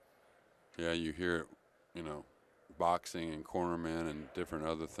 Yeah, you hear it, you know, boxing and cornermen and different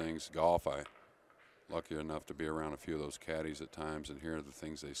other things. Golf, I lucky enough to be around a few of those caddies at times and hear the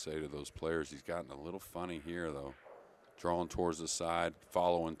things they say to those players. He's gotten a little funny here, though. Drawing towards the side,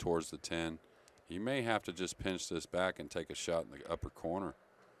 following towards the 10. He may have to just pinch this back and take a shot in the upper corner.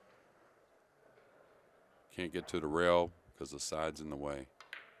 Can't get to the rail because the side's in the way.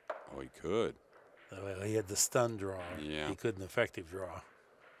 Oh, he could. Well, he had the stun draw. Yeah. He couldn't effective draw.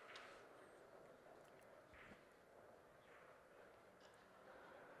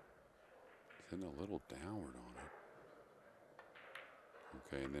 He's hitting a little downward on it.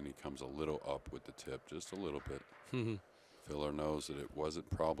 Okay, and then he comes a little up with the tip, just a little bit. Filler knows that it wasn't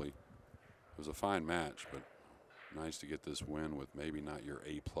probably, it was a fine match, but nice to get this win with maybe not your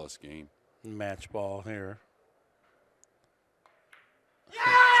A+ game. Match ball here.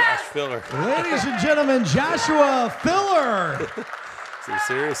 Josh Filler. Ladies and gentlemen, Joshua Filler. Some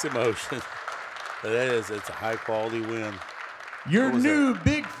serious emotion. But it's a high quality win. Your new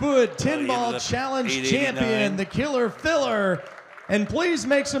Bigfoot 10-ball challenge 889. champion, the killer Filler. And please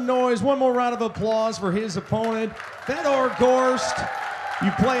make some noise. One more round of applause for his opponent, Fedor Gorst.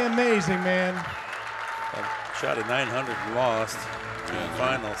 You play amazing, man. Shot at 900 and lost in the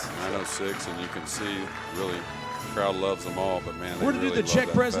finals. 906, and you can see really the crowd loves them all, but man, they We're going to really do the love check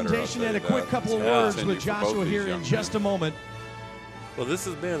that Federer, presentation I'll and a tell you quick that. couple of It's gonna words continue with for both Joshua these here young in just a men. moment. Well, this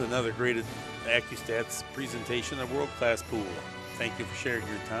has been another great Accu-Stats presentation of world-class pool. Thank you for sharing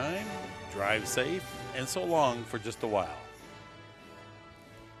your time. Drive safe, and so long for just a while.